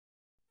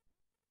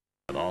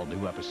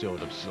all-new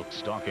episode of Silk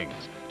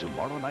Stockings,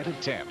 tomorrow night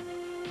at 10.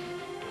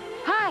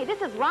 Hi,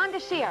 this is Rhonda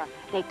Shear.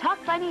 They talk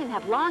funny and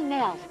have long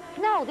nails.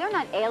 No, they're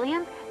not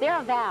aliens. They're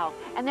a vow.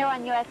 And they're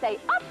on USA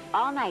Up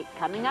All Night.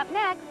 Coming up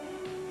next.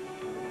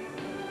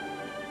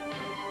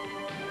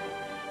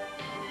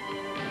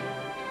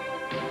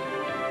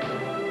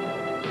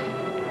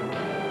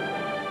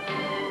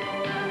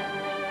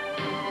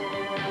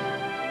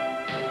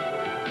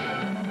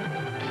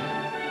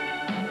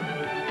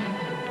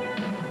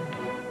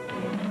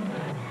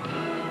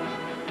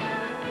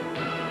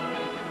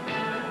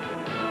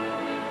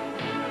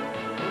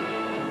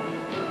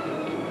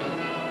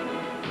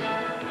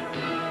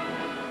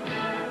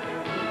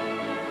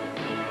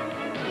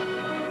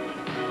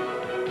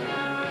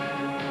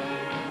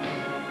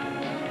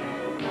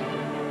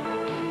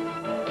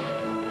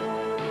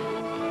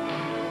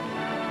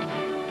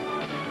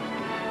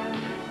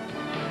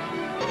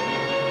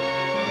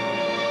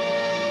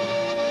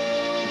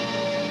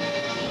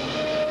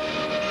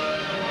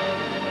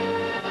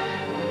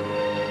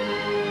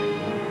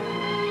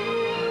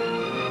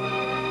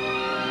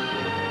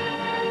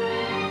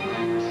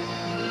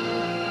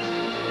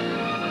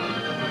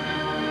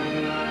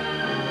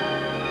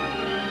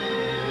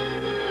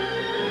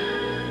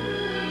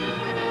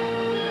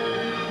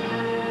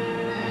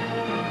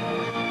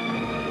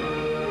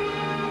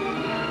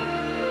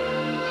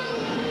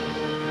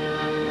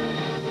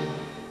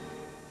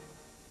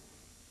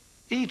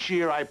 Each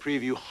year, I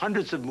preview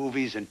hundreds of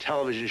movies and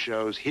television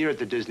shows here at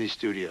the Disney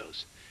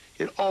Studios.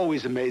 It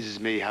always amazes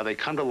me how they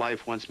come to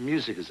life once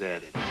music is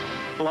added.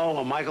 Hello,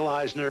 I'm Michael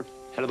Eisner,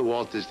 head of the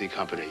Walt Disney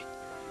Company.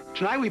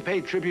 Tonight, we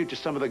pay tribute to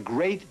some of the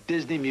great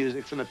Disney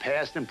music from the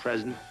past and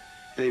present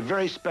in a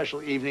very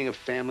special evening of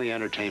family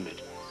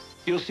entertainment.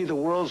 You'll see the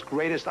world's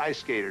greatest ice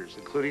skaters,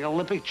 including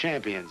Olympic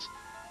champions,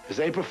 as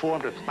they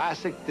perform to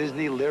classic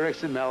Disney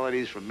lyrics and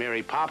melodies from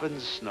Mary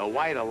Poppins, Snow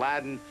White,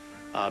 Aladdin,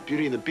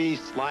 Beauty and the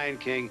Beast, Lion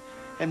King,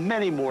 and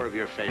many more of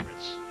your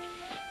favorites.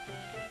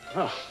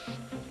 Oh.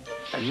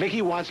 And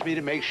Mickey wants me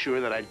to make sure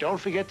that I don't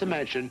forget to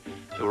mention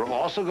that we're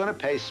also going to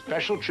pay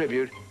special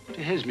tribute to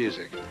his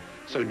music.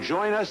 So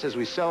join us as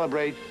we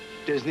celebrate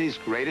Disney's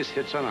greatest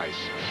hits on ice.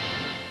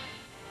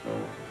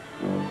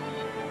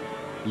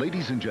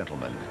 Ladies and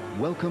gentlemen,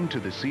 welcome to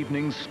this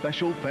evening's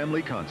special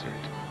family concert,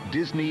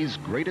 Disney's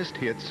Greatest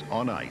Hits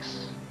on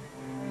Ice.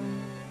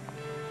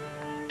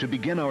 To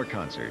begin our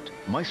concert,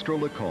 Maestro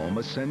Lacombe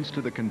ascends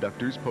to the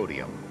conductor's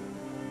podium.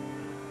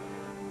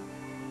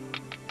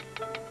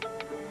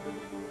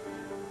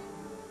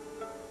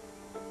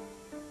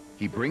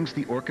 He brings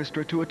the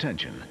orchestra to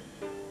attention.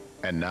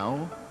 And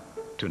now,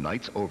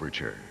 tonight's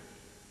overture.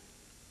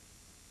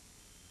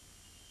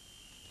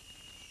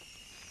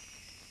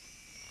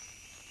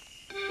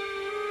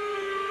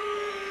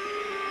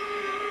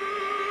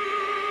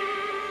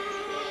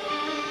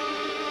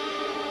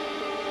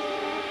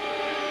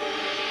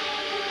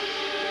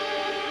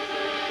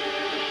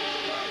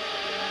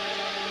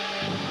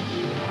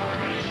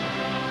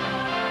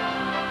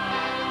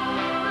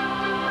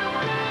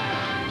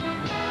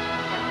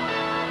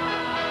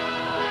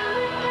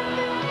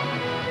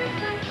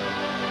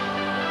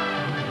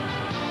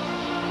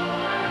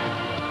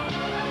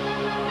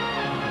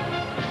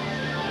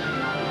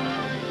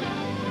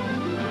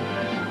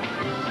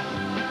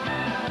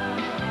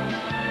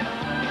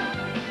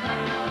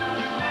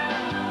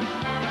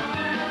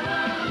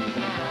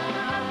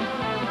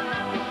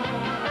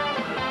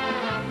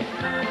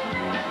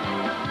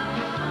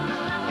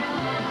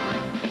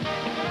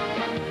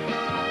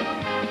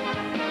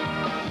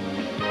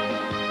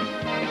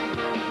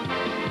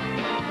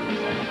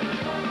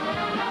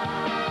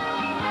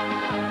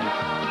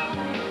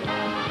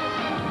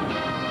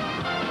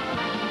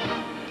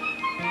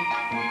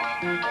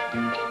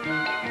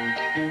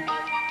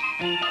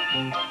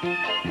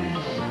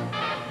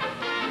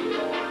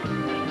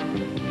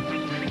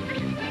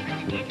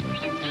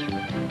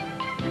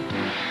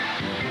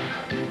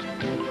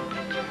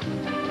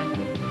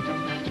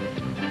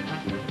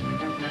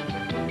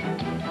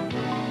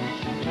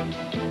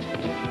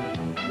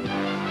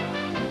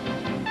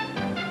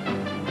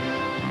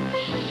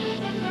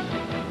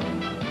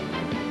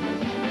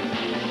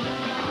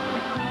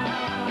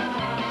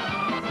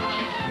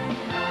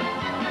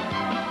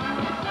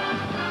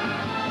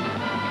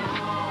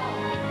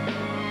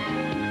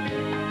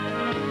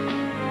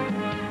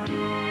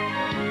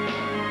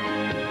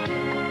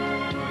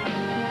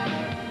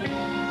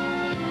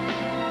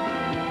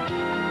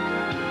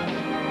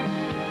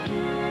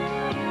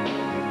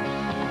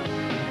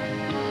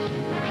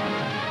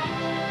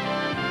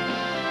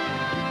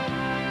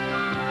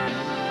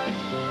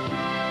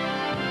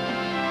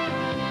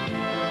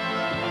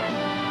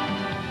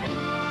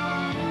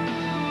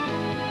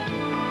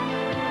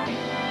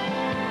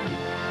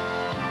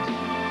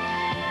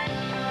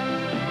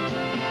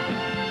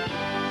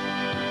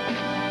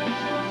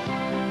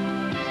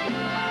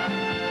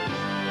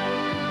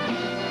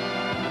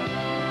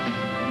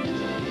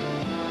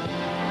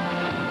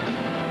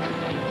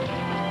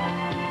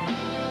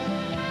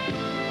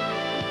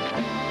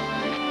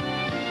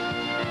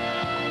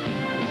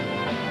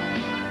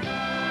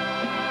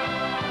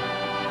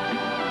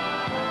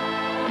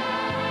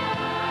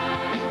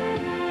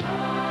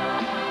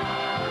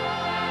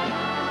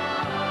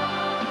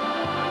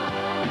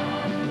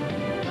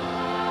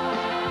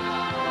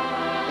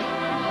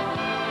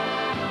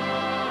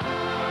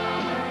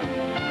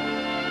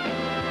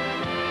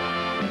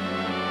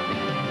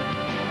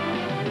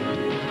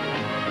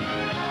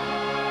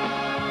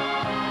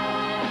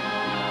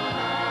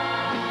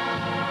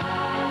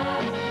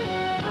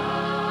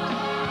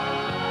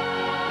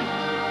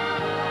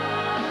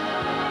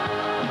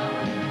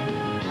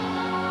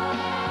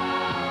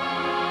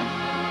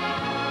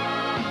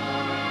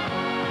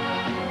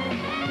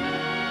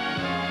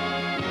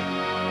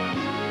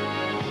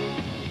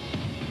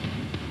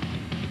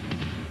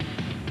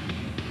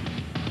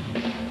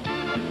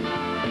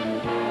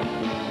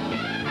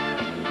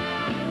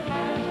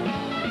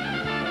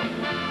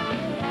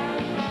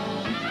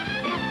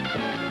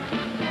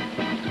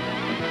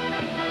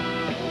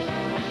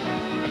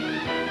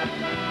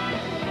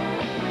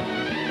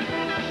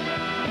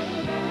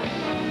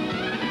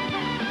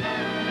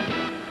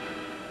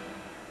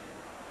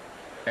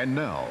 And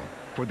now,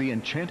 for the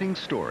enchanting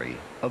story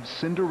of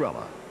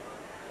Cinderella.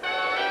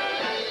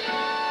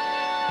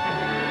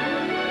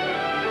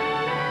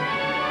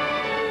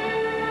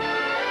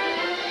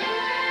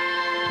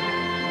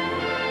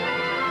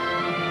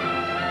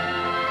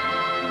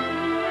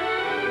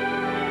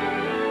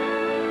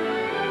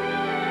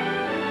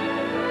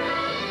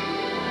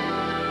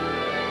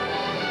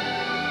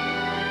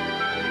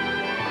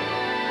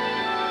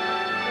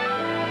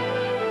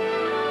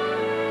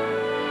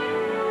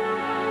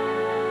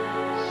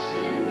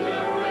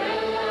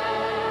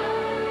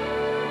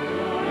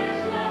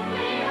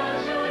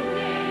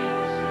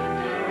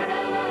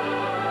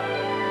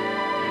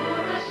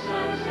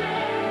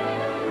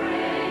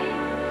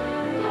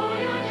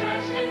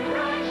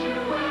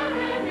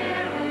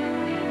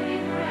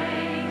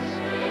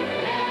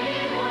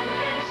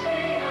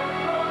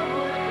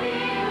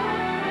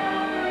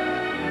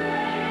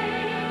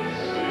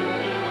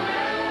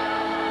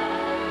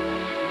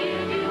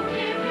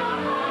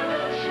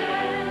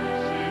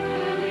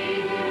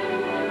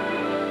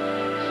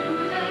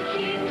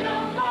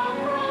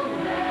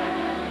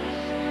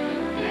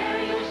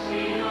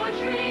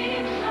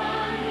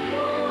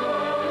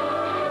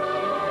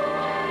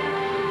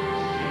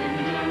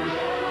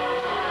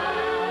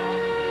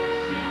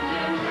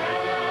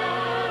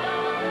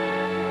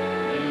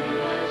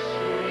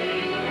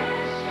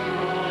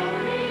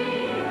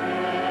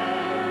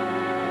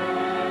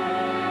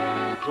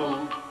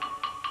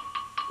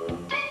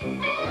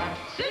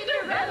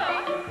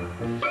 Cinderella,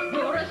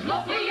 you're as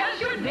lovely as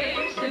your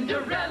name,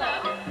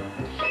 Cinderella.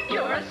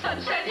 You're a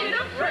sunset in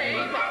a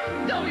frame.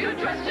 Though you're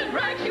dressed in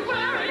rags, you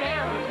wear an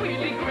air of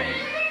queenly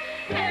grace.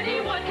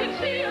 Anyone can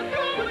see a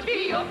throne would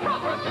be your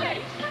proper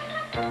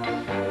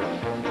place.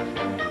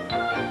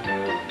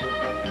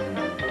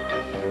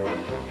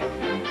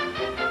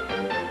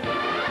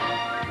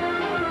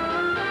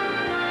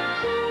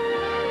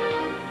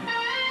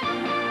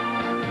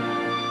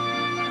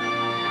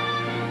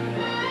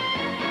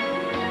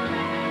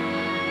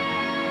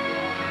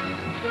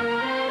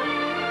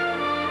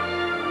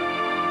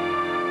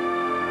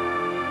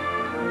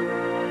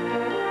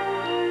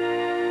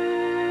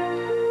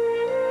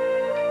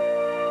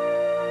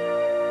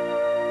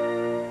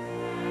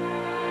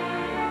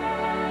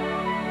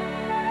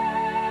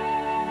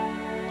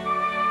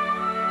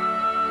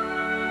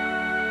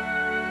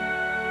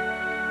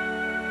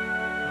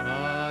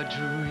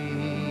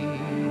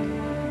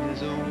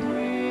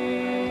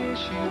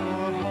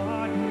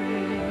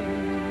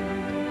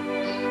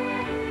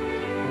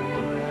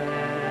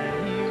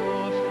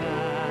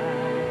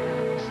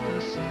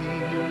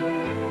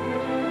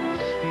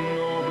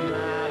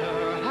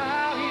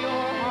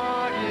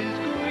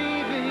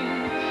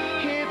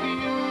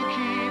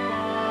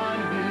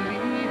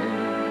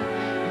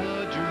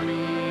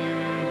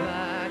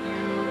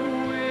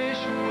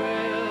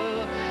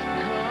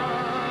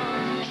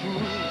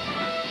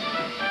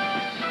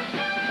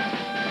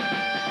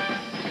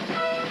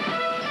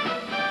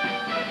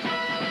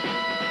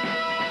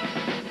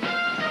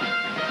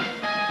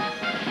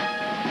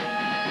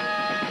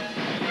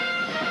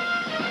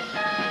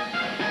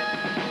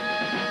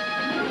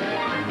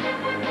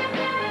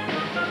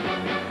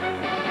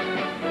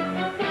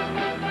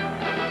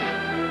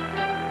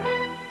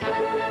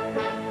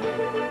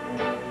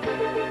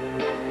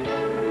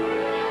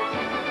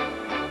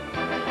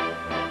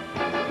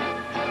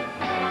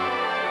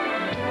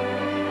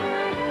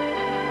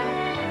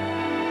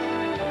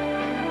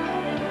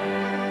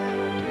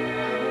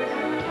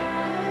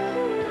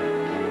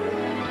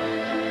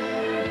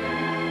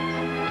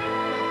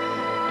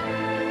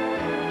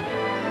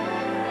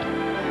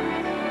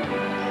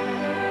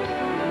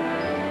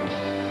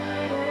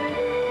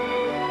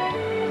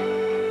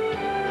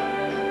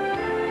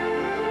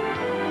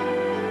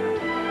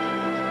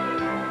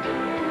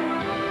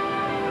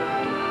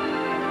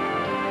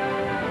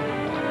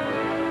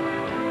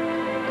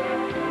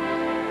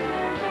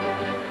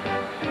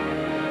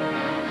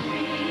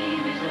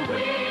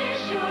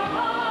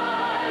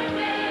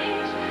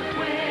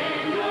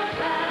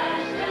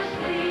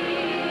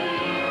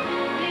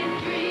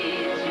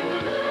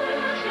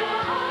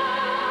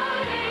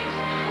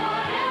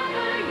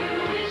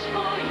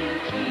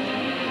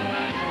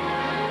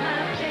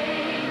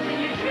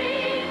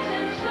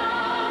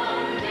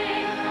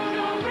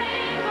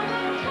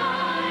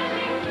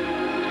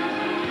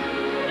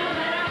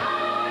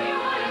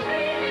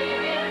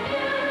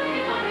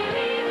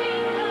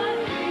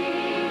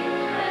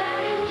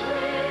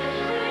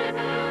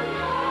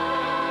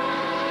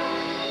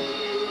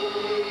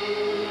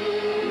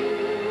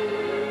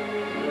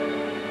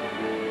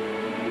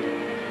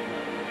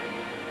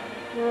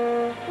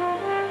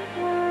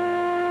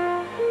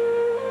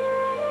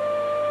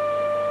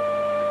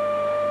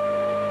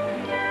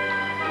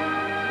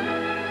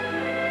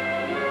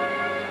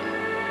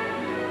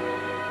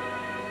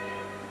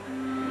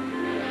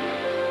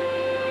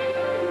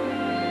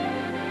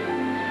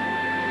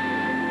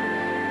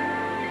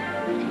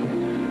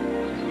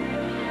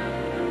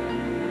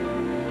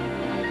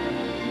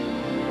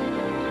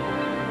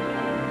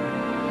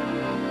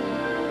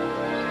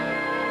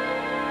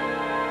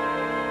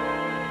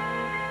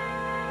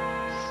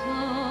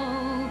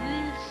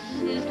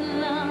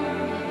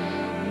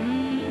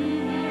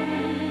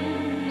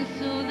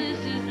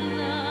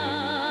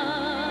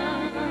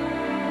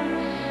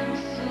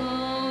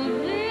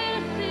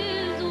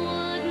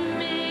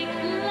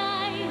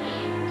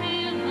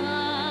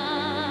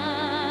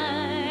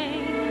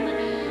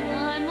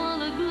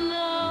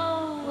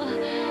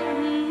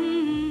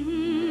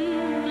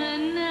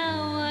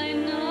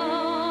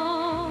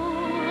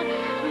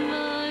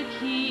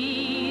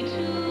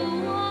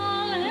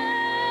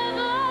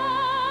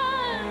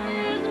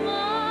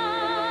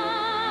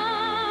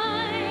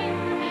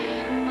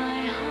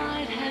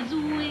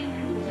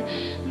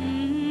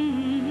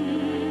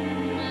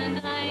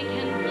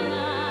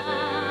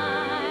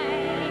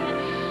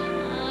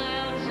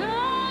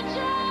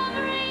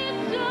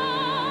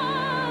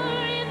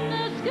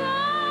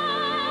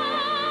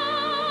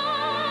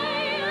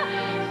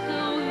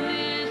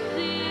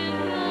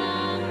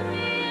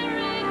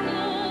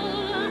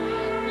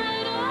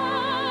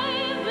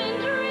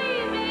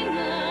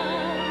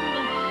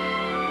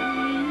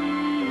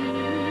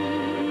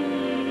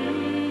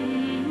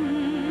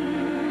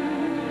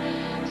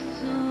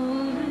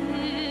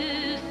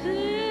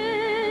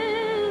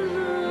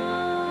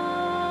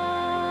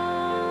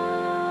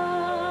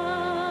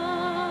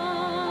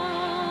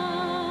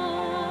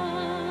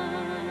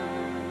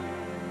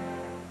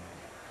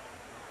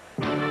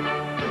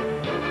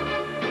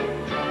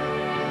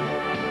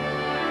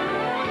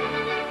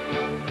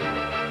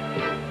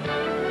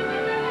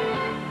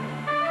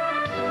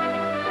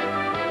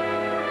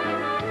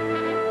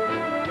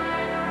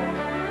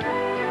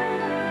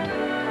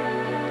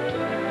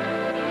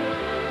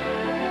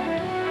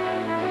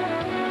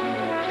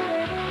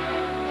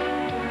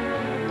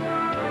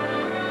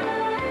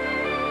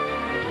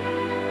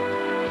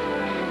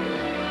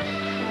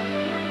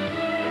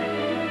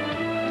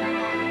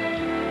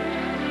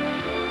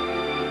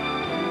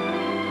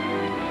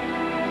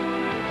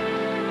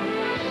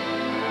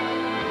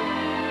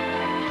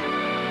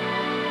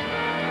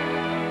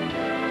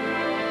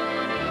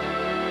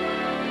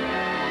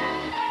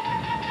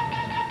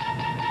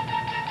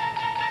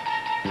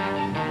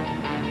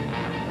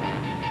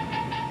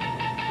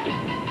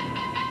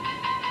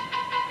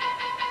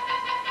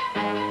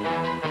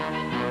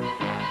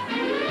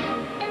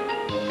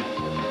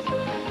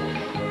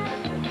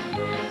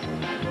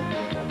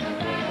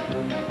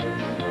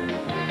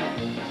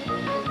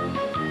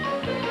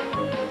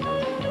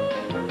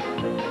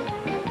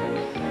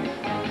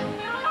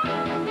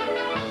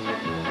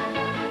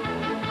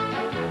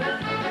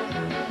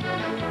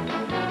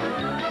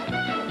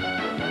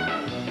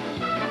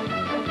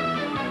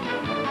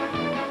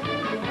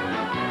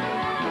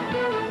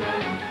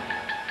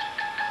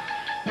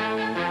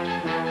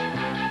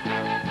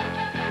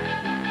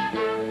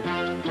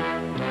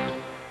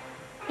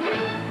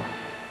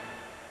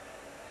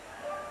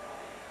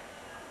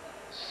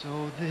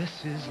 So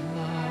this is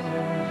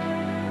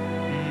love.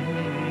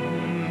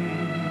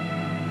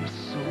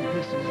 So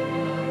this is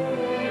love.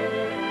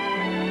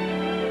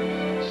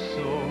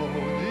 So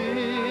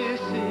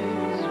this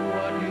is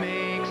what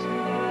makes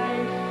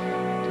life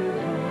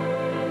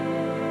divine.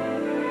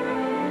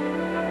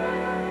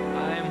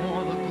 I'm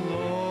all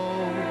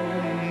aglow,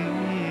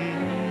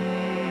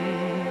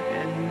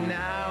 and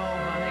now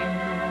I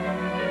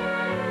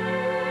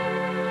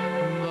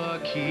know the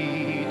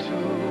key to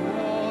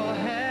all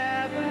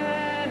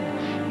heaven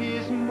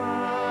is mine.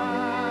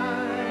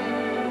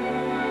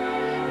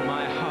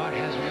 My heart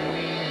has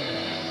wings.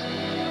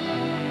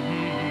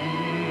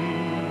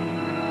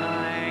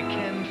 I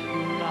can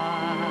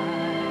fly.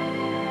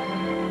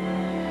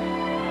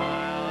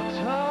 I'll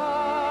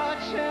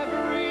touch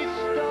every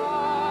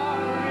star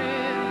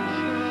in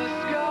the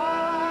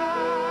sky.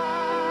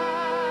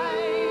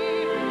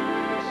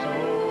 So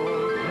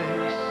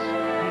this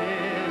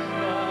is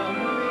the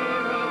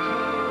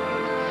miracle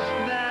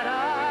that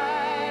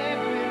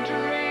I've been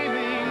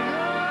dreaming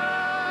of.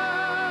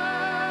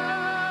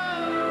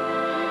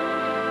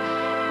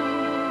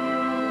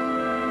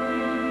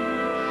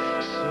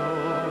 So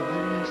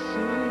this is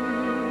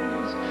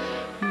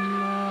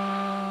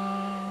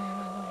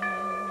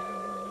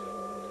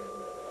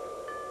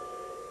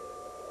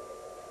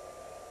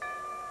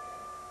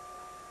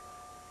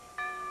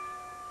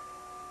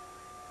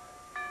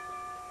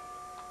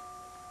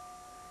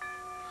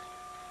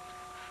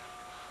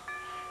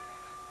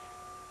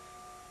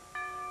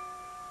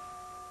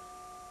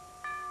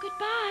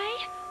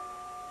Goodbye.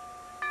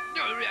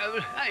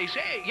 I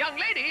say, young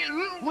lady,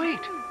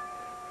 wait.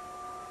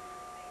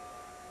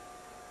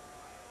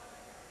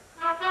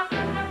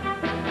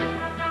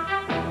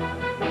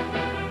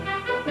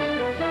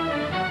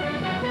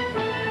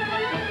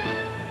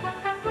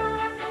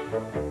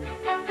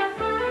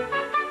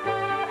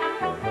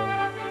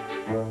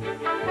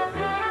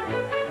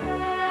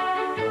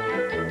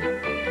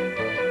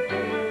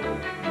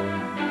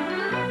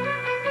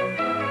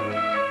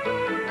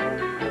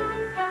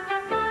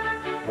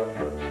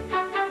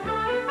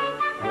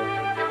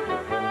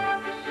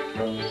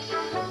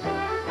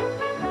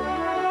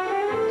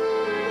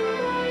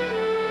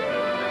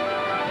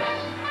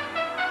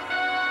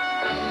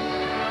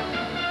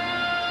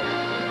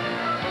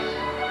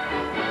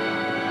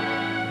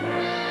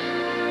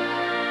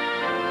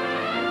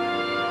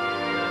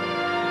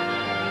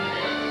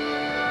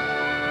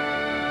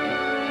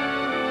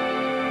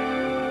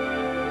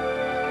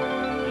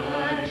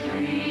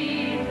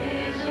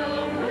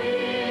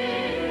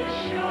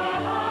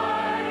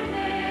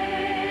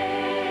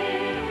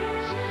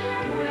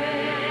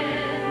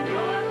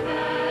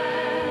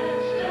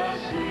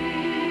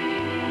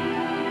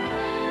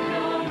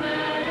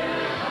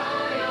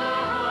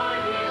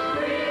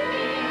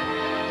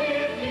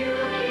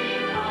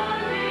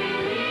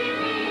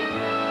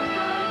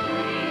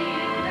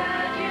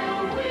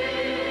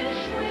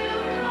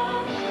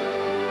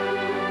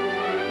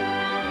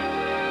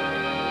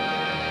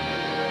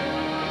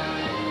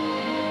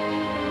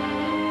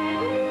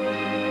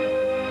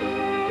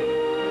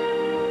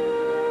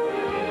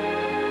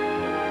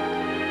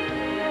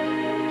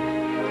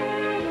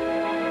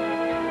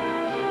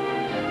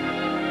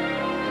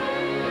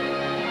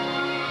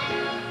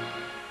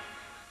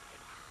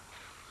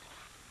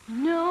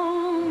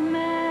 No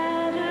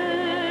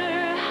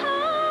matter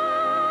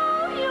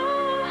how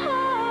your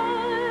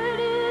heart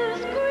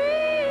is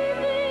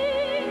grieving,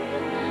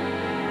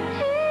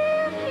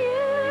 if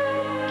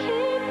you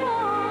keep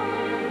on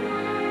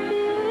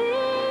believing,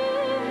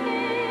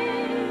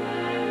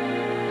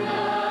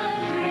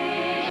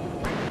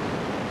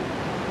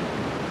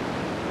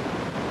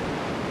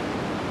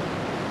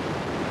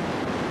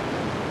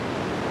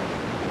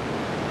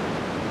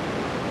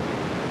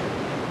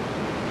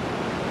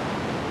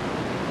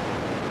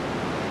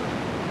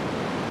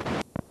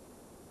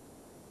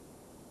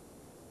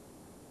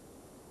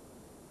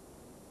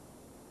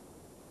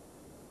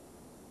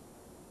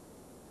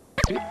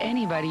 to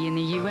anybody in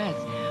the U.S.,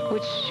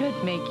 which should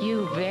make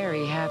you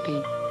very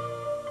happy.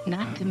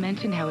 Not to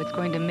mention how it's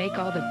going to make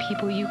all the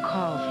people you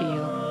call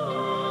feel.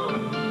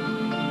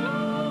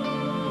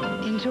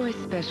 Enjoy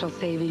special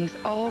savings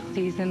all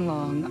season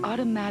long,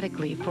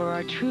 automatically for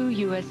our True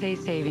USA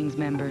Savings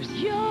members.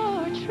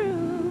 your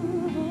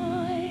true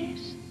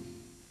voice.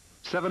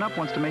 7-Up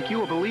wants to make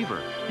you a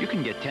believer. You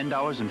can get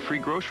 $10 in free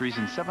groceries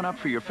and 7-Up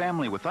for your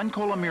family with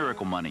Uncola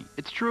Miracle Money.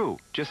 It's true.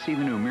 Just see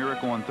the new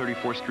Miracle on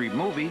 34th Street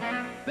movie,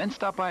 then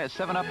stop by a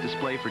 7-Up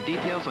display for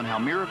details on how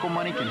Miracle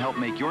Money can help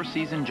make your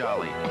season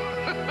jolly.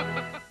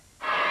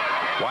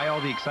 Why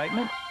all the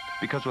excitement?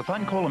 Because with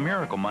Uncola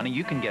Miracle Money,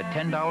 you can get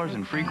 $10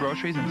 in free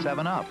groceries and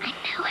 7-Up. I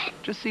knew it.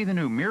 Just see the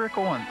new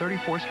Miracle on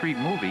 34th Street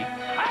movie,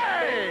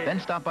 then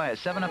stop by a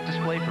 7-Up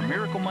display for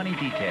Miracle Money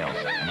details,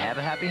 and have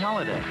a happy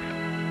holiday.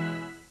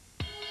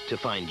 To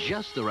find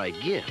just the right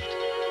gift,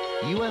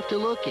 you have to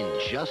look in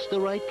just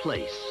the right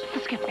place.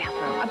 Let's get a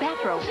bathrobe. A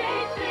bathrobe.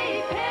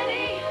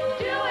 JCPenney,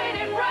 doing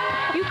it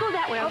right. You go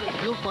that way.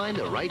 Okay. You'll find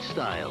the right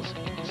styles,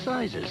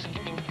 sizes,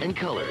 and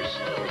colors.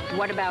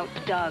 What about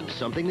Doug?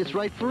 Something that's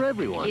right for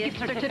everyone. Gift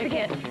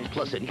certificate.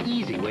 Plus an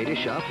easy way to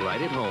shop right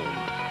at home.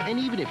 And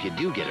even if you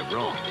do get it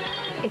wrong,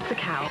 It's a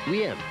cow. we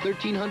have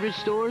 1,300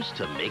 stores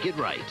to make it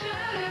right.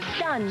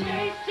 Done.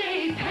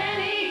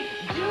 JCPenney,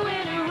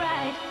 doing it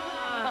right.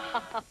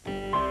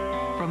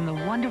 From the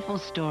wonderful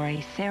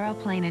story, Sarah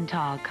Plain and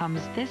Tall,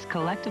 comes this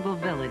collectible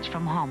village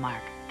from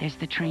Hallmark. There's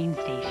the train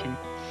station,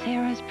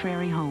 Sarah's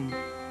Prairie Home,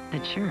 the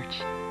church,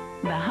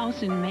 the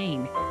house in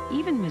Maine,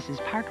 even Mrs.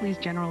 Parkley's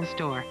General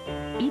Store.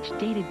 Each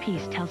dated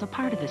piece tells a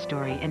part of the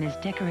story and is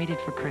decorated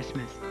for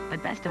Christmas.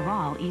 But best of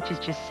all, each is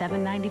just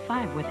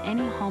 $7.95 with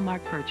any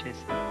Hallmark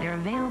purchase. They're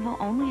available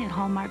only at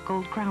Hallmark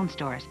Gold Crown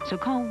stores, so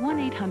call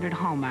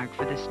 1-800-HALLMARK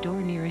for the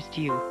store nearest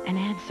you and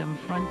add some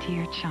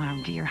frontier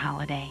charm to your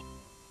holiday.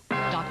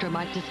 Dr.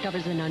 Mike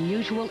discovers an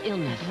unusual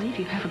illness. I believe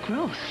you have a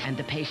growth. And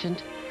the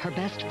patient, her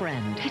best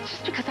friend. It's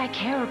just because I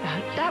care about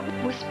it. That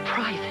was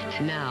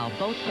private. Now,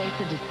 both face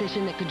a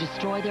decision that could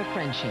destroy their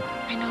friendship.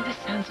 I know this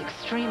sounds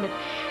extreme, but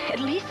at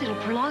least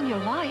it'll prolong your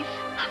life.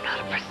 I'm not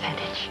a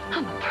percentage.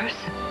 I'm a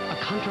person. A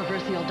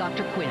controversial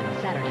Dr. Quinn,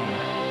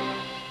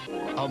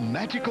 Saturday. A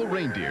magical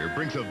reindeer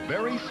brings a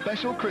very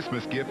special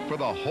Christmas gift for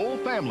the whole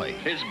family.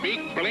 His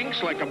beak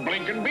blinks like a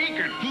blinking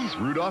beacon. He's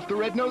Rudolph the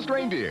Red-Nosed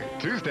Reindeer,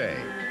 Tuesday.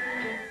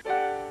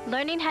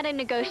 Learning how to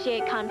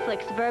negotiate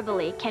conflicts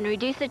verbally can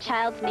reduce a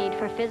child's need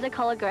for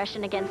physical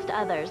aggression against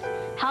others.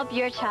 Help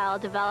your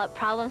child develop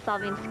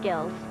problem-solving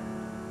skills.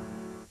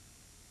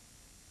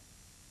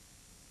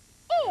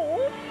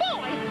 Oh,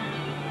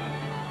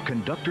 boy!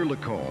 Conductor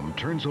Lacombe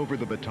turns over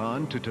the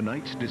baton to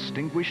tonight's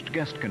distinguished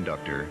guest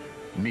conductor,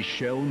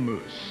 Michel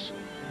Mousse.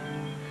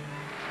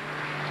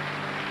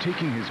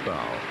 Taking his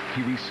bow,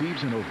 he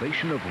receives an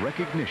ovation of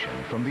recognition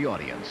from the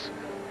audience.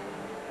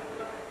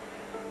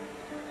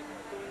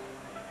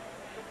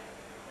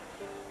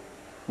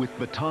 With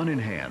baton in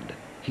hand,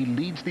 he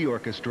leads the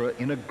orchestra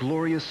in a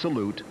glorious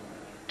salute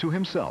to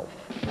himself.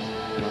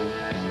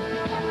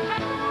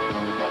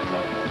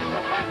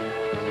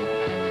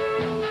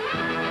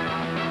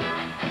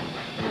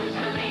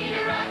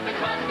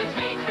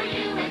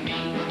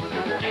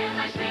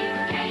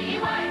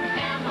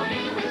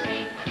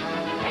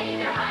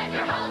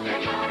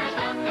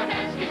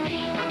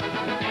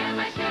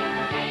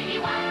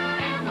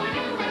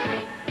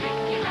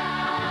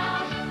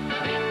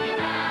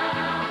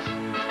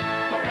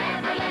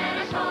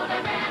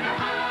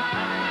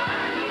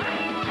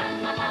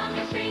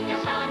 Sing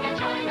a song and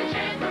join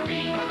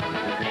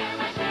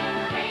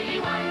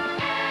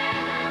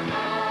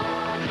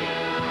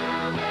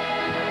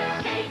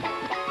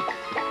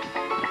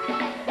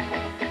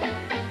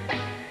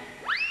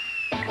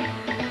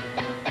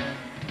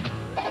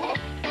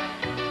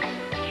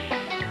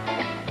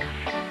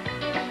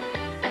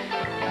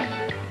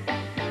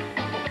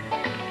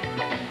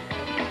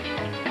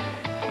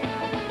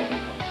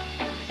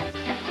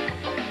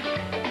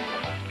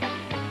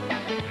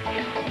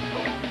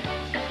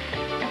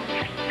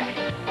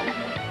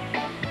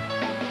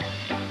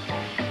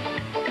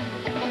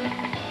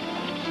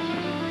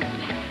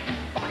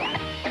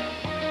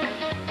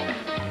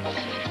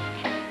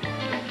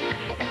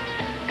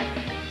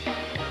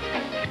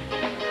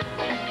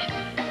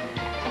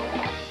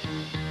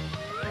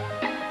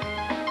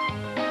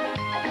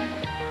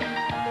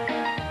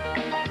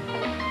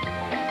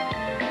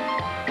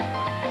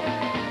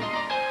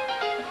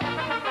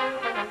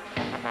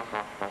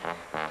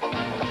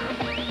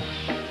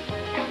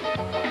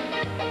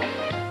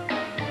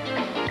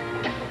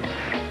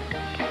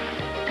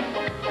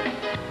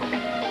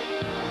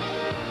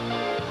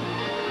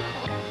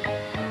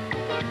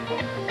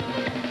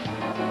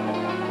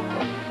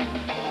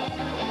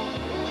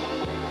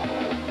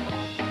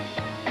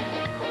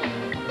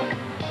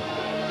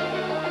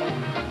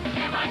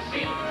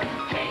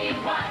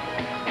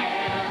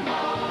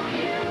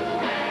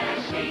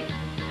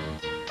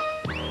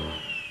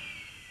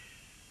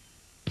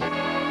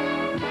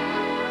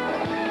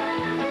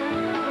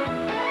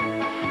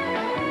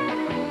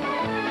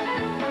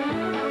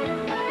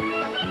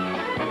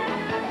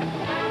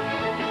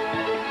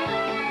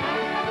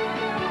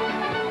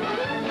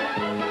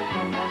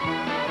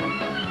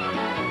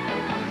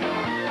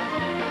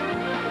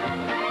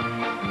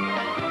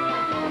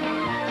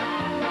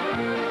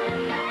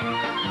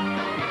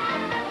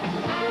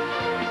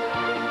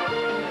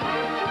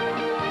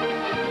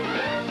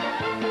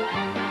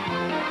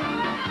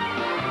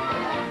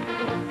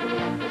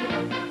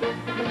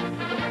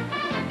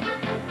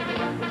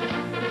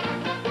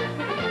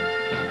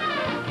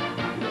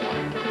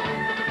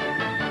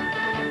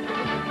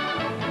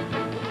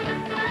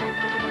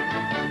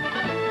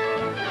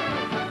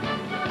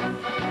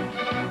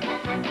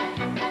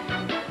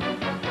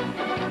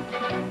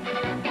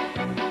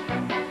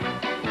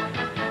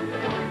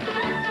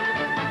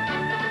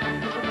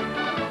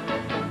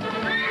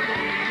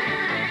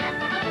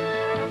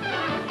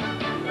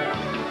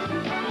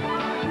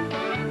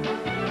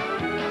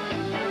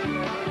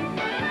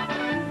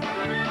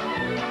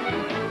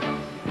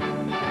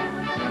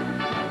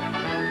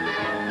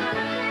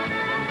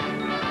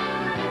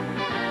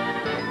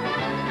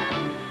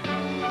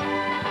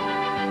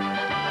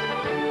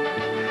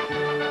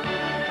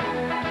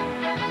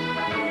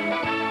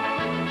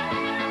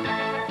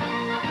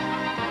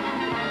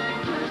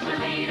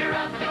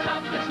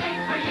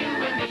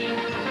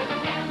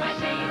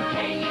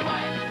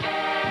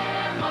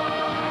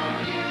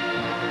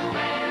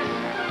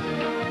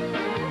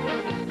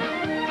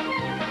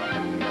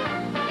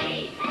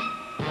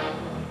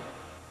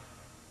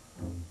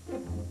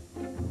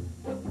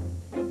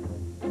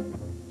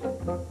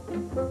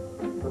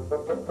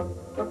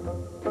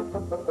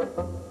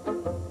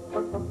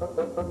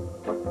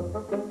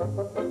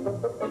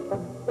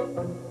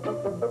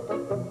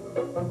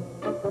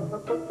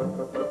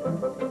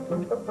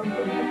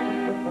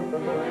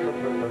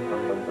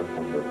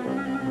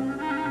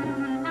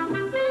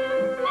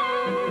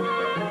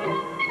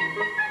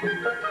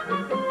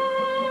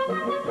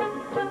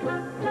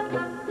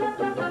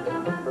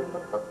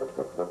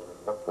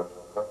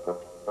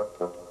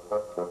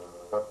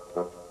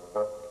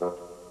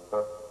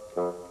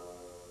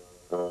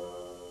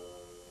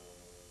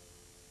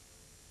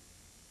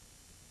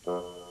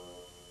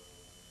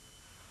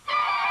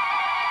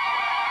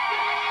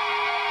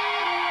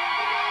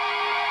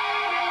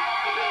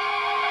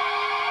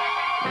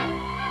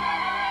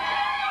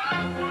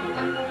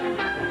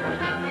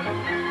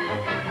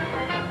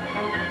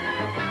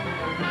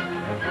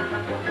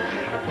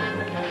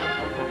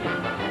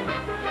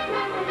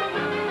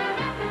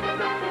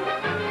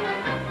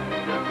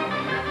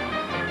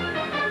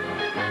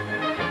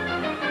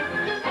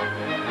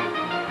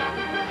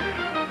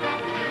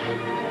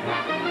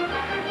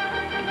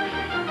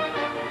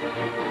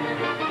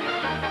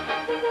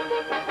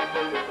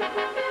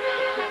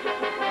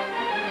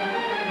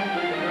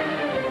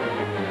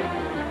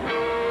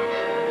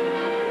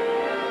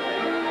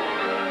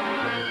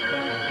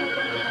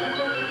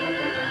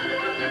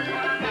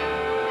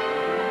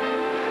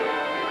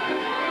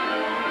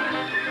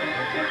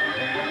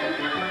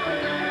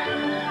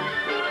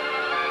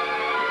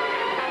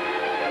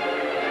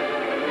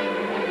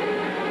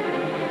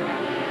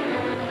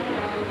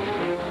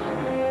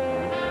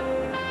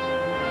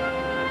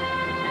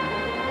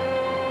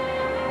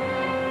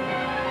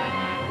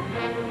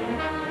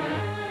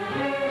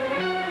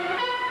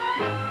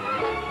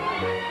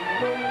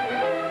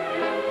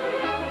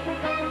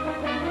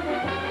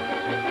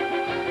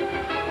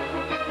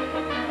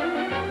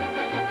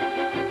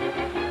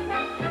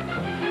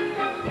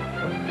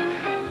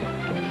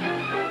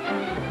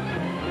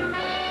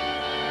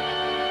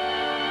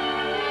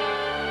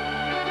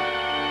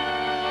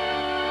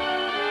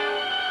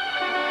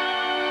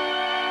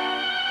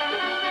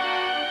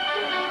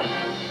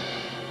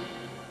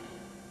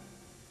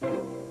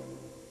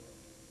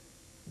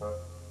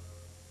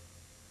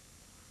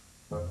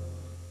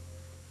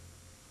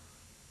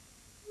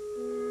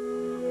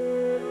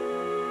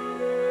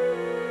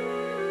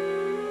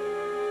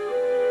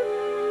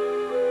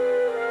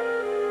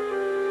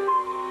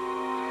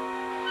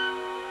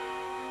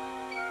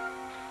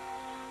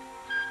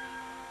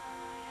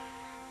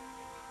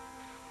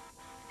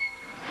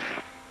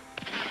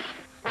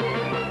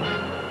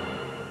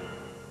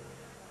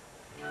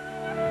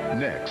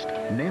Next,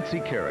 Nancy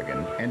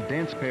Kerrigan and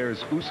dance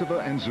pairs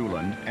Usava and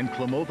Zulin and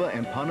Klimova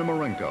and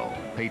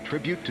Ponomarenko pay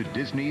tribute to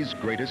Disney's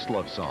greatest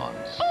love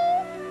songs.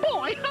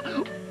 Boy!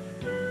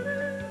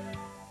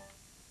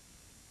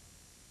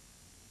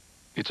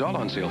 It's all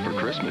on sale for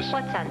Christmas.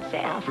 What's on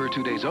sale? For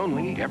 2 days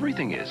only,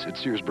 everything is at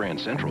Sears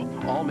Brand Central.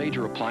 All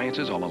major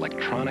appliances, all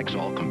electronics,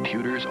 all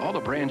computers, all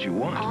the brands you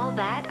want. All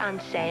that on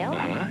sale?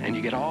 And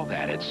you get all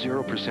that at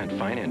 0%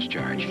 finance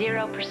charge.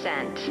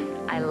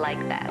 0%. I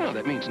like that. Oh,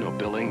 that means no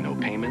billing, no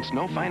payments,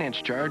 no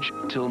finance charge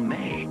till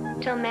May.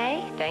 Till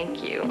May?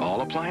 Thank you.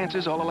 All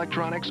appliances, all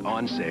electronics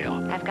on sale.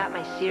 I've got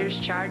my Sears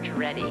charge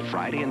ready.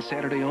 Friday and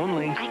Saturday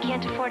only. I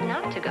can't afford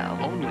not to go.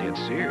 Only at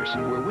Sears,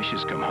 where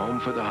wishes come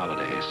home for the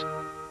holidays.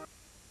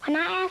 When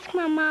I ask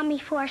my mommy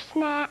for a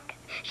snack,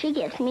 she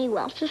gives me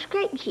Welch's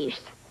grape juice.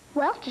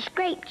 Welch's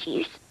grape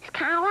juice is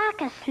kind of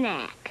like a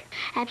snack,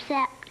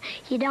 except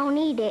you don't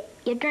eat it,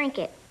 you drink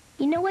it.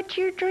 You know what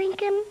you're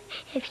drinking?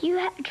 If you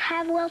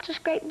have Welch's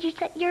grape juice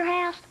at your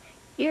house,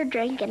 you're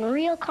drinking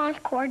real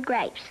Concord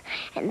grapes,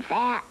 and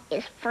that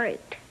is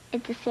fruit.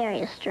 It's a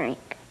serious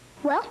drink.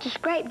 Welch's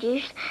grape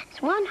juice is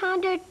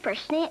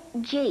 100%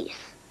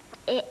 juice.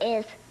 It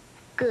is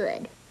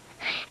good.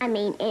 I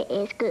mean, it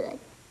is good.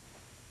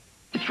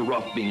 It's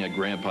rough being a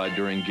grandpa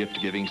during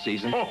gift-giving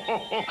season.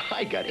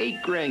 I got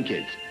 8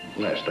 grandkids.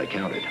 Last I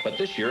counted. But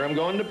this year I'm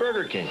going to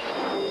Burger King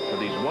for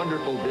these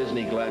wonderful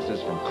Disney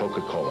glasses from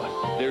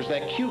Coca-Cola. There's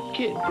that cute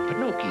kid,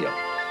 Pinocchio,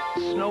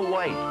 Snow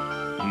White,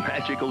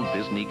 magical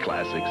Disney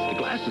classics. The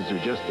glasses are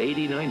just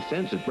 89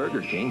 cents at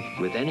Burger King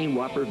with any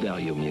Whopper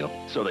value meal.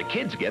 So the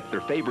kids get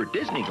their favorite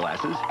Disney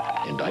glasses,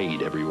 and I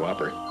eat every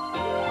Whopper.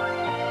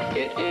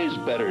 It is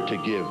better to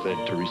give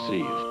than to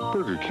receive.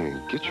 Burger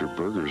King, get your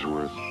burger's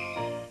worth.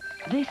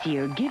 This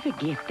year, give a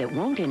gift that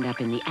won't end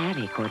up in the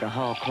attic or the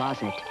hall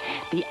closet.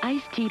 The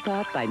Iced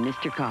Teapot by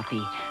Mr.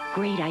 Coffee.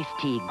 Great iced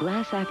tea,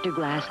 glass after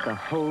glass, the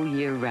whole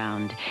year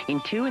round.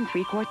 In 2 and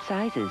 3-quart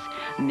sizes.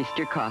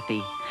 Mr.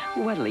 Coffee.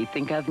 What'll he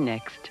think of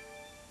next?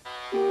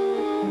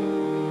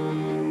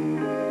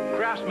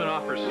 Craftsman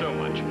offers so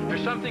much.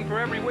 There's something for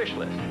every wish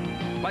list.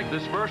 Like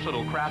this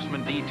versatile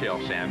Craftsman detail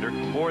sander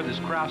or this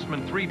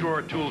Craftsman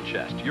 3-drawer tool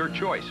chest. Your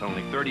choice,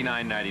 only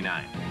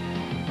 $39.99.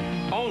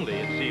 Only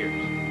at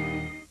Sears.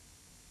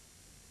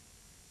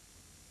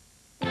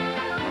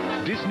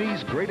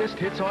 Disney's greatest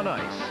hits on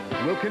ice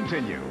will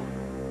continue.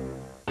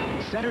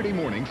 Saturday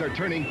mornings are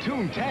turning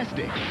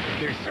toon-tastic.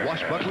 There's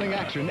swashbuckling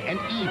action and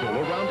evil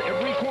around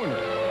every corner.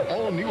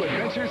 All new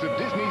adventures of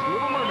Disney's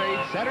Little Mermaid,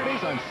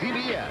 Saturdays on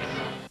CBS.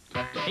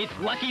 It's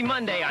Lucky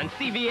Monday on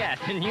CBS,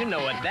 and you know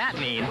what that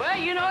means. Well,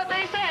 you know what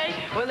they say.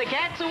 When the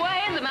cat's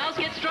away, the mouse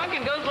gets drunk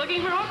and goes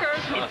looking for hookers.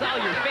 It's all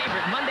your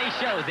favorite Monday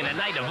shows in a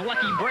night of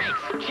lucky breaks,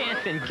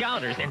 chance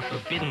encounters, and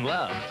forbidden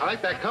love. I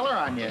like that color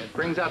on you. It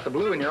brings out the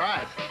blue in your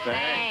eyes.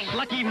 Thanks.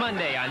 Lucky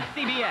Monday on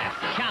CBS.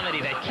 Comedy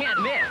that can't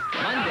miss.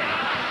 Monday.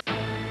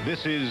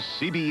 This is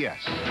CBS.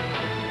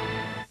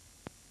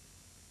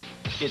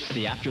 It's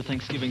the after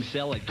Thanksgiving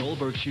sale at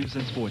Goldberg Shoes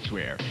and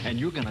Sportswear, and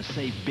you're going to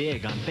save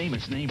big on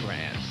famous name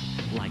brands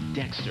like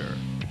Dexter,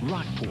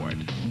 Rockport,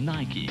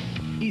 Nike,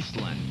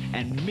 Eastland,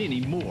 and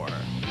many more.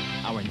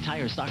 Our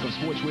entire stock of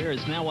sportswear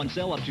is now on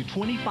sale up to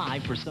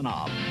 25%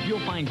 off. You'll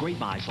find great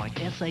buys like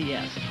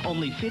SAS,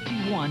 only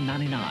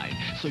 $51.99.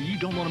 So you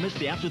don't want to miss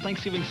the after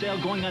Thanksgiving sale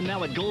going on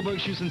now at Goldberg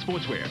Shoes and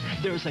Sportswear.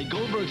 There's a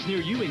Goldberg's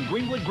near you in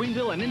Greenwood,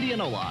 Greenville, and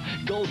Indianola.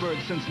 Goldberg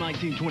since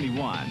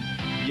 1921.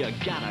 You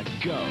gotta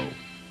go.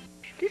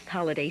 This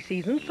holiday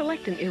season,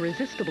 select an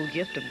irresistible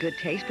gift of good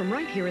taste from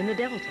right here in the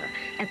Delta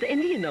at the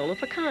Indianola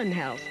Pecan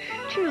House.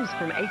 Choose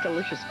from 8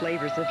 delicious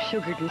flavors of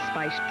sugared and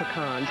spiced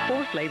pecans,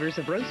 4 flavors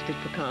of roasted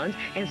pecans,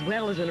 as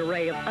well as an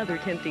array of other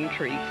tempting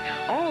treats,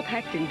 all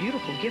packed in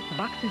beautiful gift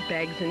boxes,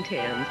 bags, and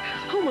tins.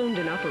 Home-owned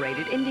and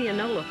operated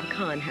Indianola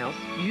Pecan House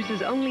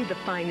uses only the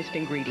finest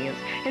ingredients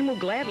and will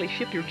gladly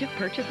ship your gift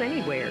purchase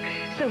anywhere.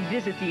 So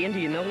visit the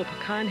Indianola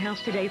Pecan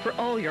House today for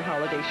all your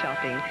holiday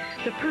shopping.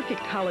 The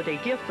perfect holiday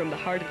gift from the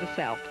heart of the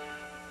South.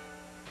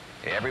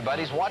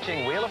 Everybody's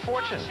watching Wheel of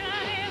Fortune.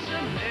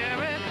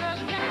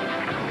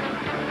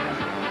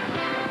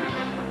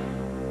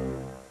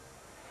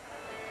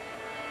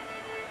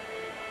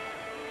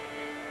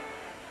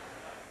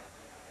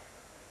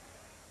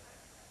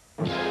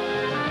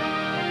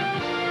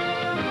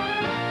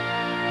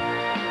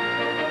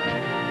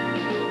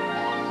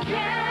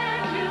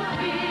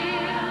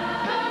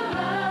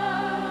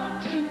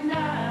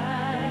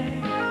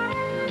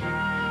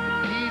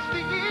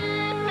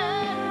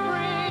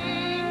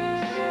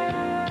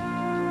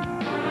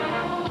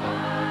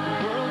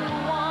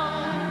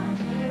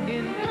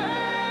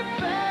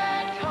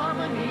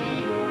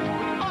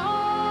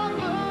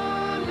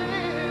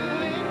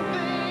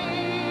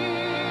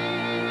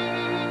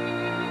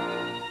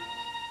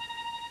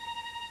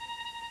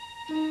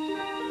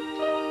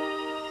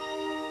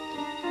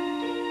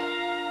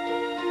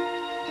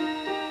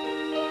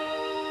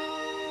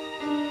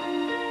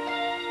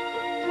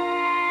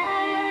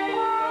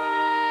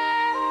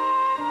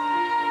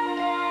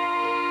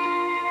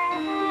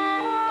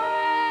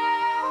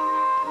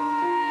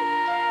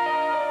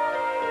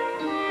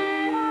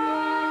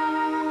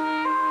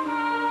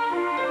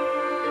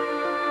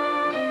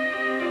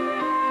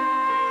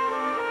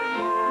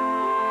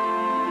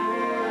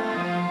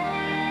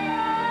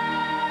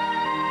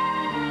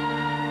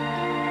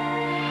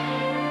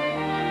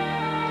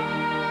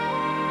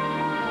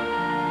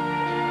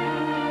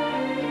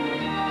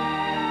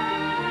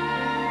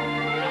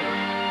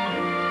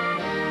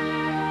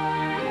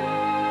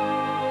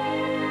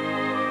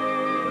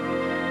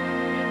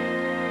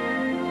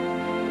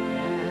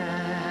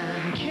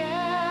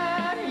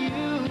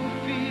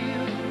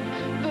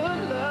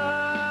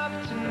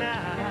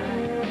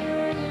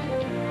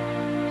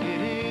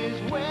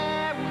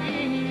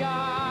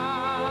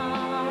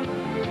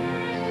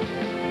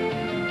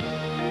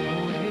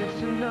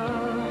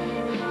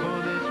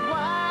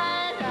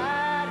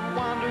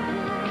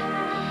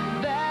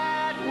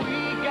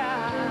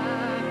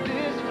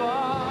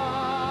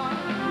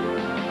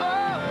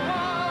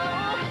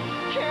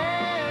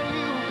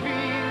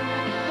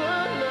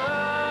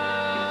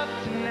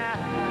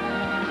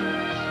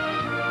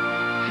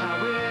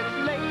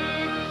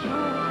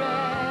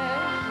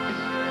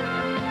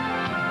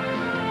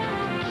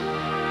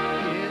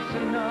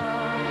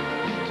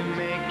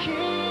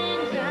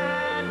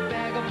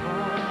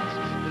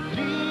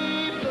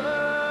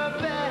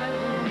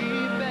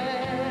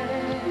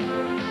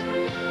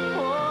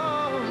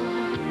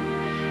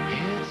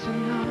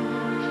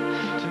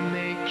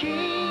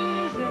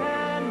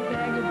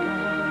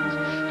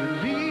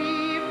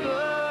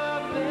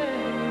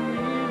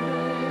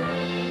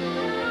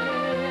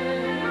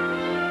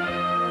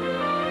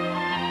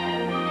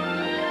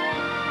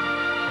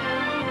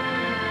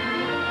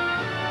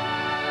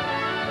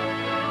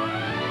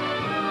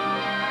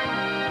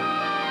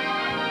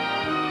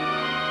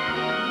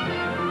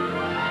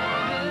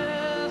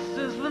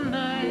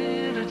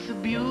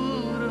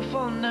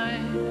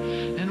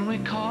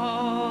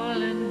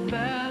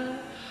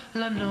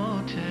 la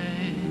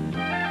noche.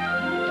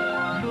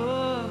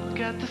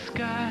 Look at the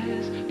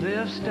skies, they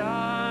have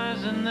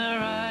stars in their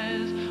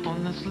eyes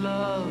on this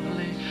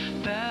lovely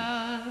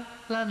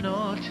bella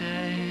noche.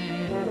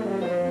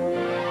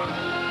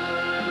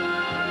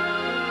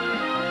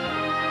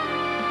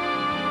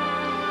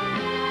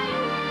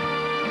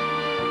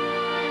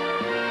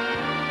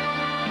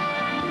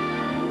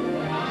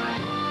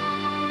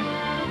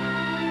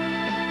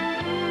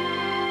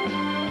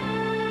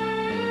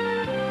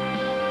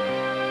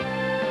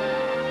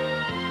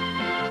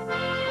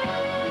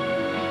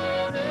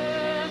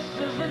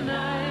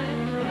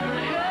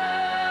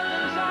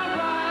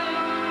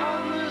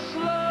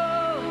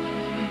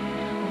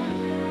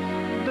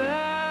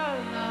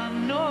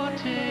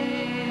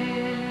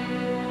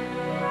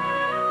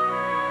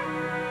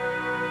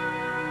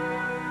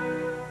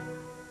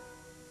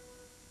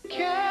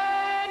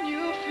 Can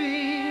you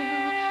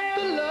feel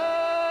the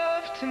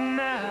love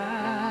tonight?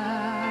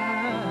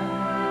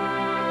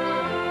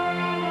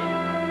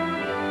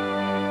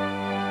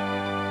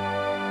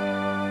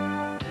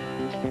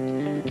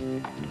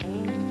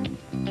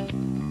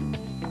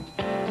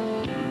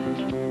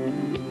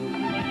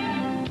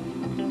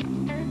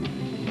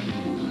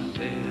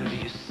 There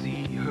you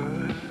see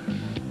her,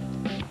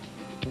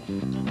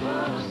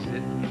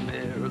 sitting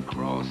there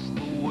across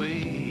the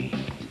way.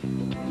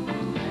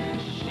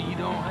 She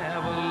don't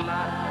have a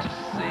lot to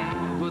say,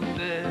 but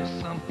there's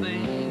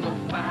something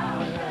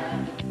about her,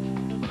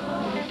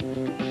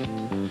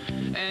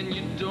 and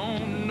you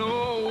don't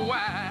know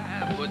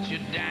why, but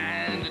you're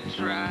dying to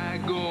try.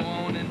 Go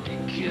on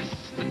and kiss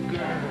the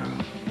girl.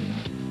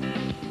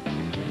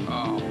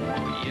 Oh,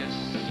 yes,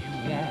 you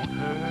want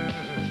her.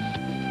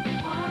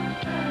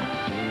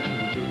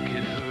 Look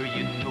at her,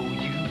 you know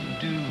you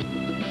do.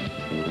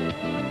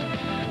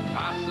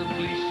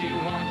 Possibly she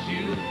wants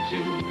you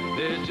to.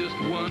 There's just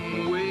one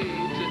way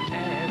to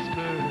ask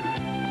her.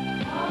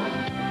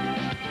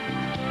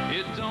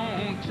 It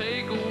don't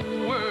take a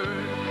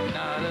word,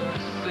 not a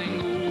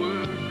single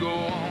word. Go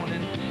on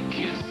and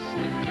kiss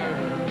the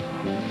girl.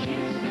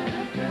 Kiss the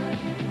girl.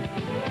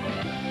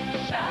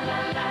 Sha la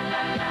la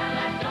la la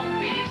la, don't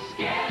be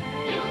scared.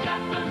 You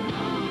got the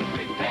mood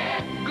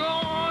prepared. Go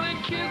on and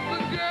kiss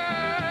the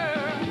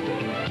girl.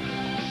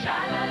 Sha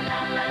la la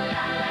la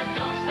la la,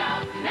 don't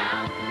stop now.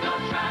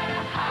 Don't try to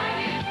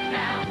hide it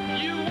now.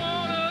 You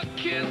wanna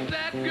kiss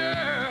that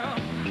girl.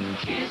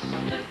 Kiss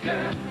the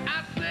girl. I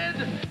said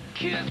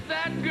kiss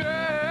that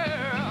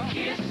girl.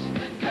 Kiss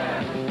the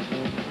girl.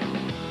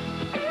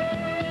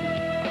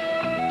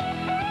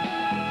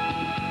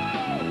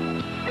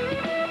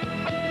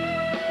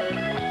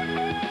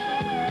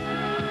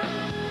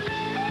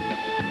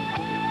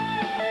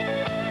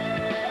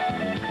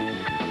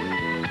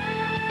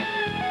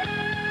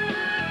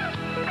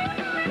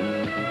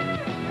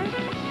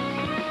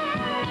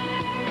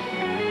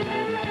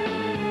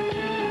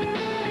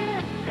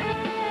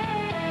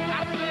 I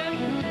said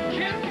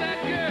kiss that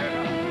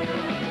girl.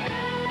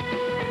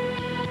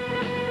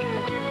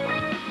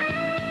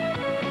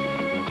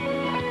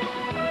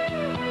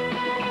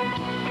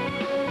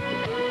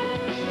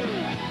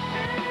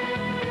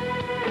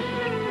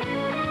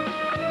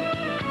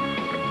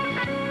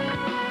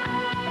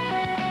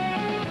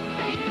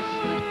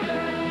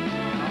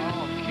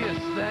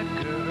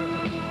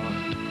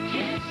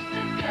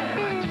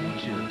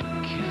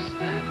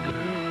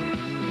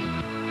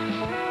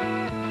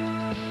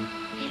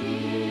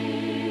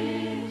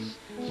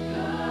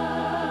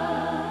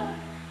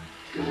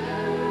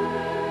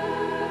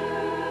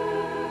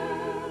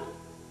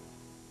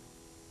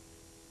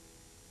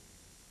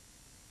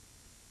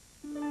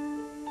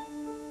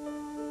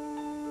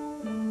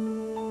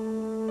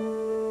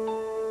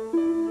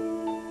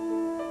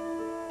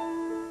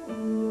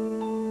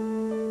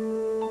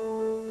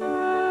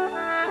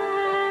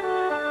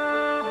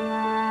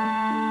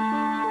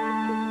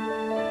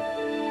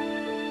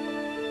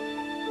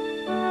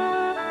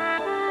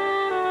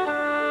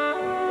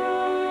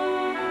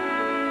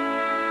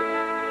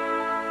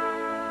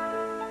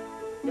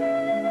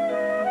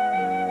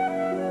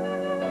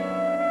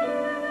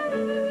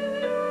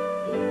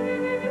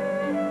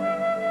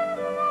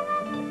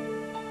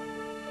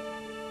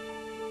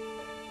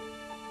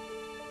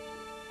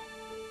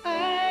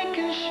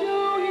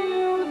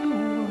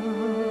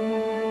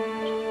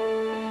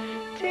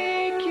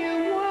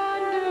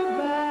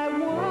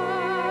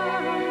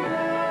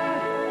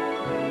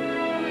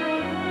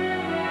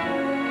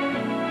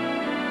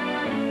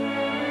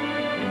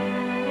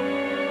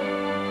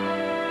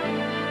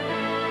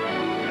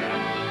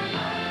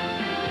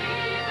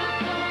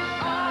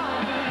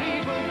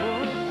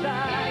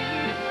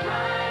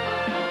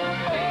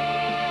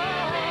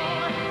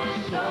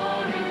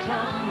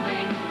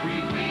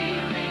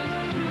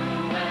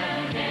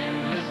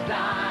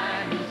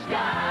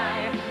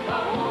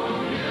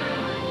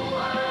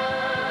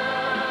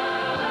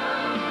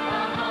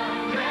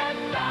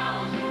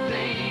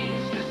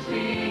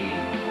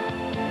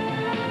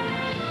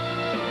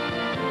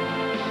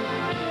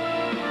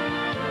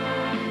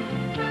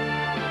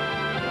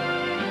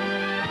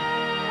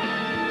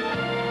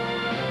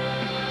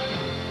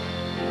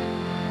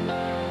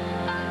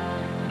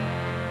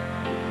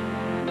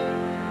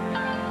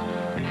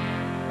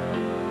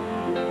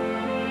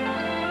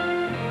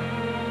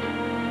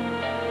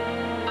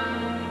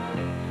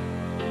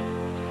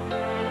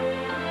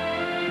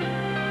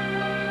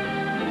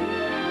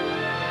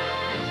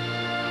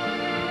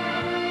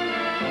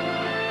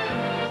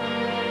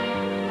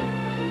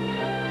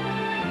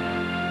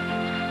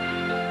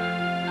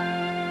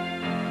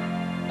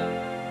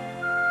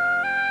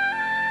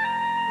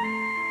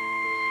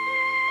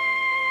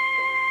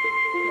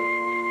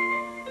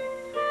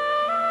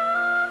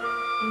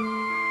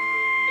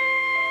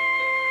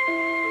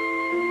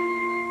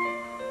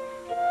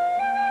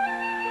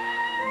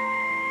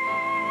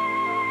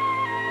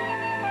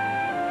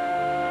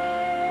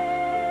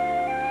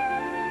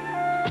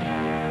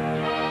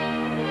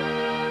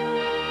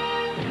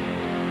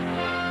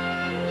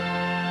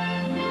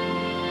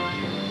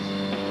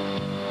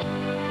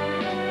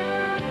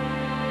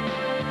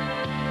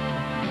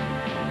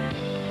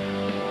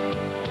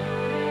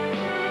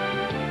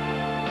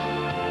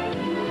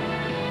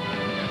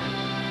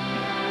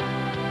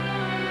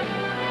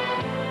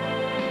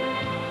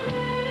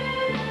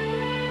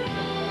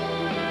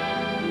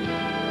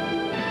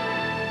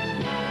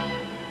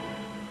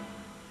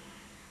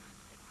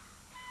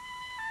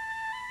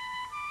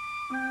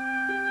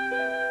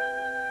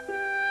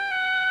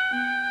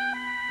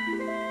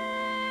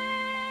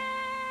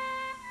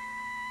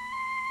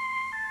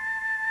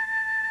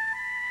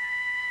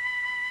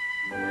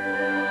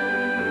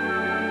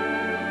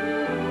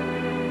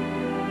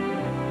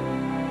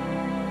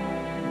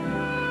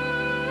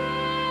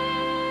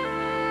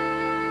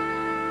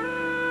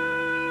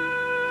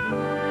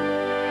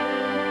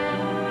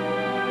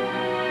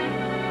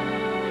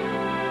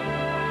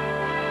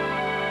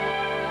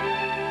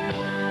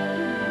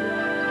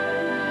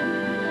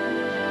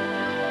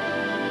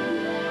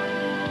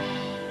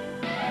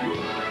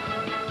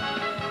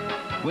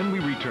 When we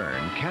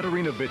return,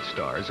 Katarina Witt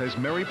stars as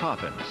Mary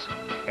Poppins.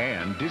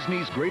 And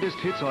Disney's Greatest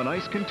Hits on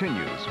Ice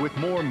continues with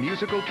more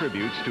musical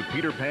tributes to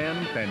Peter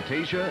Pan,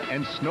 Fantasia,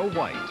 and Snow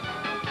White.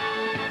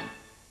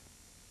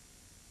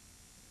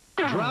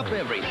 Drop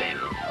everything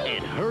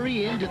and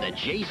hurry into the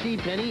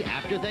JCPenney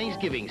After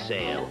Thanksgiving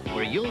sale,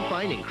 where you'll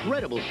find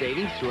incredible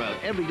savings throughout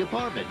every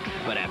department.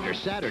 But after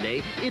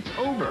Saturday, it's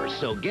over,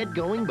 so get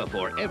going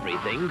before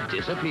everything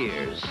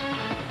disappears.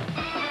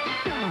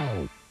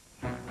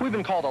 We've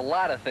been called a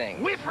lot of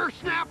things.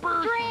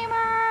 Whippersnappers!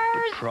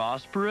 Dreamers!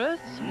 Prosperous?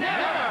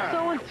 Never!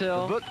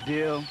 So-and-so. Book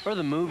deal. Or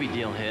the movie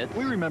deal hits.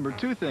 We remember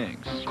two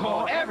things.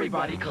 Call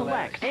everybody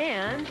collects.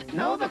 And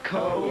know the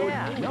code.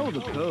 Yeah. Know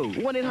the code.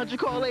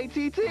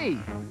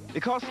 1-800-CALL-ATT.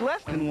 It costs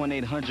less than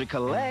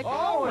 1-800-COLLECT.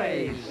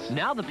 Always.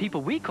 Now the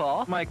people we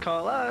call might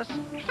call us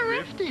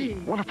thrifty.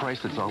 Want a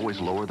price that's always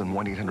lower than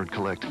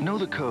 1-800-COLLECT? Know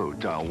the code.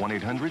 Dial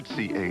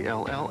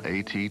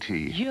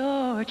 1-800-CALLATT.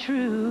 Your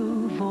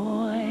true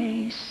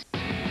voice.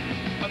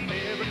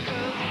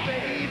 America's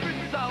favorite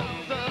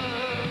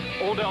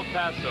salsa. Old El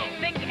Paso.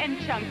 Thick and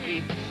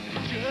chunky.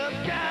 Just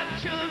got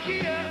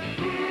chunkier.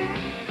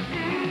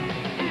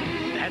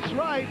 That's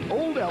right.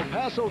 Old El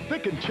Paso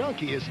Thick and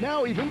Chunky is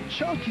now even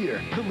chunkier.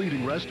 The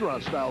leading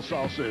restaurant-style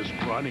salsa is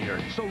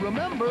crunchier. So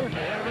remember...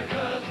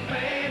 America's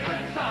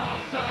favorite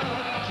salsa.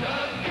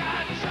 Just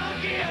got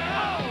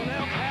chunkier. Old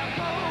El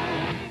Paso.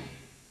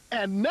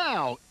 And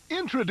now,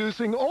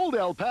 introducing Old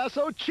El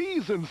Paso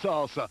Cheese and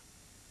Salsa.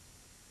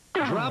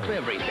 Drop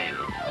everything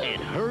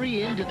and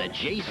hurry into the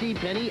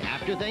JCPenney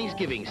After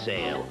Thanksgiving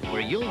sale,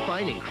 where you'll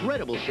find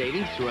incredible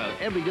savings throughout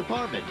every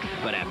department.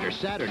 But after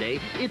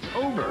Saturday, it's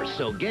over,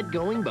 so get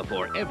going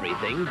before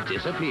everything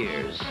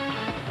disappears.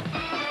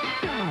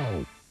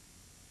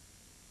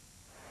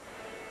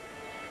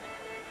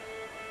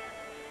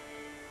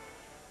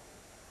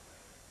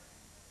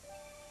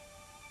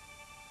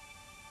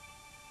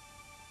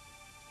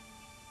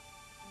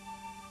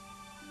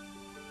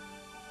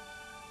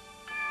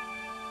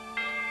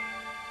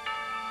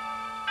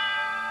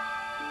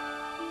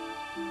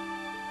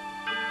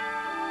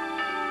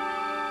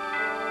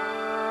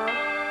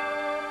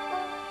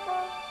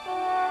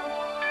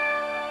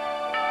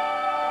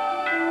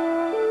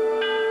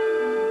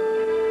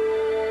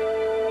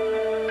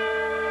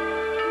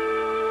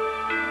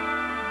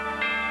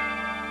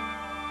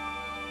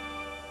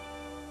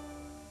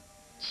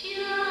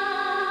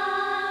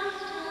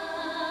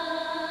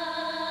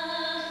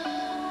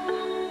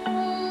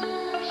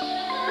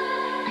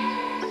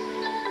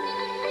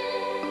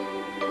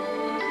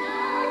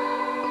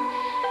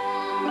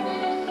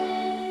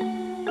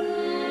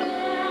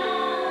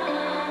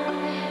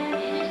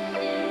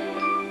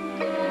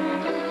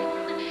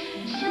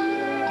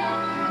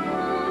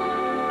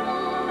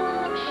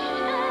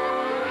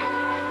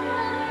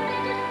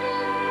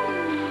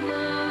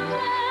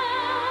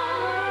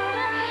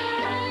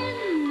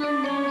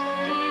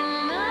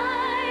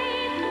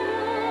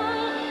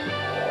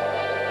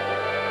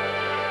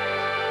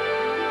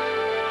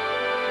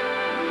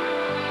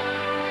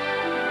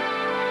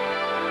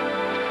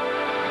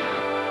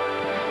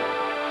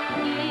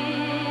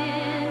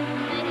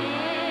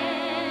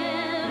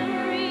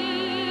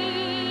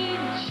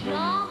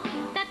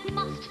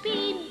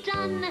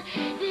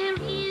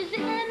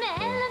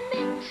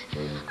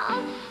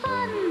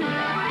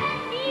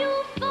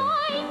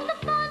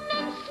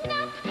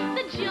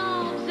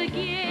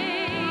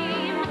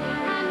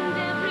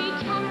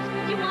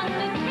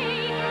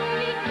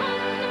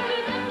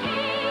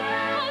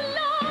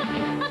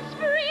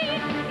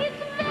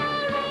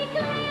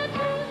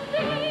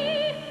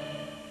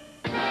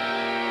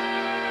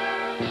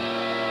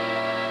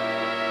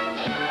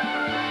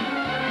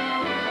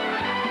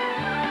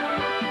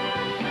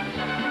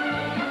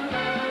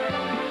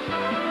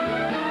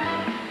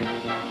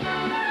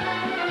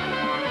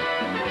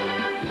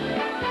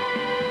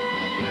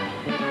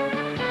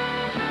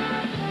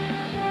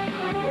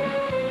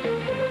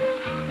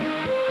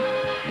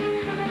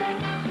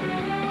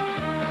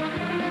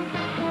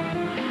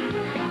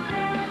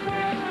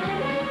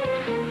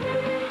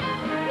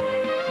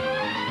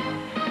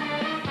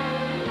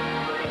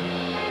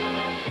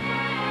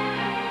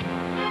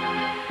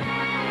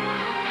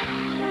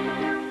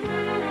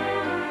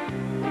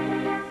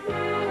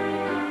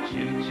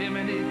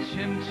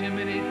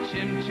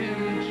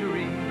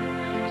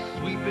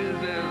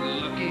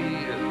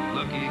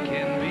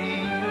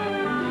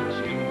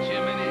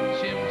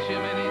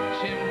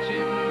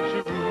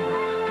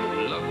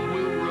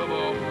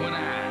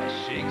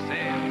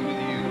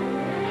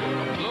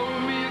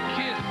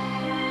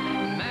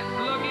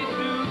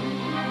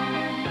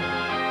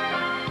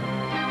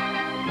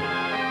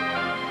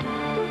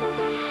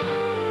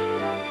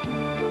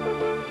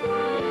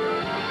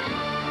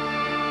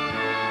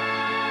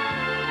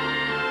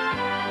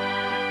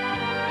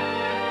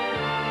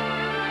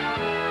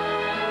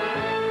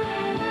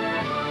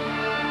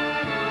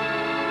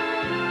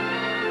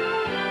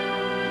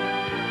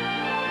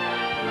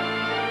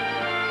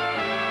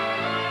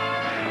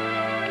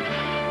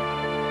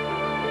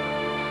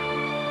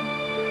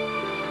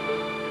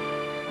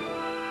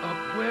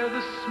 where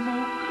the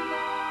smoke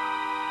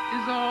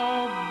is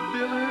all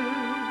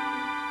billows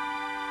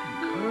and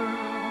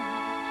curls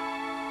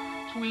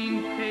between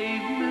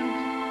pavement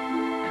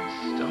and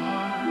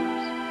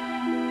stars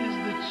is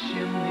the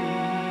chimney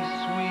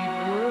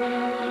sweeper.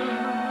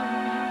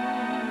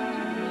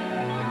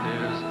 And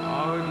there's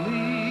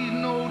hardly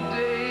no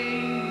day,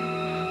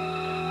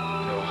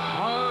 no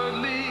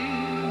hardly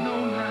no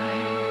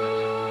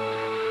night.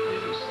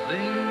 There's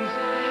things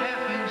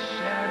half in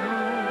shadow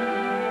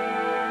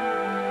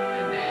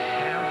and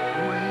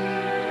halfway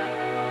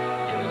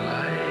in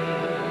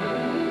light.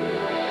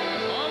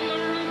 On the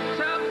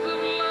rooftops of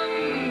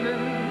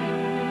London,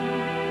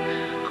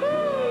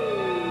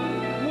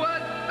 ooh,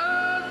 what a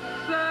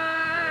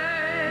sight!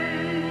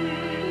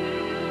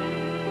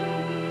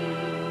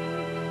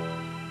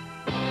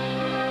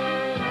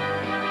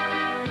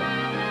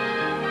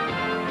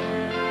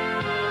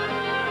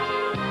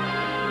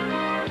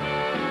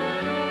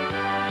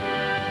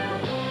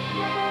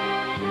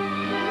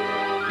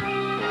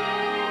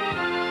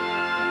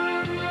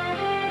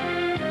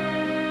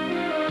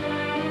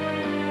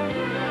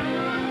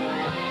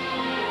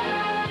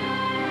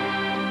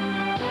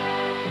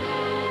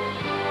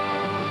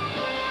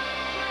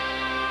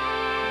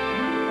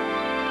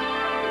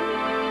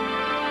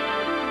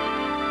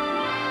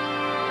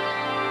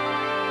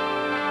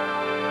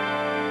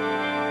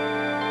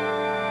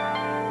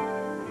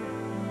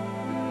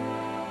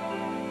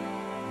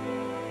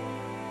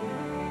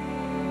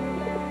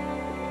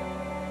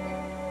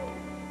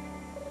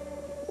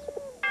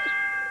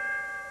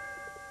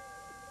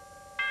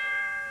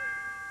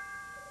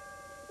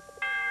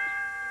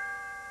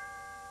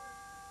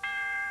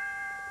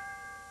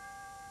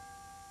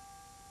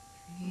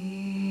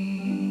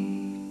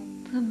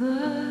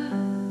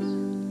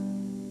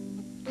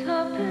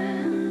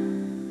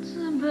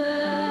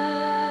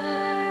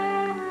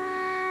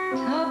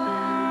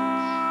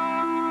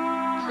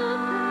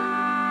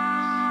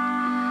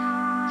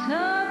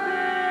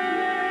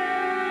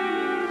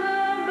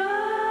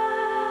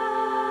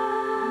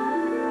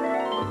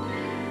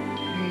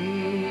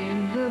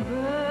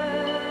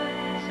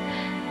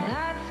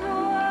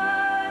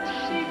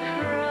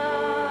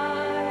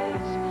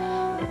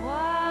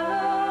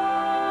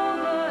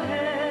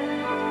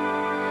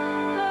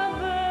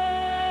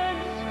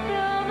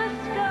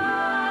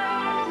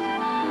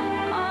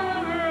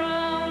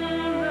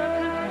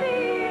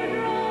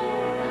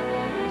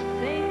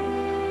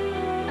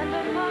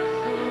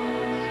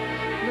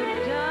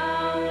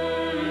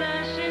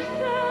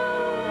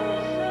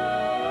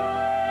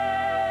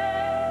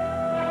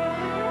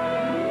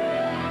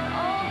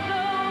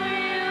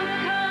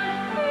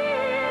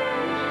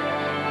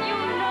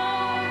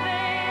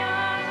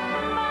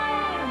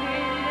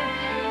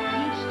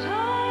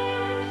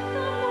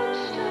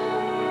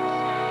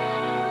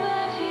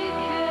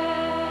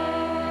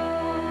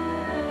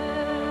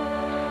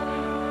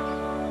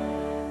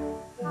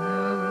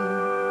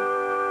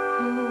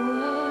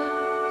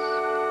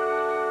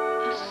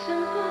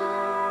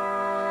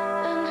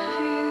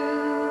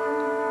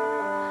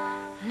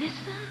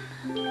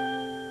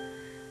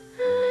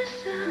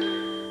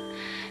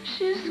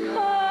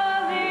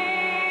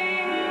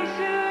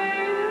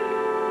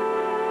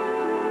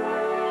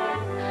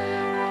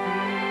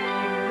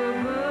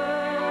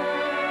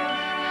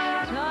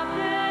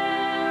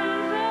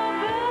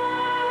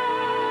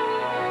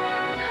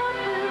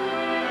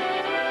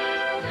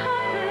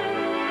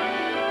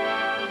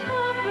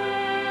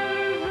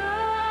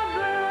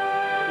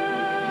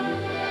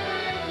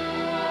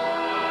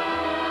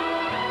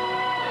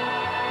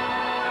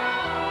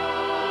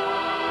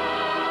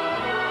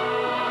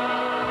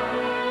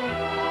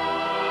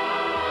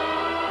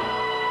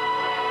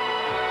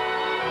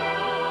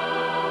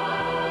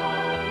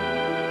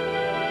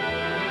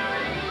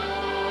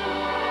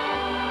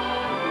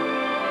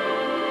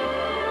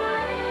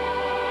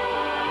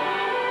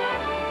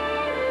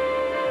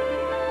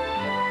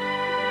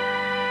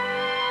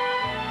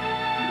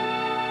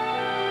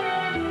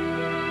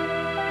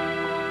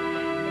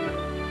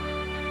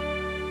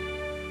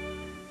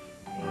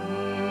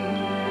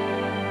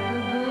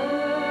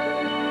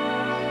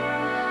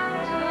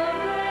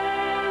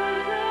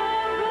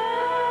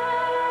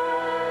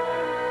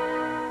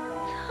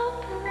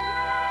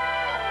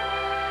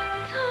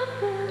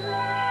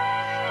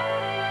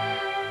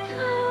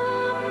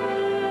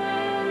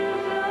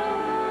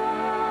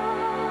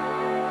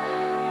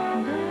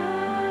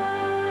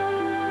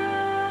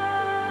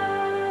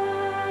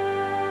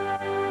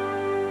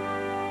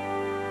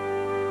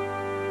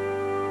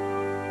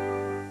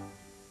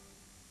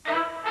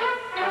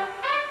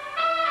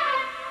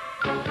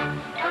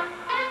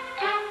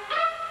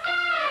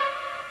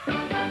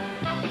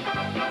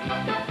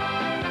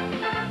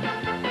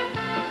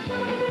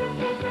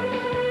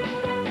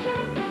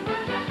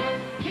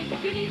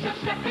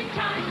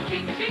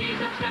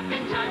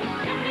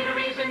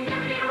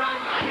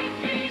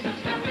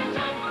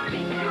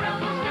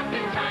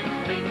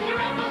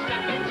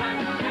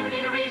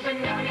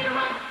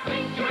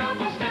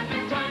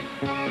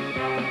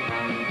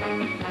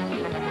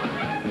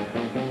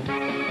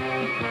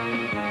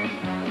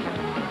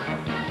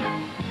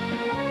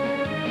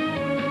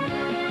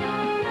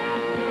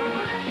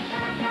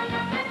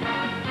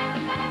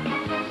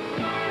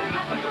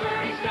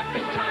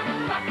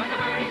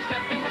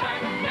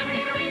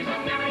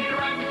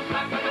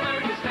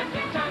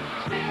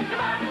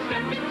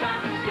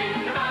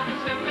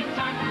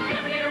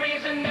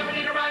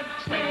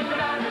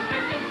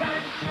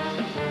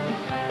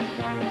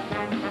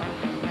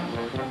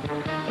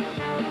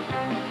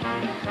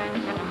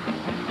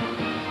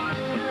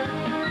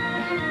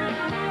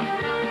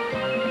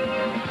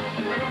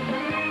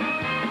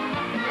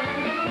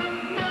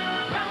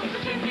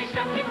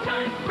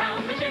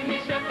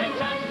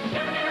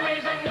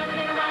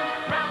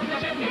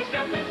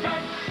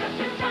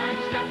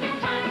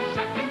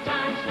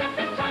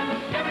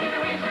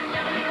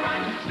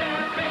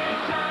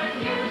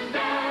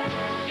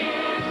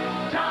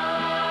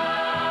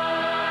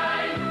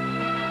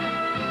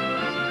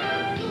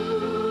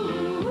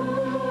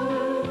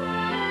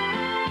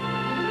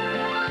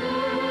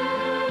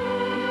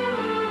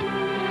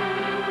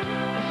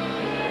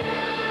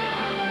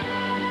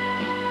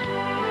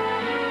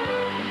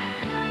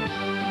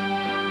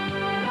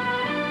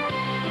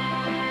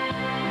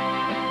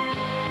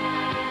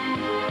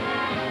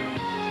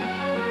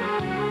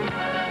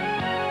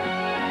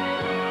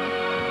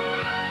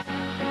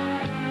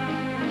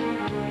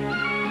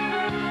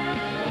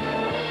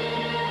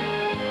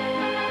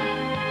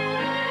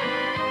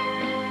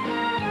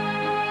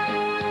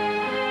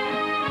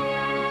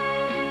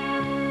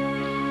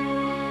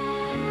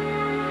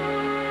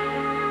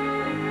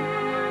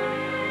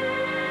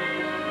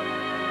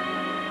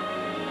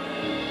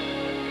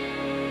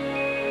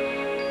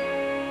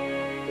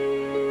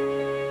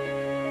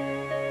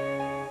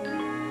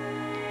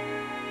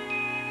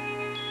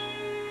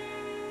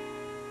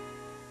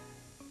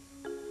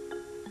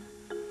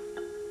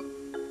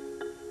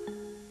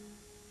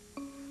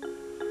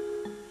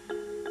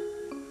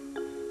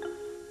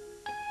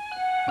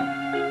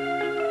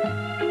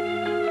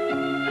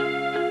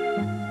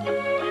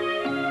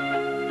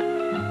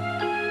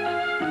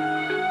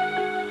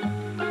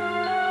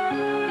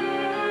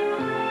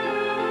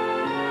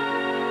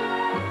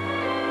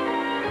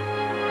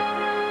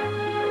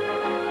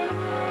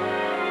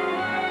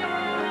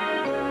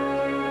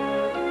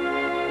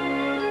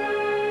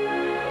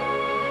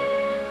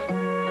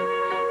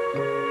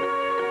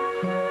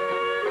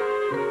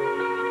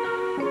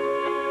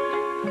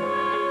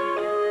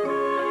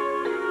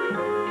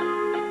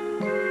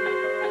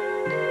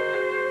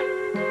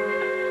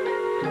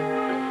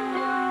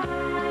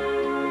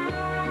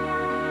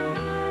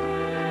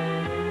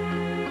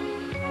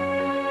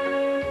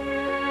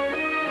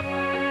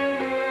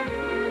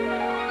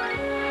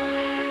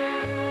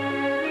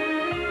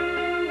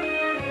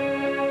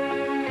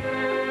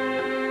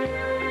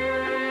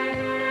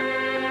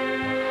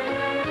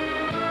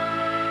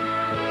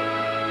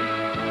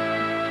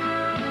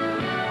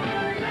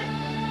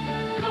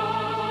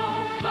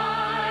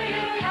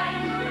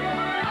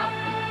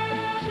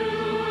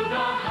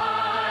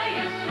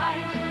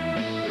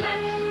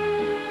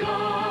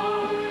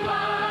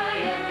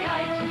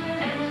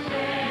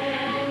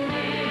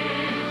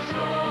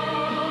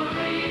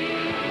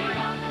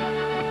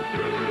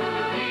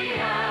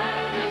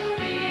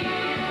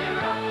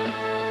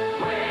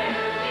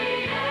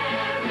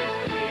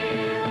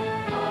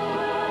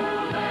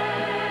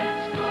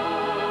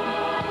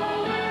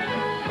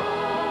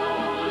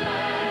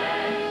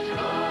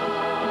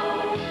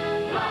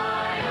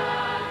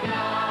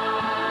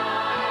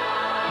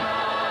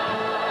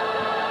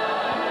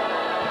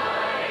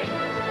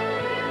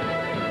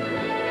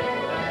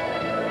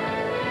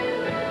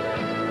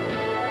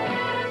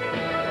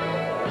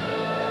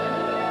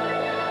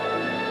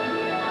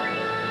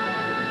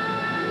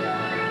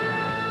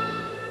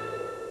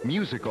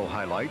 musical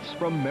highlights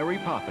from Mary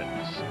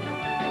Poppins.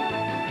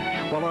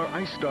 While our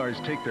ice stars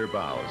take their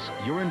bows,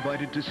 you're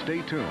invited to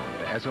stay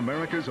tuned as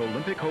America's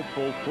Olympic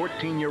hopeful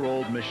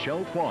 14-year-old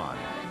Michelle Kwan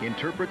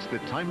interprets the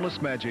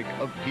timeless magic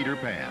of Peter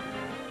Pan.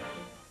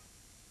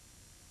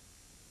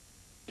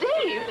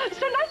 Dave,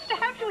 so nice to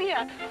have you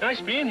here. Nice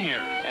being here.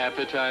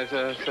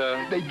 Appetizers.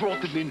 They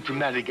brought them in from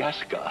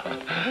Madagascar.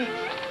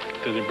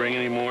 Did they bring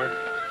any more?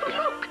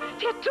 Look,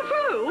 Tete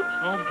Taboo.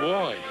 Oh,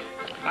 boy.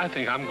 I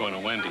think I'm going to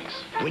Wendy's.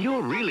 When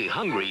you're really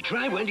hungry,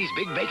 try Wendy's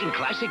Big Bacon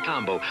Classic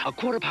Combo. A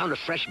quarter pound of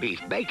fresh beef,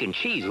 bacon,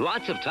 cheese,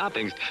 lots of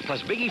toppings,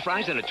 plus biggie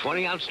fries and a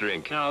 20-ounce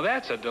drink. Now,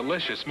 that's a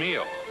delicious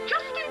meal.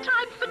 Just in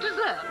time for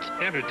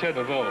dessert. After Ted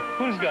Laveau,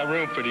 who's got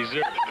room for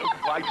dessert?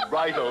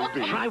 right,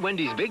 O.B. Try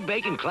Wendy's Big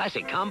Bacon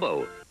Classic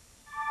Combo.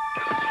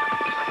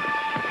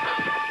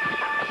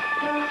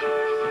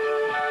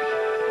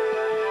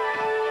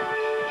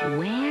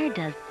 Where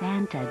does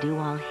Santa do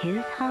all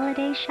his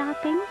holiday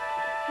shopping?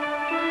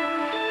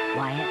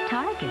 Why, at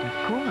Target, of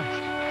course,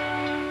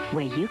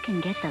 where you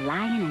can get the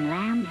Lion and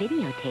Lamb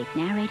videotape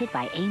narrated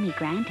by Amy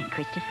Grant and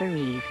Christopher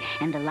Reeve,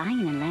 and the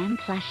Lion and Lamb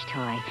plush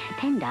toy,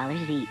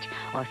 $10 each,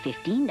 or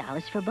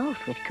 $15 for both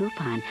with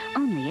coupon,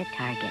 only at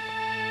Target.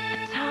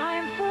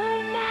 Time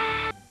for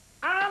that.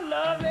 I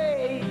love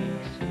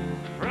eggs,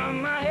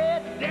 from my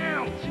head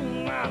down to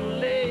my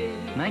legs.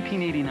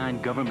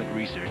 1989 government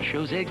research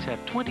shows eggs have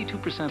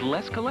 22%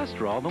 less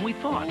cholesterol than we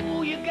thought.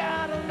 Ooh, you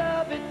gotta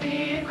love it,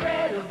 the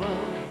incredible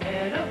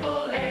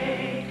edible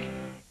egg.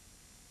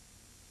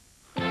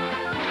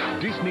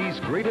 Disney's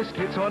greatest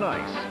hits on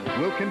ice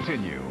will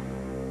continue.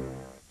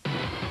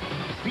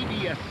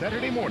 CBS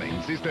Saturday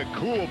mornings is the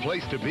cool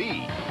place to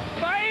be.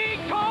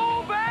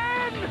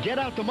 Beethoven! Get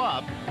out the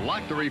mop,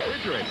 lock the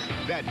refrigerator.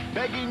 That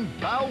begging,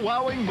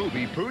 bow-wowing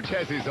movie pooch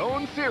has his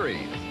own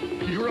series.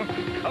 You're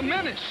a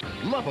menace.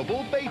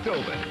 Lovable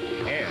Beethoven.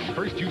 And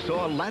first you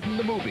saw Aladdin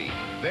the movie,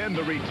 then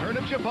The Return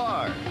of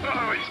Jafar.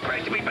 Oh, it's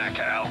great to be back,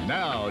 Al.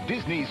 Now,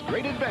 Disney's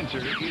Great Adventure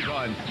is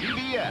on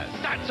CBS.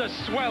 That's a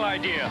swell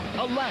idea.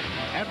 Aladdin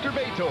after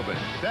Beethoven,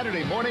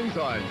 Saturday mornings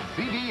on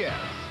CBS.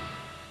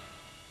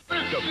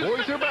 The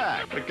boys are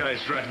back. The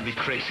guy's driving me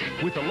crazy.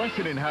 With a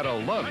lesson in how to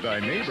love thy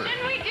neighbor.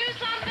 Shouldn't we do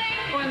something?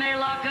 When they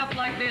lock up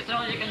like this,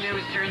 all you can do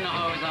is turn the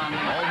hose on.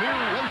 All new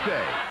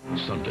Wednesday.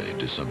 Sunday,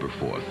 December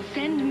 4th.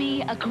 Send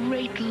me a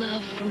great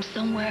love from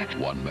somewhere.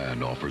 One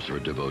man offers her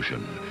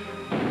devotion.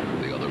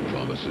 The other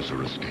promises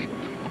her escape.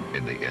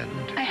 In the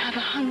end, I have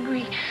a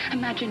hungry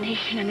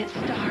imagination and it's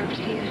starved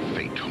here.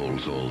 fate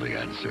holds all the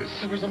answers.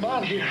 There was a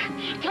man here.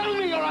 Tell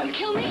me or I'll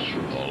kill me.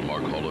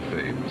 Hallmark Hall of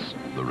Fame's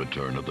The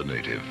Return of the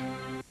Native.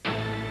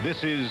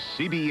 This is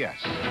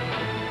CBS.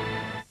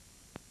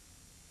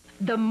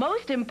 The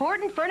most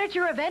important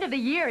furniture event of the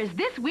year is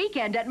this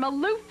weekend at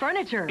Maloof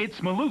Furniture. It's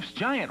Maloof's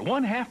giant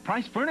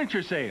one-half-price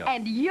furniture sale.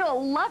 And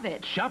you'll love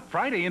it. Shop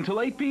Friday until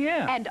 8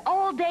 p.m. And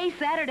all day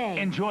Saturday.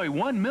 Enjoy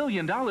 $1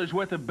 million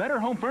worth of better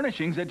home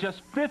furnishings at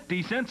just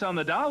 50 cents on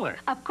the dollar.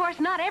 Of course,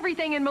 not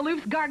everything in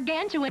Maloof's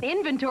gargantuan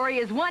inventory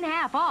is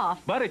one-half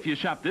off. But if you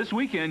shop this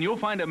weekend, you'll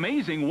find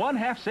amazing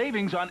one-half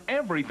savings on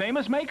every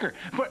famous maker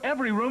for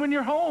every room in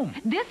your home.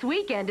 This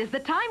weekend is the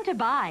time to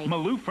buy.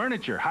 Maloof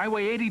Furniture,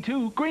 Highway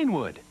 82,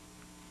 Greenwood.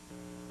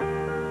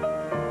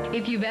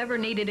 If you've ever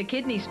needed a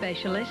kidney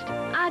specialist,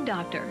 eye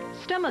doctor,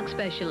 stomach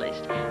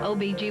specialist,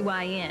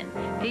 OBGYN,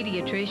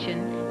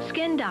 pediatrician,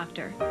 skin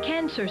doctor,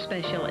 cancer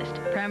specialist,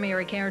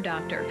 primary care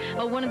doctor,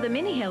 or one of the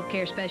many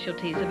healthcare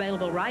specialties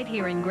available right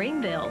here in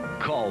Greenville,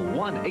 Call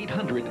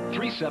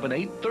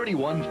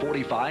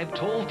 1-800-378-3145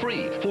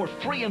 toll-free for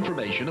free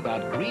information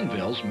about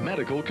Greenville's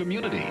medical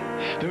community.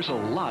 There's a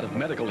lot of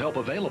medical help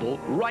available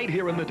right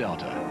here in the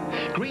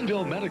Delta.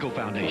 Greenville Medical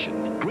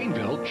Foundation,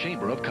 Greenville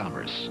Chamber of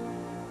Commerce.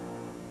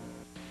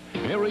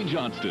 Harry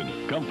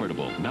Johnston,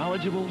 comfortable,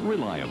 knowledgeable,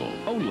 reliable.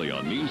 Only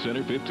on News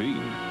Center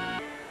 15.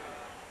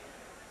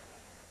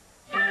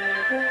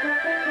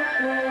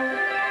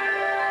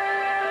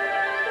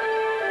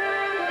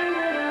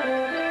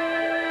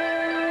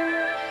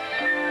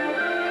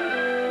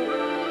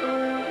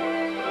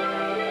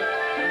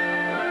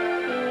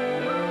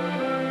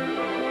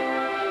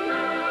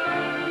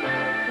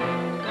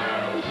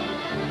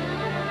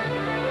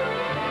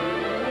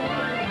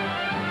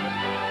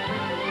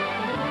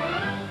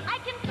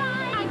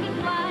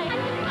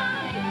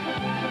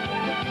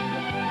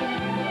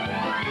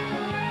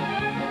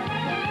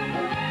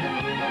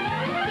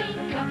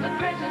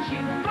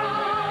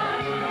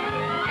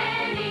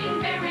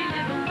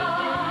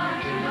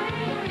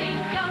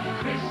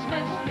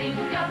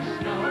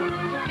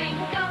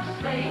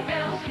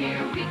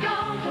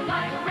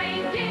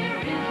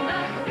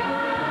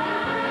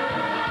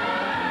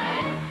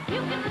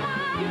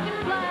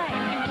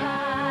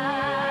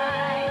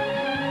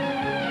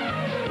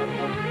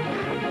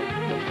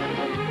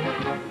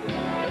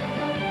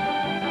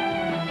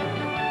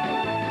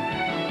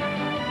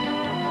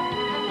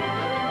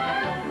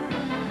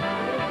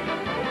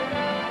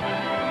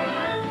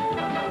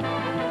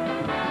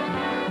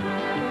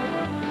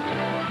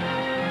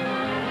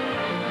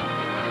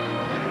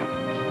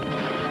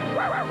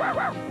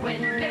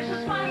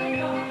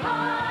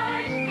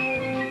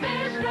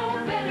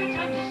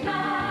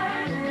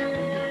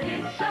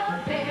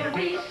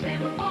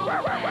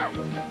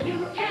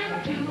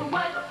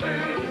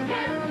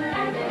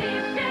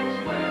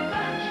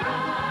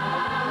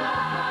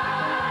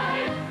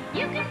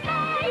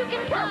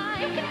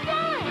 fly, you can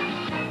fly.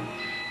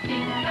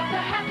 Think of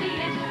the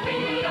happiest,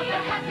 think of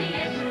the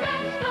happiest.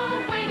 That's the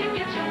way to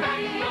get you,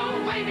 that's the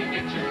way to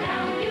get you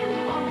down. You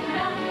own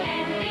the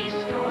candy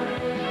store.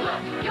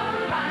 Look, you're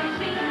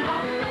rising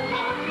off the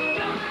floor.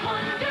 Don't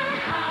wonder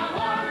how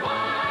or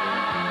why.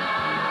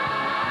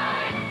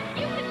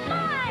 You can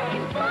fly, you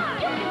can fly,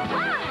 you can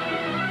fly.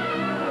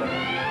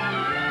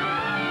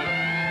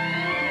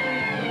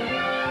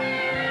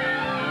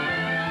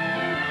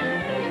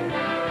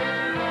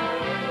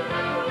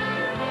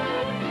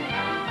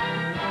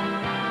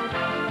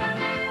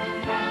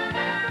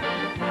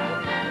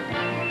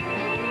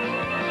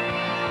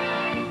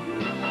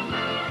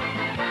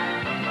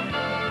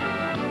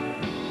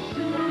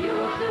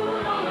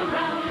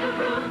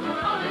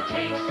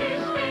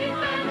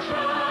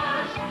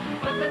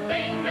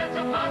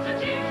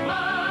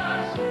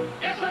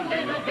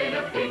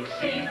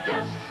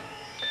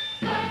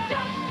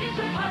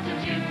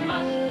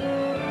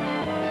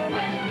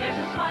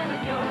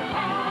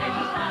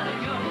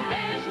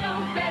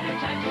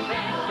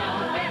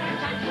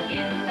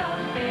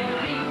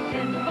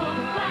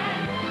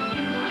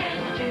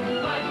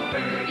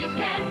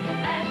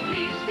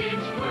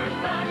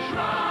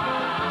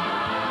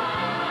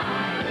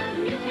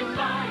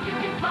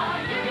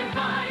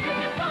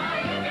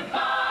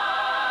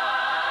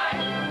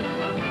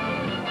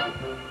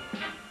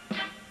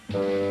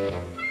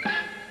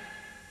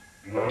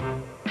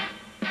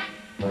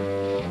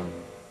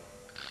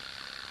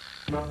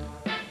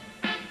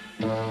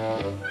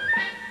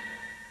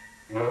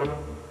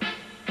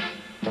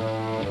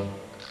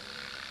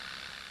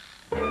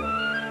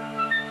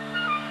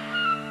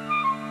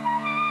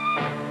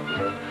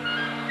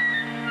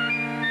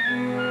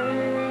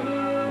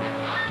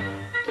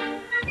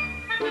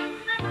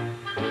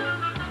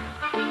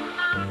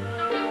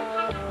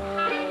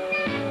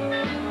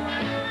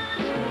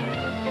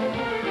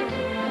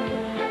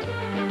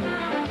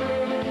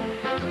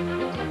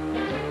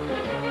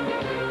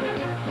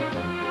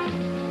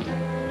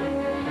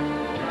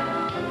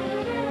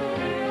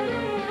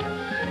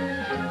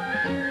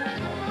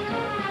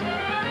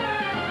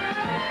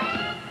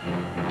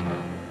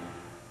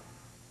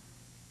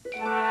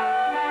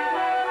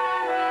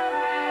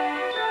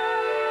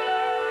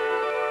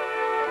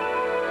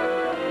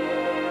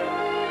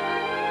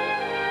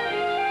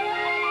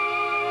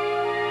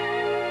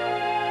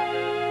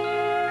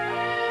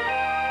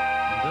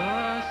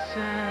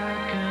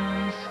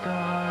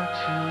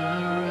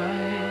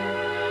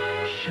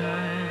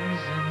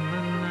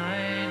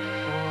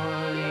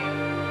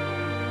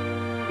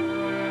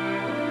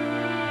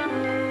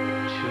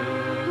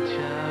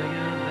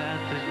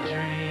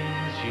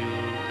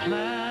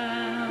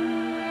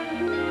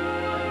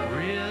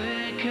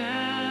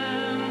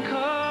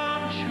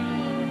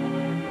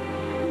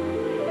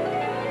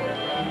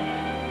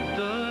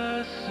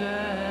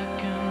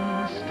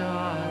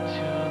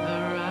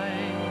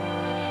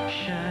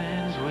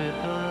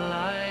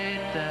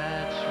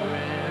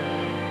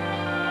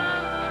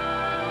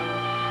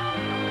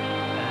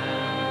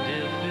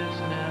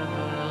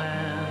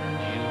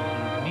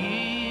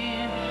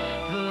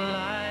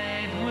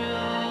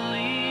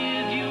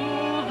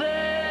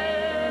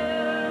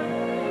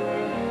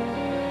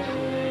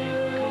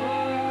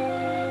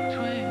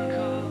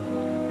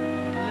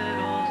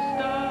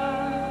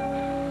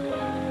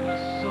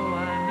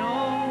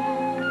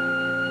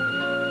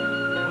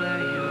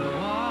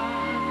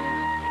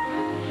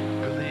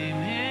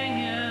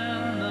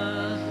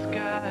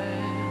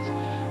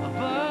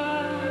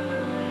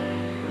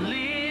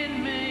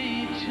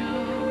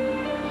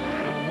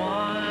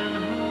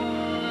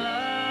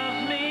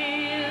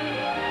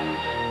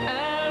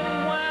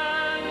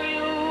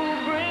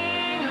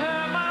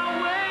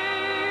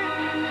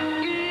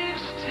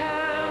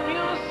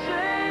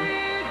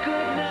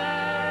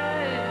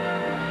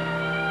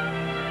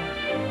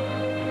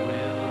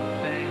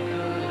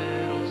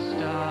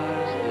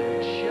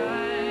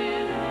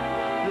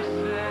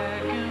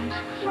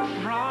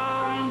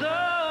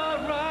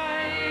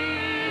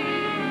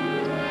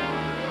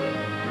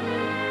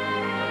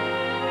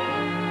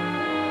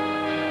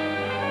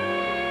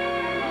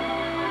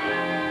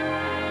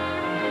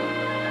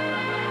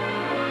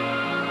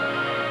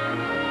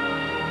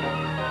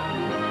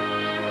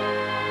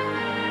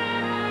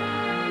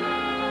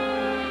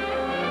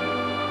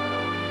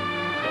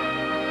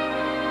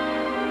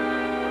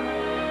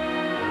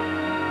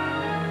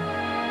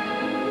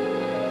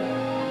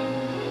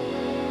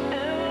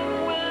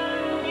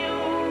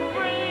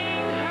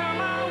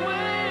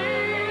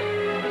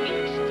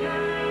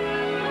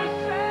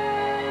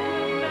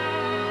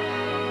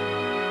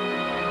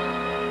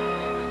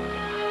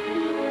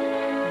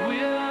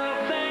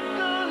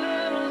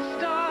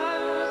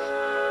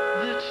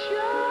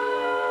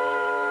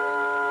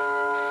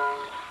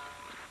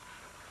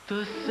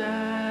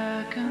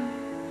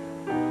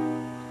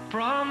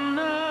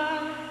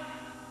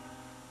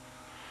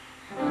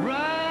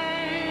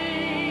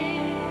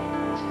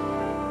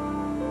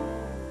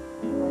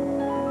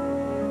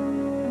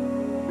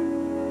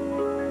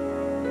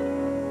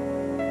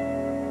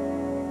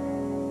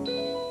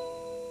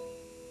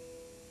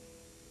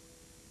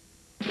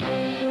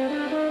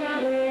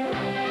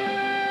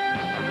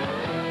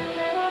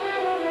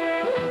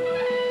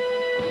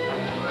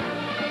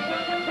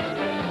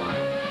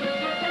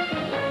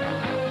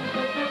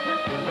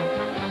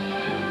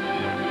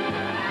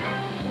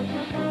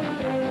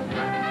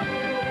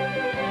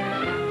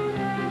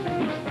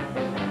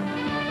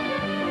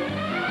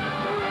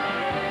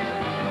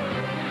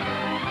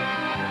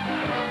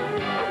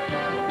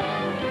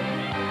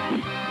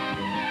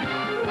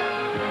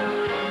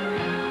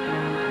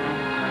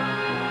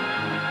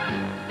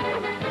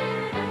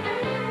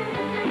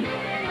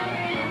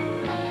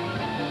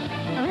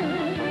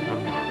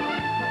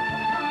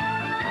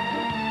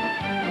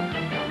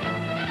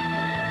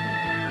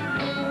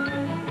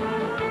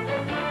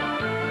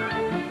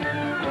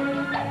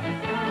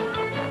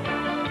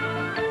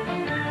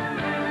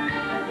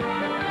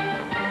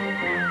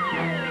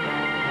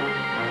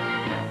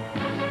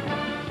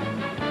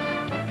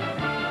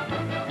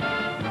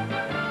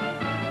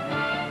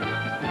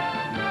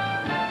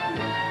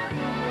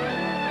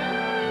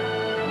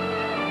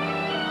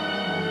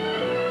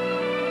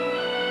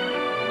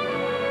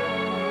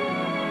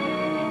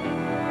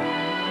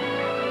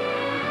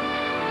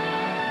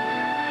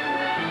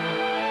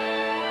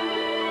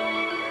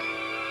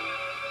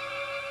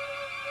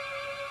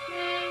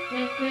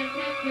 There's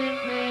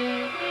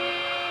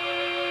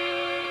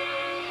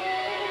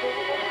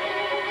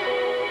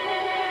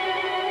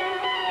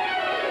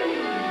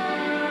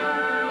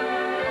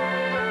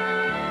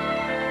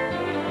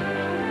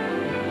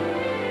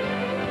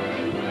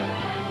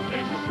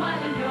a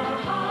smile in your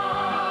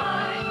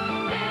heart.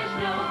 There's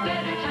no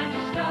better time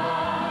to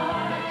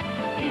start.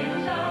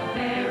 It's a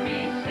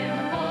very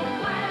simple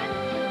plan.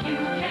 You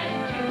can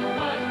do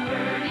what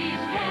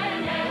birdies can.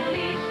 At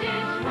least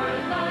it's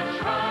worth a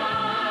try.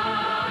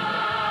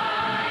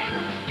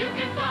 You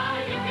can fly,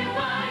 you can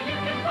fly, you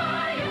can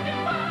fly, you can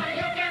fly,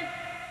 you can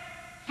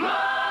fly.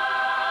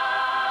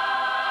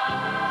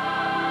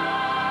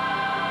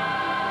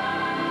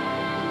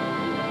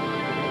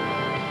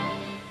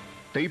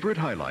 Favorite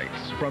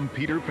highlights from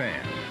Peter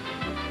Pan.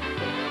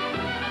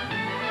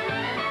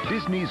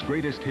 Disney's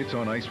greatest hits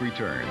on ice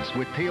returns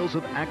with tales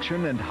of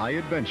action and high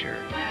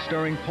adventure,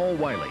 starring Paul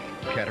Wiley,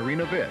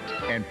 Katarina Witt,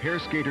 and pair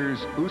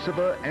skaters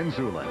Ursula and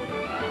Zulin.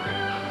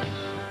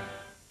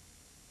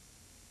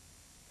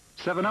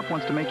 7-Up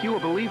wants to make you a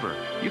believer.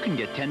 You can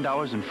get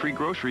 $10 in free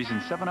groceries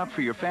and 7-Up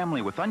for your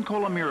family with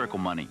Uncola Miracle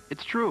Money.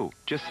 It's true.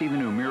 Just see the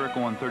new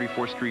Miracle on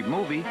 34th Street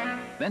movie,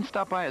 then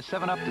stop by a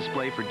 7-Up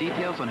display for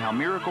details on how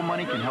Miracle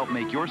Money can help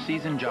make your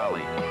season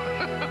jolly.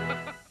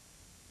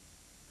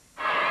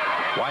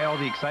 Why all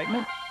the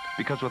excitement?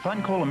 Because with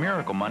Uncola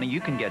Miracle Money,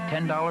 you can get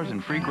 $10 in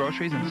free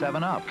groceries and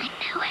 7-Up. I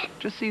knew it.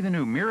 Just see the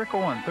new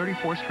Miracle on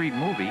 34th Street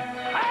movie,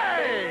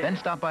 then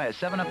stop by a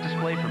 7-Up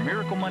display for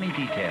Miracle Money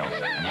details.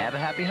 And have a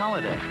happy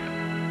holiday.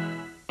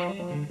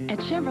 At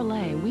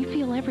Chevrolet, we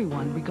feel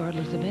everyone,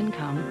 regardless of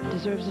income,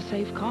 deserves a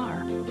safe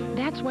car.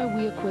 That's why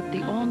we equip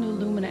the all-new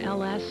Lumina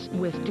LS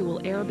with dual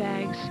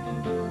airbags,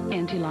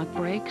 anti-lock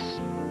brakes,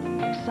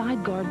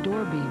 side guard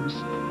door beams,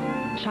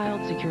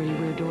 child security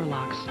rear door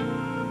locks.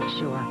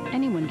 Sure,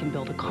 anyone can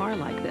build a car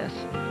like this.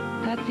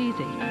 That's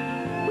easy.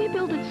 We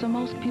build it so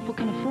most people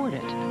can afford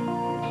it.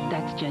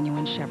 That's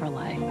genuine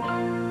Chevrolet.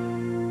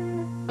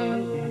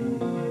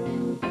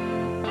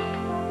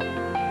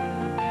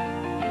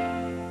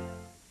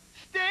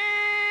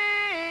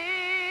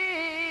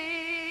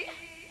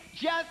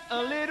 Just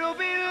a little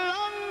bit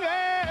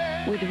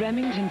longer. With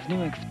Remington's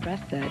new Express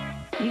set,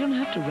 you don't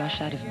have to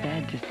rush out of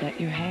bed to set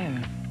your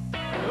hair.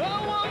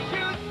 Oh, won't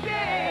you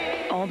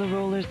stay? All the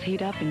rollers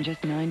heat up in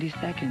just 90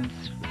 seconds,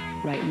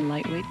 right in the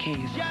lightweight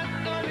case. Just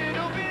a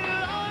little bit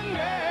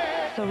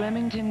longer. So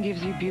Remington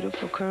gives you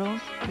beautiful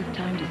curls with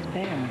time to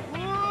spare.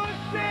 Ooh,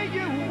 say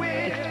you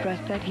will.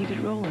 Express set heated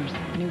rollers,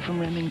 new from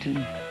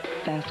Remington.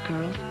 Fast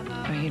curls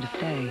are here to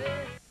stay.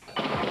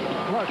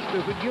 What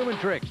stupid human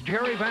tricks?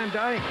 Jerry Van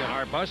Dyke, and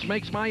our bus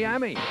makes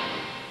Miami.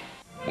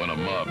 When a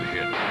mob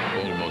hit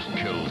almost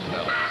kills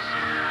Alice.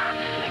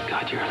 Thank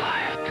God you're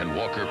alive. Can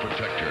Walker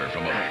protect her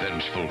from a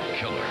vengeful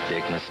killer?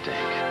 Big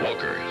mistake.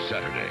 Walker,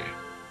 Saturday.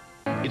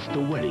 It's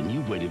the wedding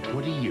you've waited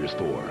 20 years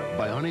for.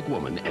 Bionic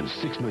Woman and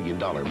 $6 Million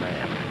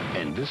Man.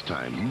 And this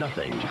time,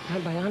 nothing. Our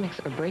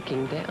bionics are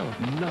breaking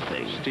down.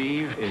 Nothing.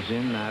 Steve is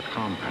in that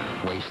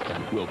compound. Waste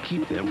them. Will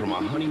keep them from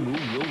a honeymoon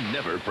you'll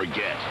never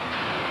forget.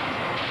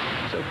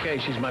 It's okay,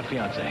 she's my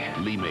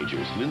fiancée. Lee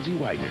Majors, Lindsay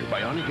Wagner,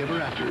 Bionic Ever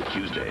After,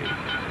 Tuesday.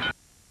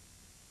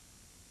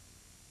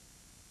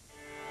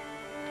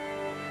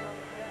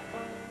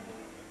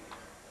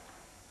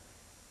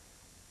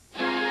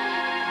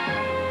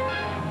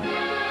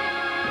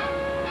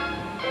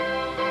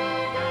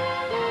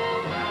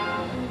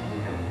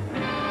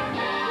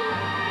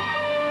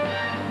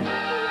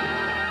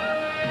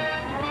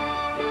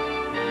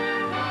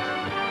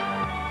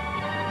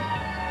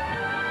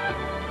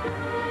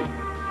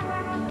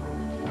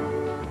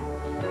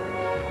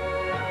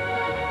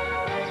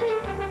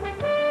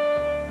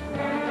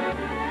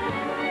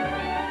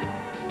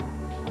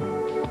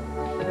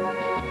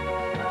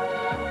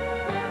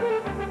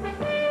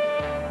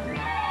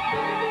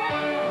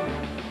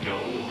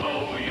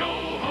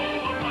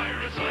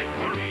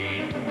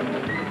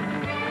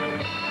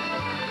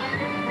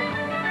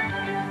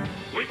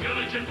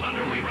 and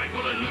plunder, we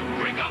rifle and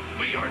loot. Drink up,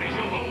 me hearties,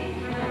 yo ho.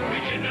 We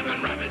kidnap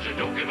and ravage and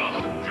don't give a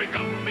hoot. Drink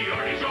up, me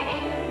hearties, yo ho.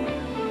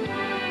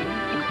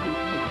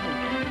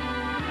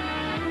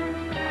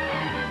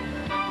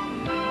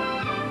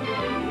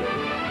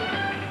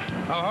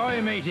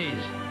 Ahoy,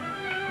 mateys!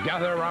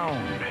 Gather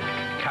round.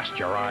 Cast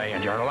your eye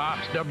and your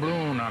last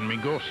doubloon on me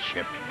ghost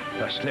ship,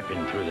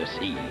 a-slipping through the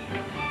sea.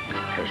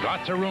 There's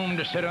lots of room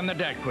to sit on the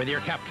deck with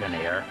your captain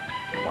here,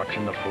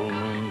 watching the full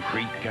moon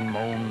creak and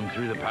moan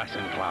through the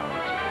passing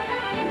clouds.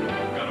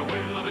 Got a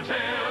whale of a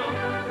tale,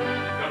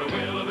 got a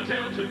whale of a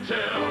tale to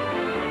tell.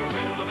 Got a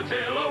whale of a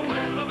tale, a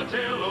whale of a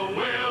tale, a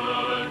whale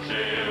of a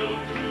tale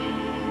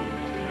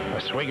to...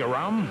 A swig of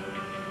rum?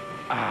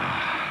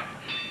 Ah,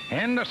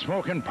 and a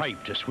smoking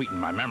pipe to sweeten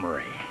my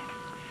memory.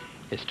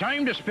 It's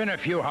time to spin a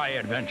few high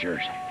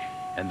adventures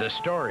and the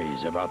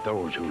stories about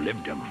those who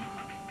lived them.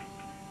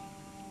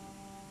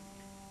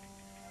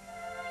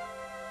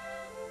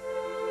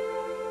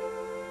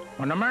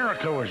 When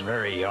America was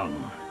very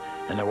young,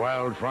 and the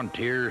wild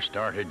frontier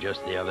started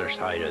just the other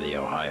side of the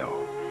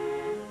Ohio,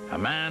 A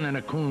man in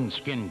a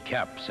coonskin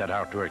cap set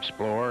out to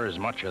explore as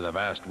much of the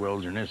vast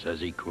wilderness as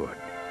he could.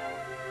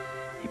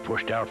 He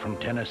pushed out from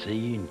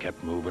Tennessee and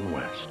kept moving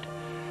west,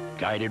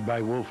 guided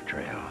by wolf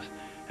trails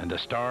and the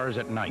stars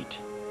at night.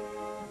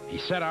 He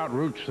set out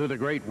routes through the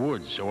great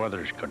woods so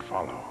others could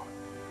follow.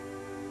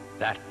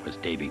 That was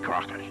Davy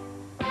Crockett.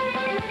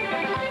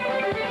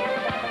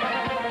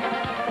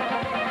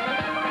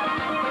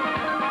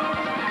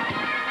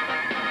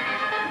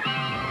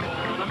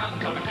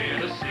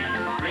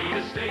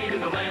 Greatest state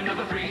in the land of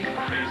the free.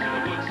 Raised in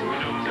the woods, so he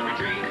knows every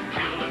tree.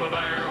 Killed him a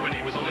bear when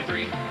he was only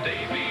 3.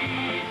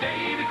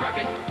 Davy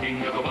Crockett,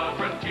 king of the wild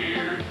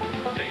frontier.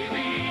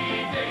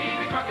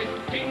 Davy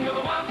Crockett, king of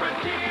the wild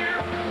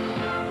frontier.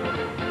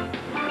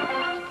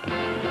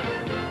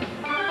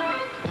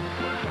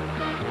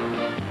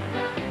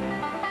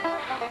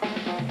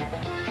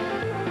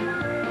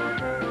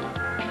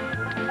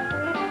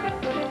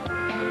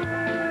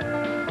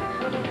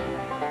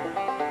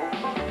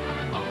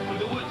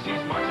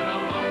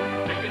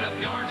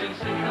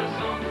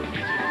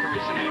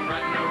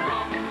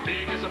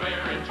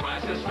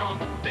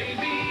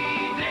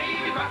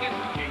 Davy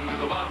Crockett, king of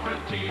the wild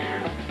frontier.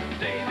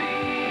 Davy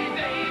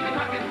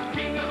Crockett,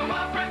 king of the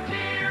wild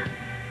frontier.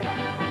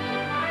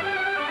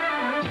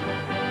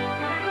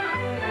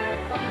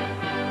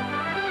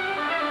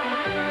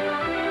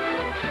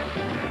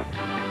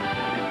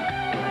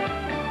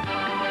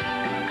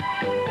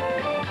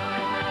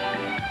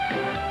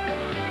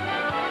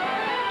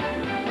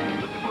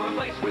 Looking for a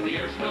place where the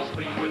air smells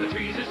clean, where the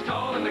trees is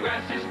tall and the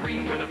grass is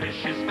green, where the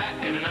fish is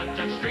fat in an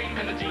untouched stream,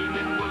 and the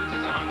teeming woods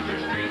is a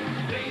hunter's dream.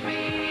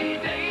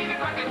 Davy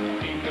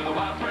Crockett, king of the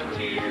wild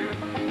frontier.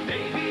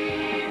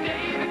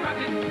 Davy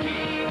Crockett,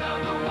 king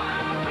of the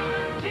wild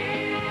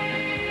frontier.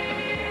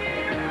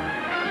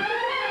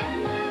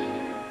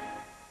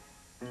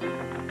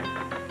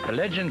 The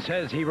legend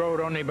says he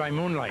rode only by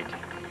moonlight,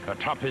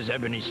 atop his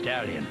ebony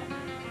stallion.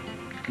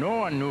 No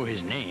one knew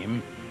his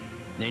name.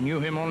 They knew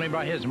him only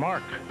by his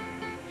mark,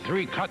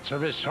 3 cuts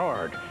of his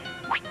sword.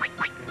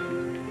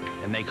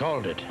 And they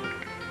called it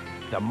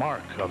the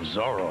Mark of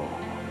Zorro.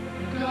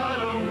 Got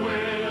a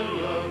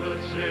whale of a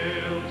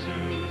tale to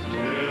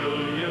tell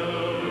you,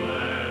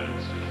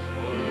 lads.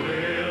 A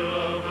whale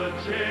of a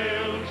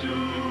tale to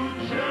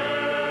tell.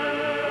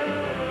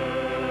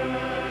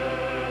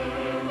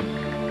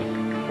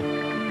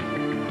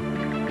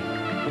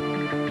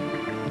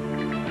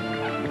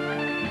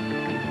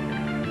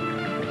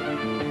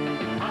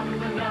 Out of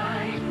the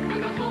night,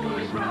 with a full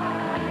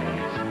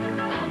rise,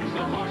 comes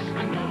the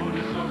horseman known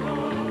as Zorro.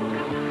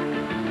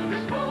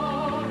 This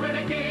bold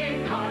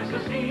renegade carves the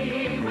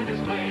sea with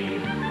his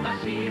blade, a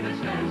sea that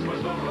stands for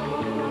Zorro.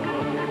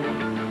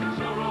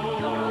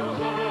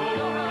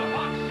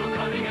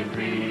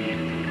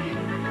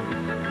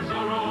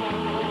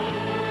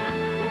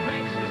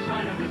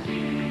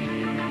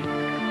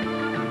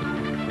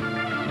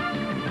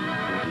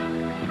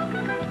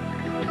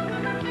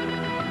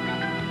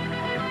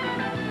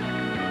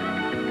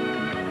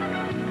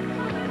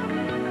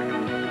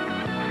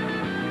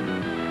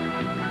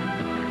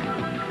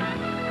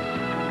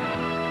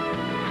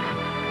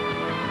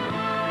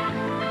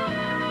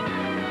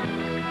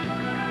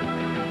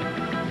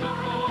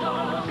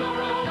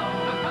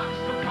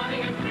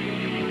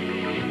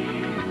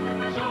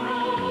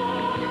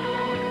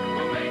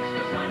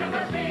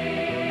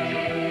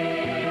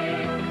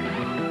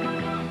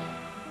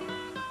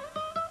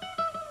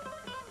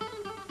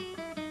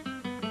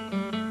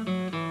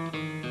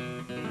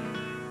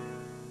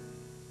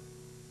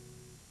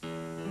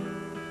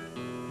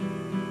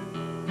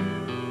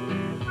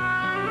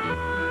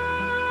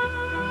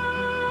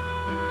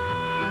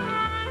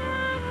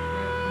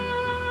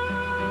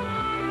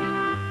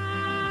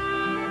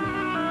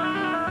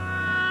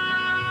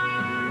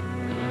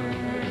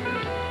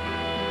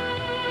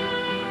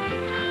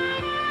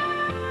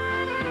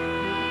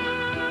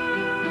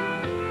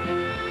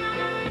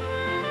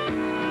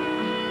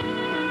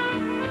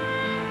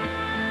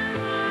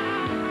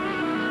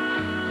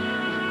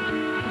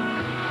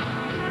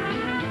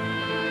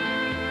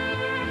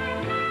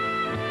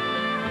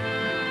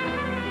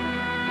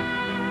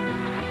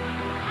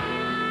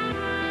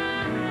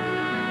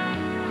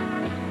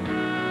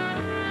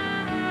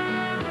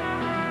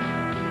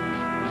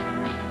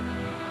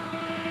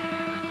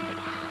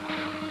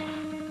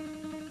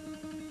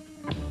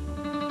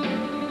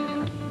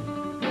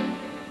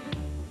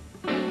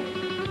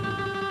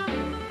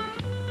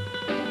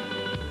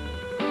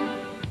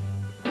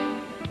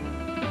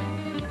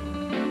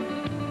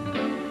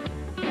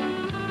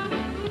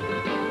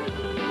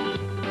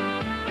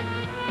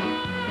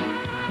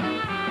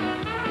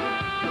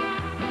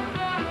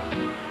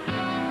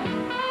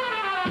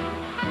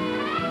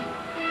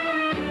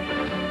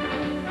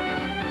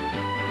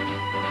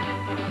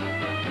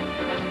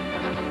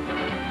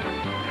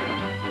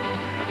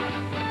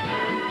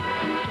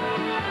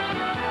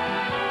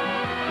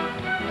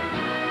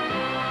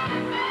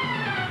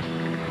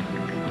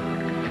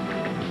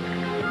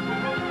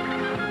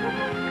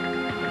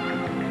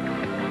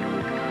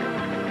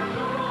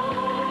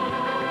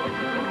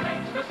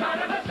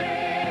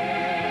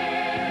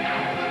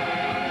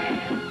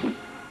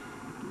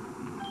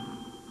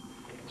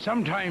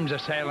 Sometimes a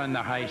sailing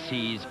the high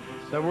seas,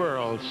 the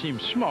world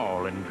seems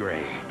small and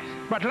gray.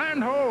 But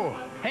land ho!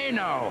 Hey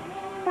now!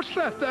 What's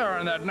that there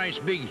on that nice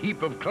big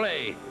heap of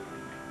clay?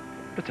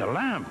 It's a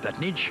lamp that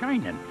needs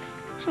shining.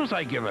 So as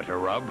I give it a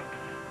rub,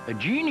 a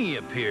genie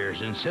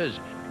appears and says,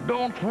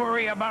 "Don't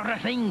worry about a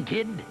thing,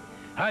 kid.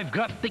 I've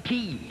got the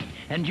key,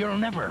 and you'll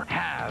never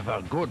have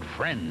a good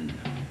friend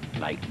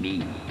like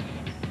me."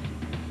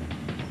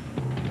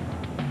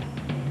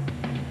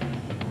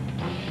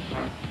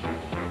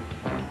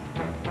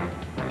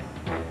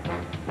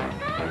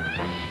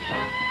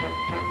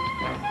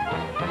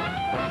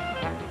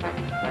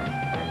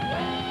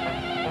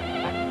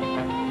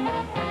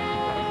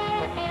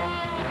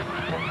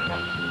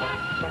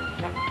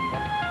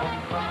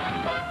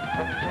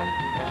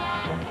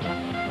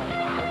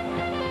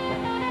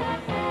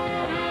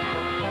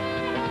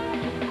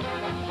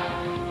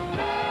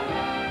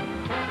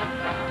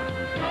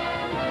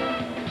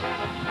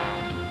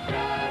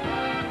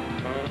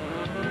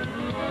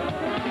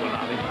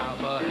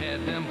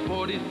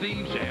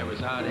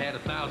 Shahrazad had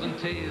 1,000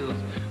 tales.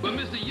 But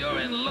mister, you're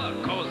in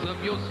luck, cause up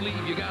your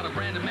sleeve you got a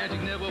brand of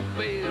magic never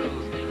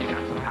fails. You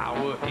got some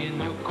power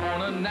in your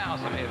corner now,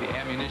 some heavy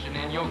ammunition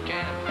in your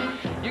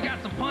camp. You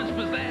got some punch,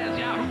 pizzazz,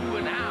 yahoo,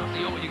 and how.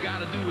 See, all you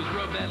gotta do is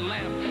rub that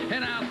lamp.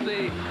 And I'll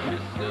say,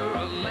 Mr.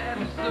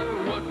 Aladdin,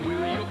 sir, what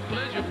will your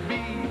pleasure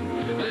be?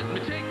 Let me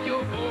take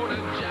your order,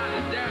 jot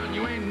it down.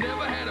 You ain't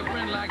never had a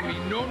friend like me,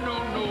 no,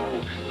 no,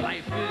 no.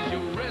 Life is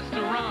your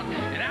restaurant,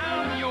 and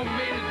I'm your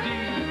maitre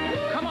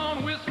d'. Come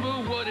on, whisper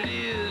what it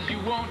is you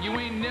want. You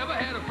ain't never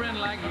had a friend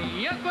like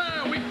me. Yes,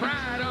 sir, we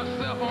pride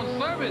ourselves on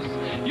service.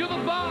 You're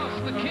the boss,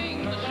 the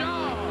king, the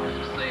shah.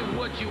 Say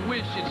what you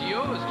wish, it's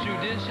yours, true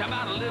dish. How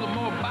about a little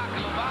more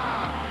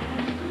baklava?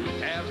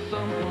 Have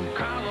some from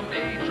column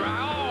A, try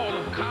all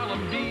of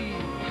column B.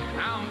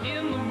 I'm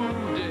in the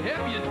mood to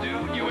help you,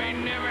 dude. You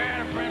ain't never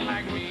had a friend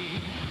like me.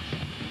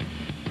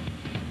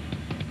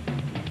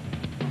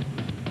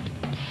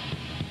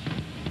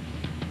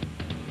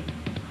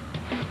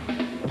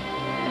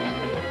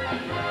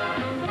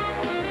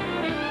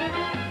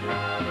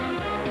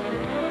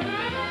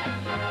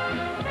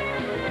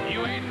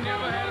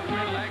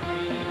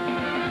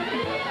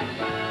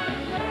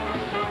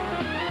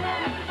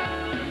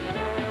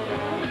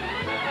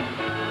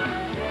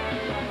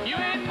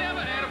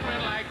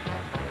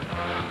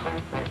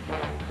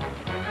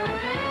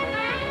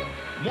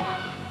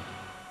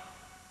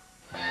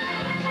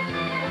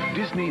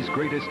 Disney's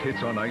Greatest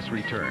Hits on Ice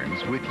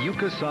returns with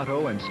Yuka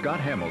Sato and Scott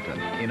Hamilton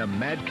in a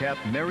madcap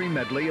merry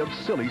medley of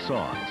silly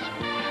songs.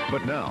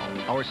 But now,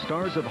 our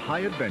stars of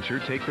high adventure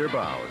take their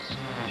bows.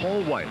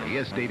 Paul Wiley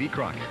as Davy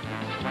Crockett,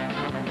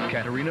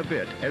 Katarina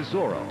Witt as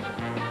Zorro,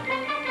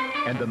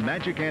 and the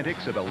magic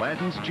antics of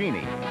Aladdin's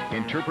Genie,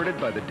 interpreted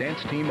by the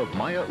dance team of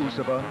Maya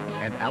Usova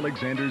and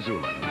Alexander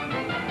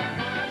Zulin.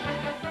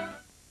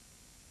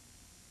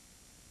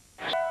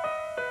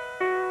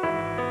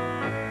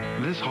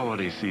 This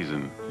holiday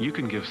season, you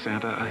can give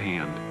Santa a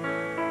hand.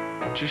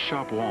 Just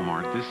shop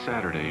Walmart this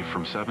Saturday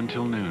from 7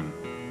 till noon.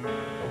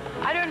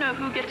 I don't know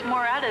who gets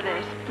more out of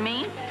this,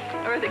 me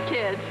or the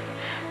kids,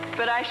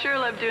 but I sure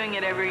love doing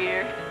it every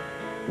year.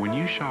 When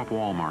you shop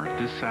Walmart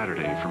this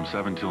Saturday from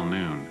 7 till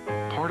noon,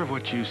 part of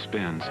what you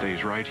spend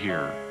stays right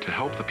here to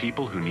help the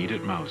people who need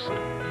it most.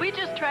 We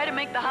just try to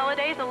make the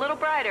holidays a little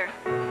brighter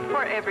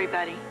for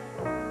everybody.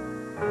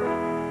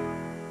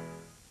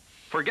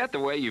 Forget the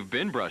way you've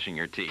been brushing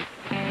your teeth.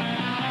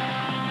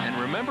 And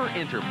remember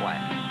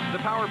Interplaque, the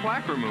power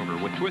plaque remover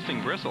with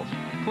twisting bristles.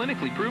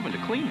 Clinically proven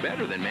to clean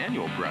better than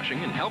manual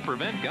brushing and help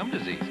prevent gum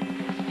disease.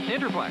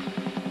 Interplaque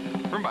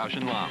from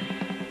Bausch & Lomb.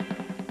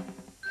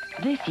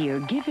 This year,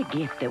 give a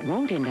gift that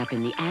won't end up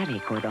in the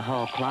attic or the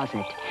hall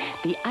closet.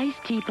 The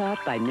Iced Teapot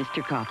by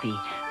Mr. Coffee.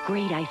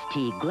 Great iced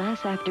tea,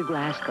 glass after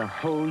glass, the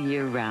whole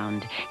year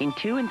round. In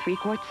 2 and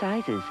 3-quart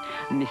sizes.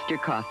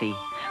 Mr. Coffee.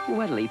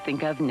 What'll he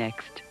think of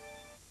next?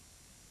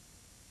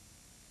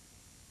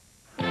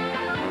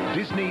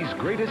 Disney's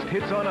Greatest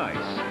Hits on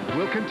Ice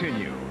will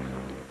continue.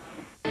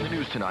 In the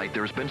news tonight,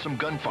 there's been some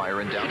gunfire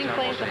in downtown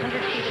Los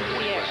Angeles.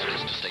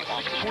 To stay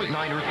off.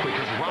 6.9 earthquake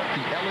has rocked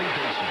the LA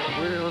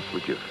basin. Where else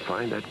would you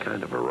find that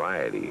kind of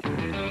variety?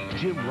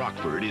 Jim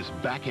Rockford is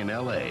back in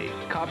LA.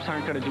 Cops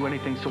aren't going to do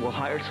anything, so we'll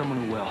hire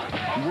someone who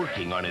will.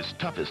 Working on his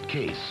toughest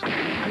case.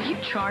 Are you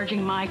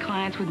charging my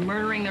clients with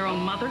murdering their own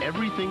mother?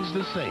 Everything's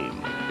the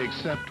same,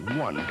 except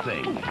one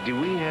thing. Do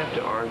we have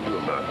to argue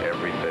about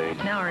everything?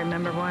 Now I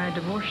remember why I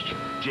divorced you.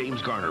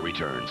 James Garner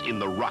returns in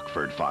The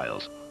Rockford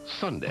Files,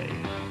 Sunday.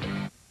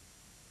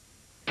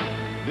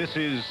 This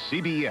is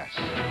CBS.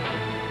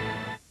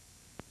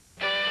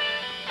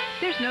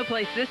 There's no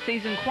place this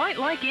season quite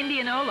like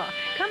Indianola.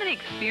 Come and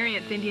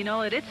experience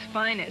Indianola at its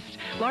finest.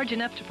 Large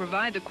enough to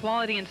provide the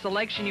quality and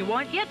selection you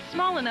want, yet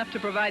small enough to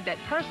provide that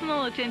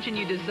personal attention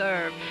you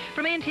deserve.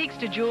 From antiques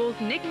to jewels,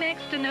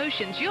 knickknacks to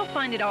notions, you'll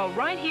find it all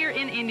right here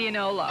in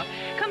Indianola.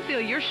 Come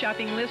fill your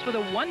shopping list with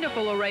a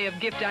wonderful array of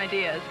gift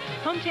ideas.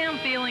 Hometown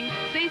feeling,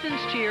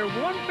 season's cheer,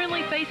 warm,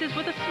 friendly faces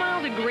with a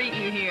smile to greet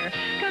you here.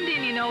 Come to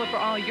Indianola for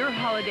all your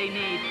holiday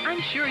needs.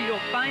 I'm sure you'll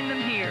find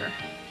them here.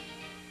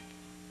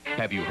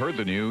 Have you heard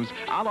the news?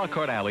 A la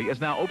Carte Alley is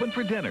now open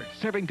for dinner,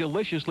 serving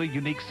deliciously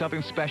unique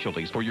Southern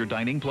specialties for your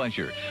dining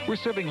pleasure. We're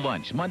serving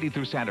lunch Monday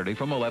through Saturday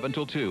from 11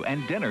 till 2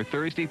 and dinner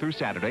Thursday through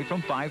Saturday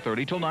from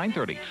 5:30 till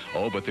 9:30.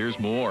 Oh, but there's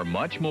more,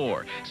 much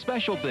more.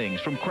 Special things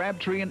from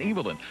Crabtree and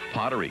Evelyn,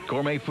 pottery,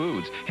 gourmet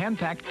foods,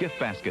 hand-packed gift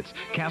baskets,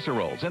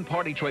 casseroles, and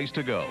party trays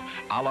to go.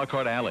 A la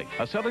Carte Alley,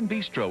 a Southern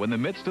bistro in the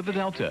midst of the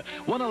Delta.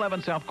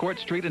 111 South Court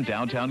Street in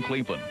downtown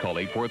Cleveland. Call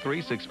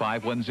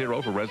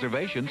 843-6510 for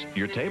reservations.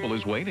 Your table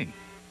is waiting.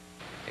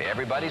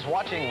 Everybody's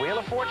watching Wheel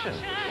of Fortune.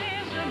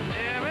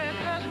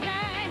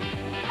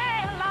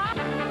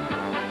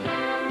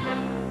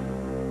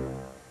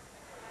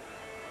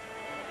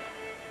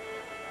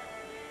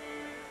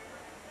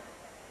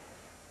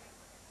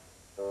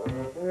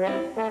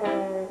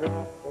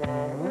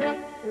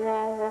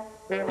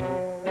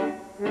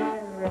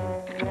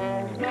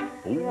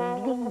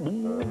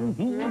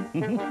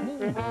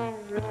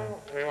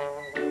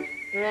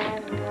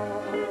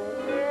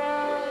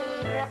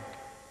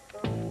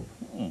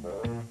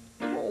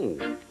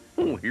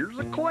 Oh, here's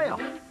a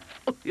cleft.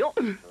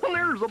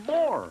 There's a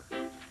bar.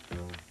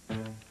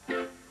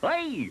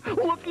 Hey,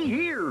 looky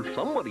here.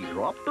 Somebody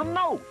dropped a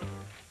note.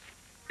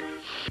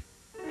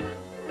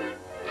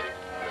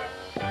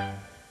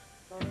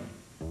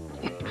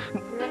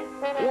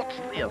 What's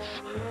this?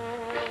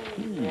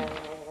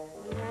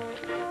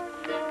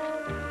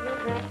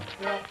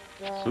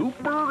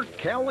 Super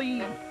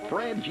Kelly,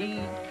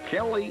 Fraggy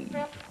Kelly,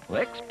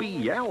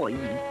 XP Alley.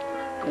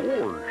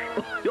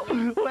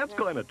 Gosh, that's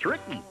kind of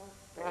tricky.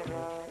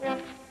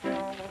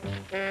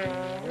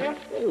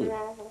 Oh,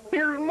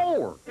 here's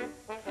more.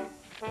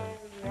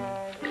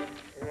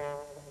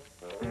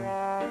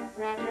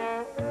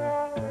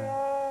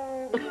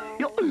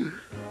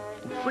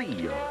 Let's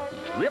see,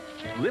 zip,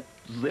 zip,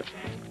 zip.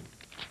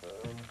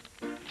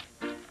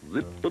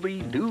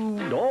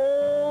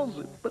 Zippity-doo-dah,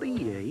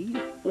 zippity-yay.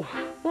 Oh,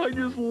 I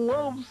just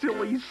love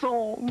silly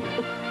songs.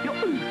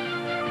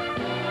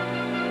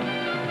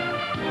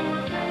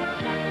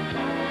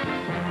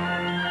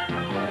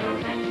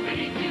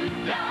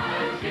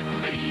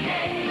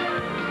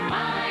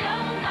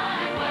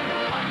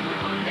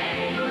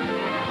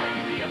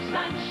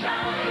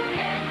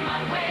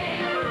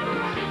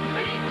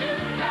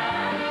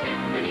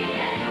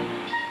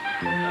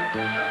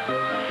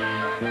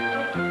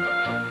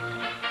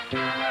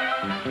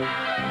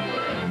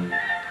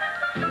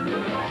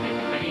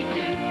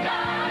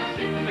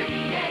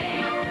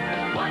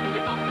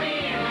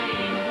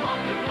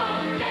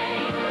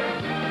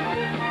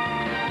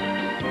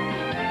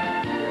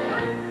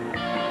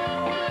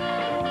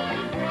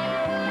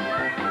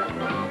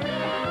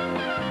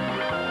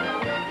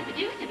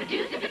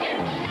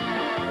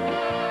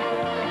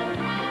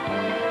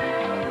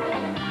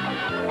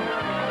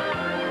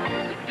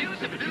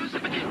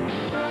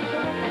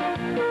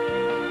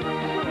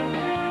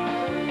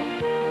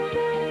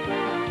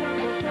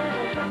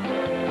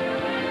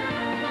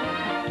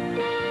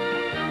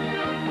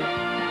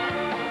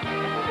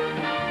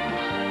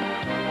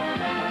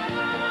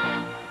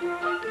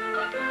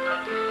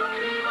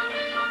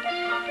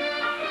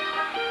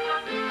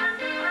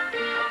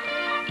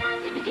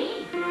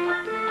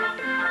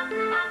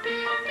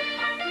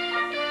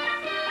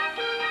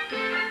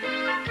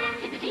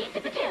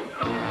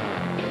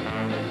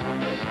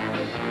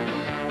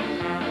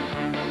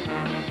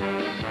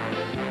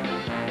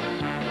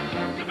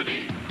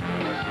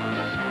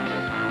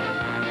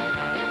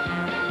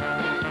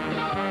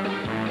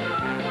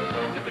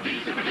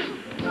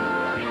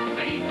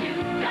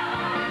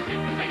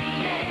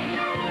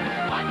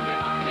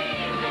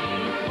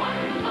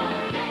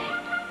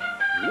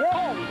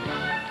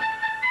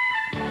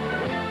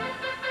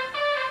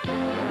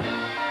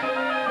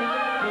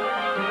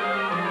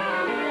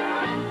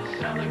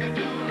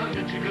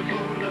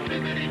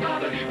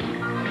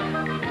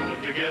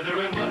 Together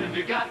and what have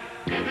you got?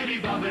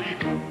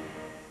 Bibbidi-bobbidi-boo.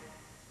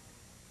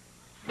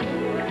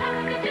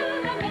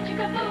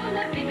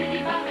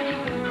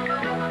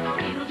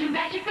 It'll do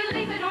magic,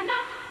 believe it or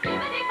not.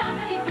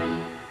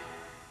 Bibbidi-bobbidi-boo.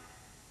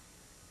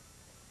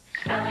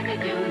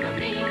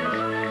 Salakadoo-la-beans,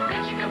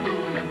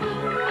 magic-a-boo-la-boo.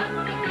 Up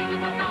the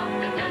finger-a-bop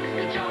that does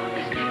the job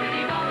is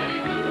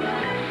bibbidi-bobbidi-boo.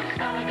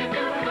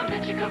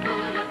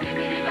 Salakadoo-la-magic-a-boo-la,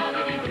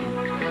 bibbidi-bobbidi-boo.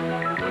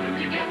 Put them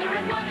together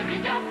and what have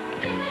you got?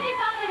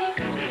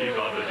 Bibbidi-bobbidi-boo.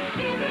 Bibbidi-bobbidi-boo.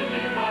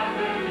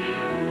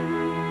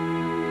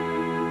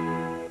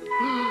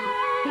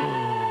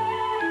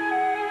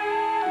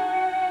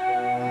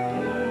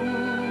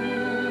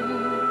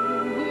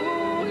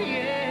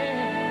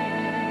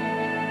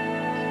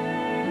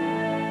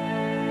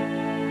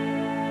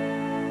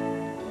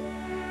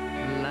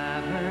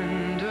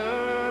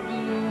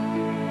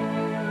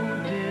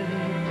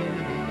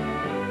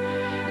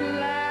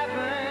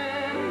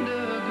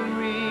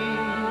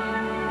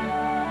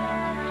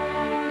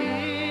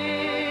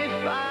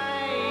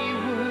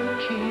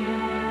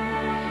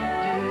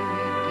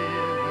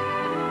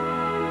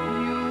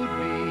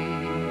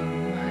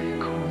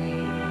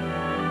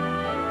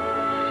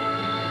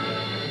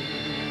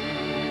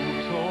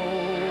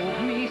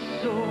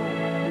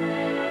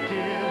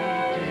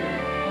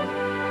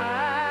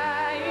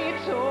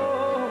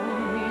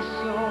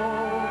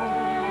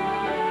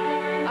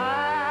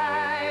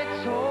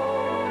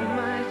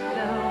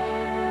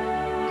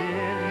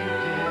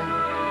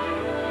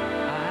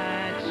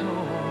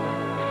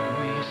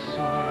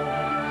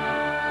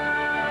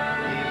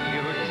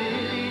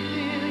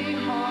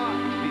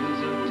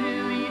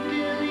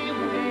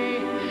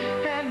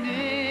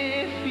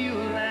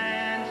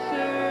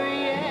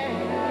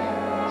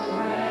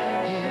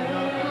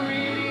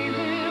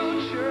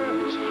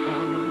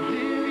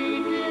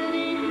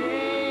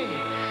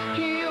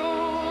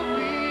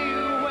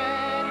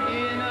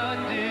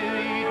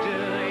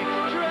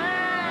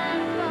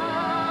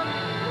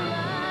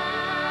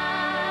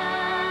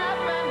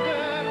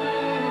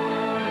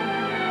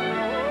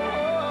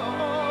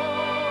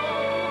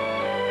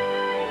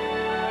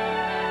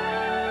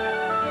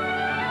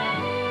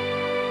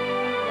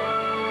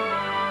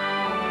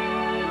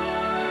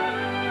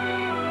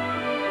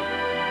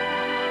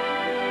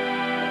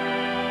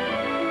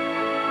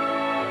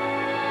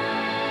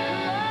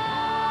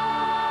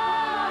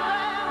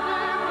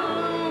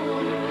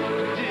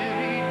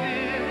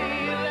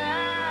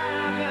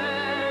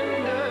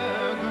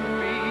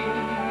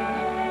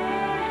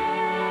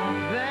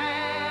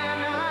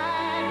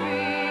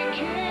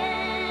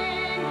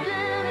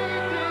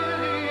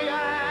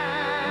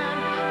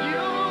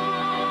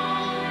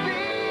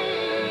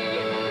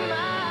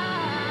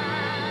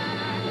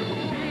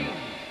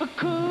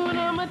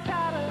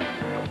 Matata.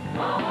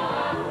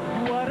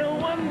 What a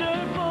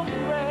wonderful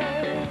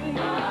phrase.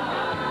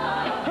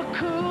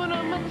 Hakuna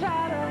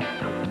Matata.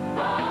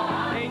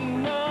 Ain't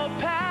no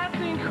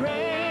passing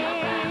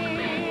craze.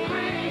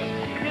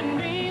 It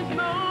means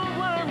no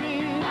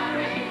worries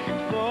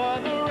for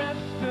the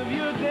rest of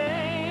your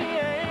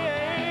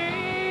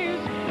days.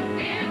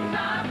 It's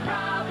our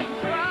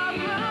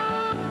problem-free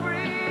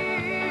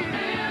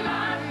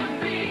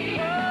philosophy.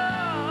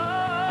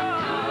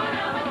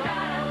 Hakuna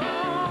Matata.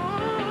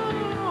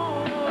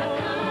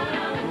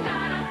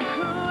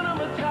 Hakuna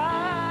Matata. Hakuna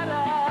Matata.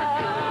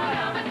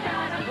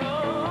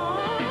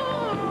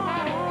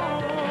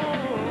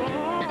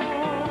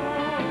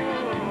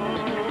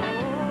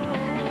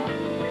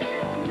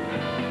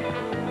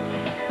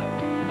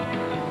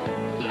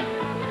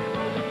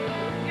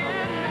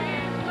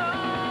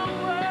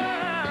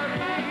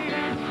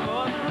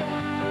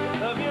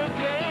 Of your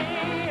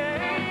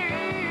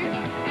days,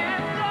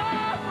 it's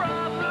our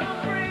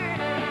problem-free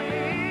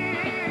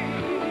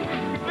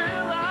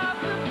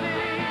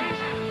philosophy.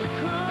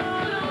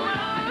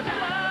 Hakuna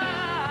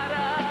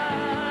Matata.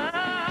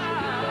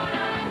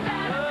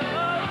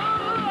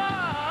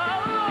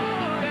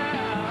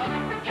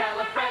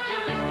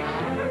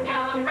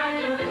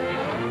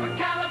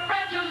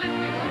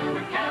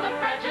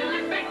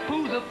 Supercalifragilistic.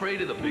 Who's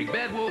afraid of the big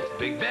bad wolf?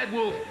 Big bad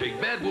wolf, big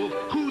bad wolf.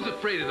 Who's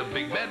afraid of the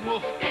big bad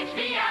wolf?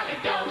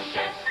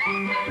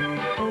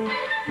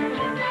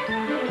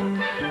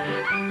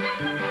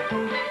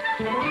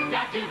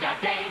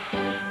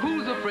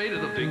 Who's afraid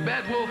of the big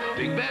bad wolf?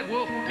 Big bad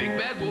wolf, big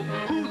bad wolf.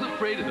 Who's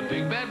afraid of the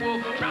big bad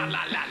wolf? Tra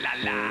la la la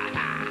la.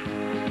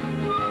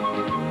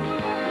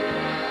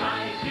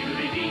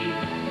 I-doodly-dee.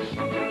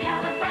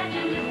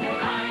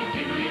 Supercalifragilistic.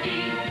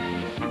 I-doodly-dee.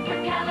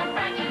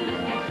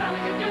 Supercalifragilistic.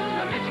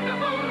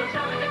 Salicadoola-mitchicaboola.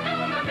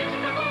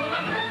 Salicadoola-mitchicaboola.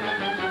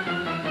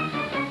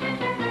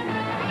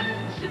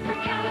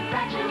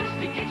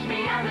 Supercalifragilistic.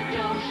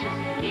 Expialidocious.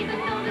 Even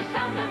though the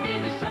sound of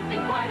it is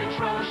something quite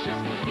atrocious.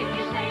 If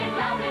you say it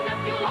loud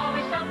enough, you'll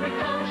always sound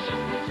precocious.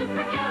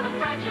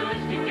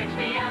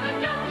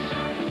 Supercalifragilisticexpialidocious.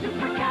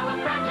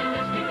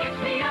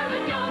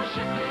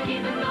 Supercalifragilisticexpialidocious.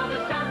 Even though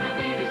the sound of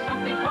it is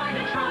something quite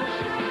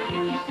atrocious.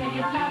 If you say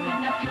it loud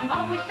enough, you'll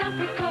always sound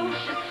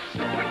precocious.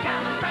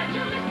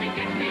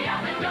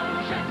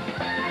 Supercalifragilisticexpialidocious.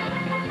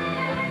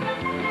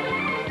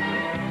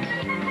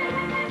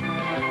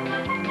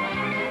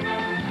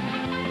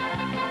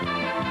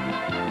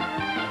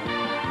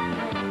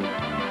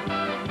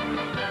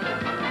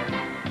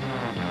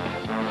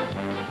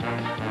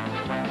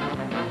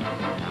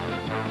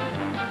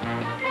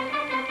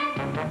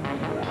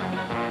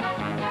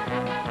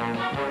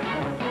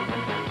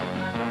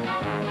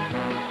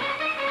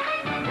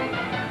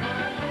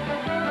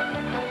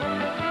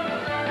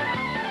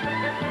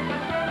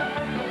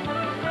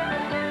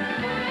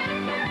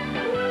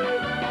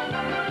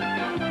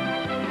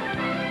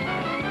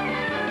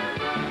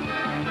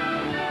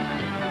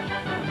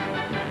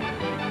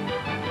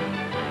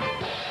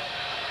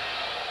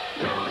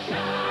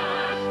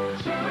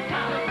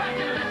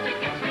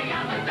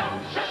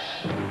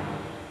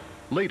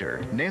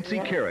 Later, Nancy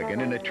Kerrigan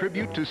in a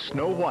tribute to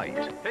Snow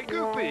White. Hey,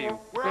 Goofy,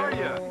 where are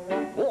you?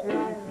 Oh,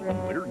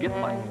 better get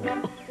my...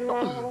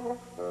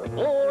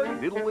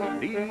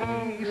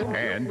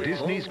 And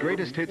Disney's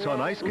Greatest Hits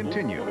on Ice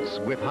continues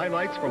with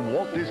highlights from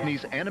Walt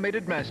Disney's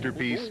animated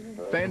masterpiece,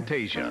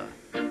 Fantasia.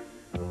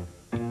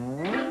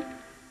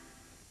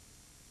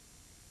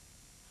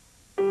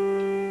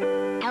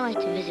 I like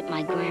to visit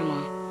my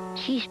grandma.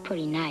 She's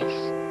pretty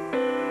nice.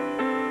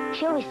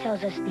 She always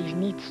tells us these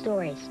neat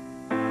stories.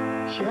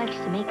 She likes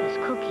to make us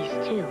cookies,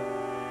 too.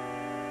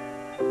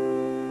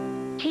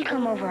 She'd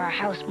come over our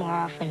house more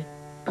often,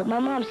 but my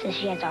mom says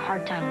she has a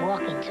hard time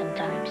walking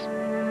sometimes.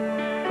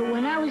 But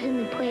when I was in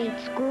the play at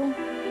school,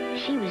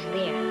 she was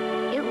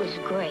there. It was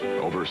great.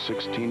 Over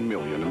 16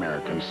 million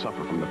Americans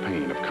suffer from the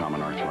pain of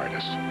common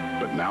arthritis.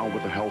 But now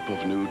with the help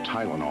of new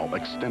Tylenol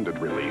Extended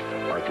Relief,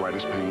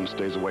 arthritis pain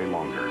stays away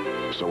longer.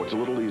 So it's a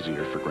little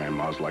easier for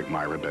grandmas like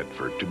Myra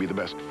Bedford to be the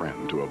best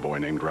friend to a boy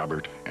named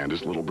Robert and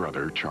his little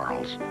brother,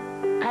 Charles.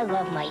 I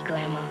love my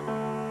grandma.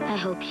 I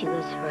hope she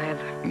lives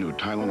forever. New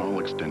Tylenol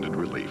Extended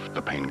Relief.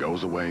 The pain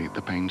goes away,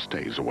 the pain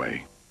stays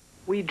away.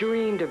 We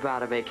dreamed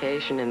about a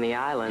vacation in the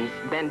islands,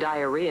 then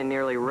diarrhea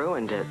nearly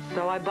ruined it,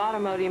 so I bought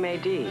Imodium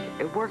AD.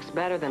 It works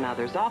better than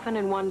others, often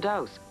in one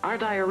dose. Our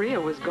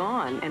diarrhea was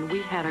gone, and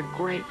we had a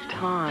great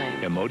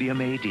time. Imodium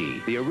AD,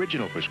 the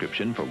original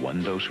prescription for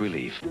one-dose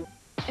relief.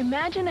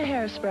 Imagine a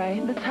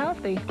hairspray that's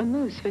healthy. A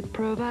mousse with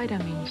pro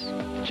vitamins.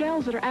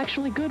 Gels that are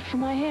actually good for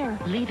my hair.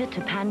 Leave it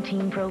to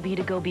Pantene Pro V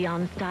to go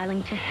beyond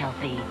styling to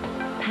healthy.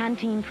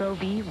 Pantene Pro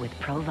V with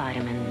pro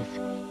vitamins.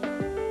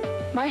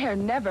 My hair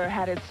never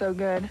had it so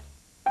good.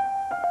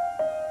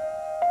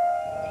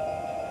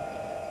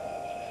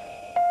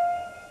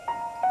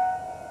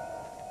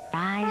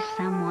 Buy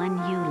someone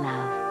you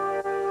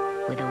love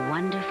with a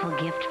wonderful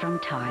gift from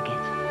Target.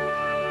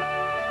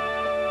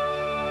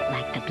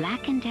 Like The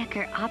Black &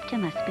 Decker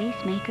Optima Space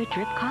Maker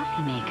Drip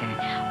Coffee Maker,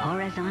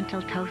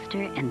 Horizontal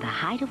Toaster, and the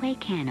Hideaway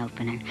Can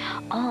Opener.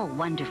 All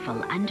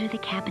wonderful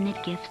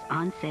under-the-cabinet gifts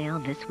on sale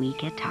this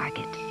week at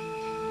Target.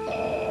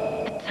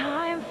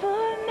 Time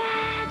for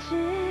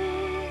magic.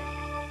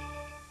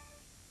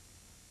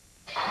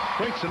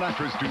 Frank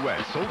Sinatra's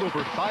duet sold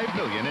over 5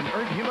 million and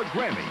earned him a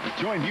Grammy.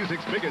 Join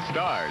music's biggest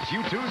stars,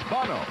 U2's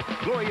Bono,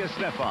 Gloria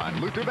Estefan,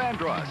 Luther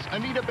Vandross,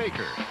 Anita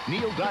Baker,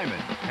 Neil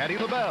Diamond, Patti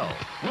LaBelle,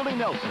 Willie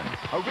Nelson,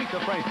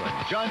 Aretha Franklin,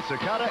 John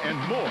Cicada, and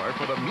more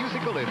for the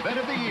musical event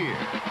of the year.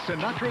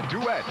 Sinatra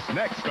Duets,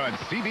 next on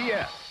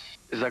CBS.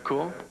 Is that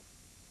cool?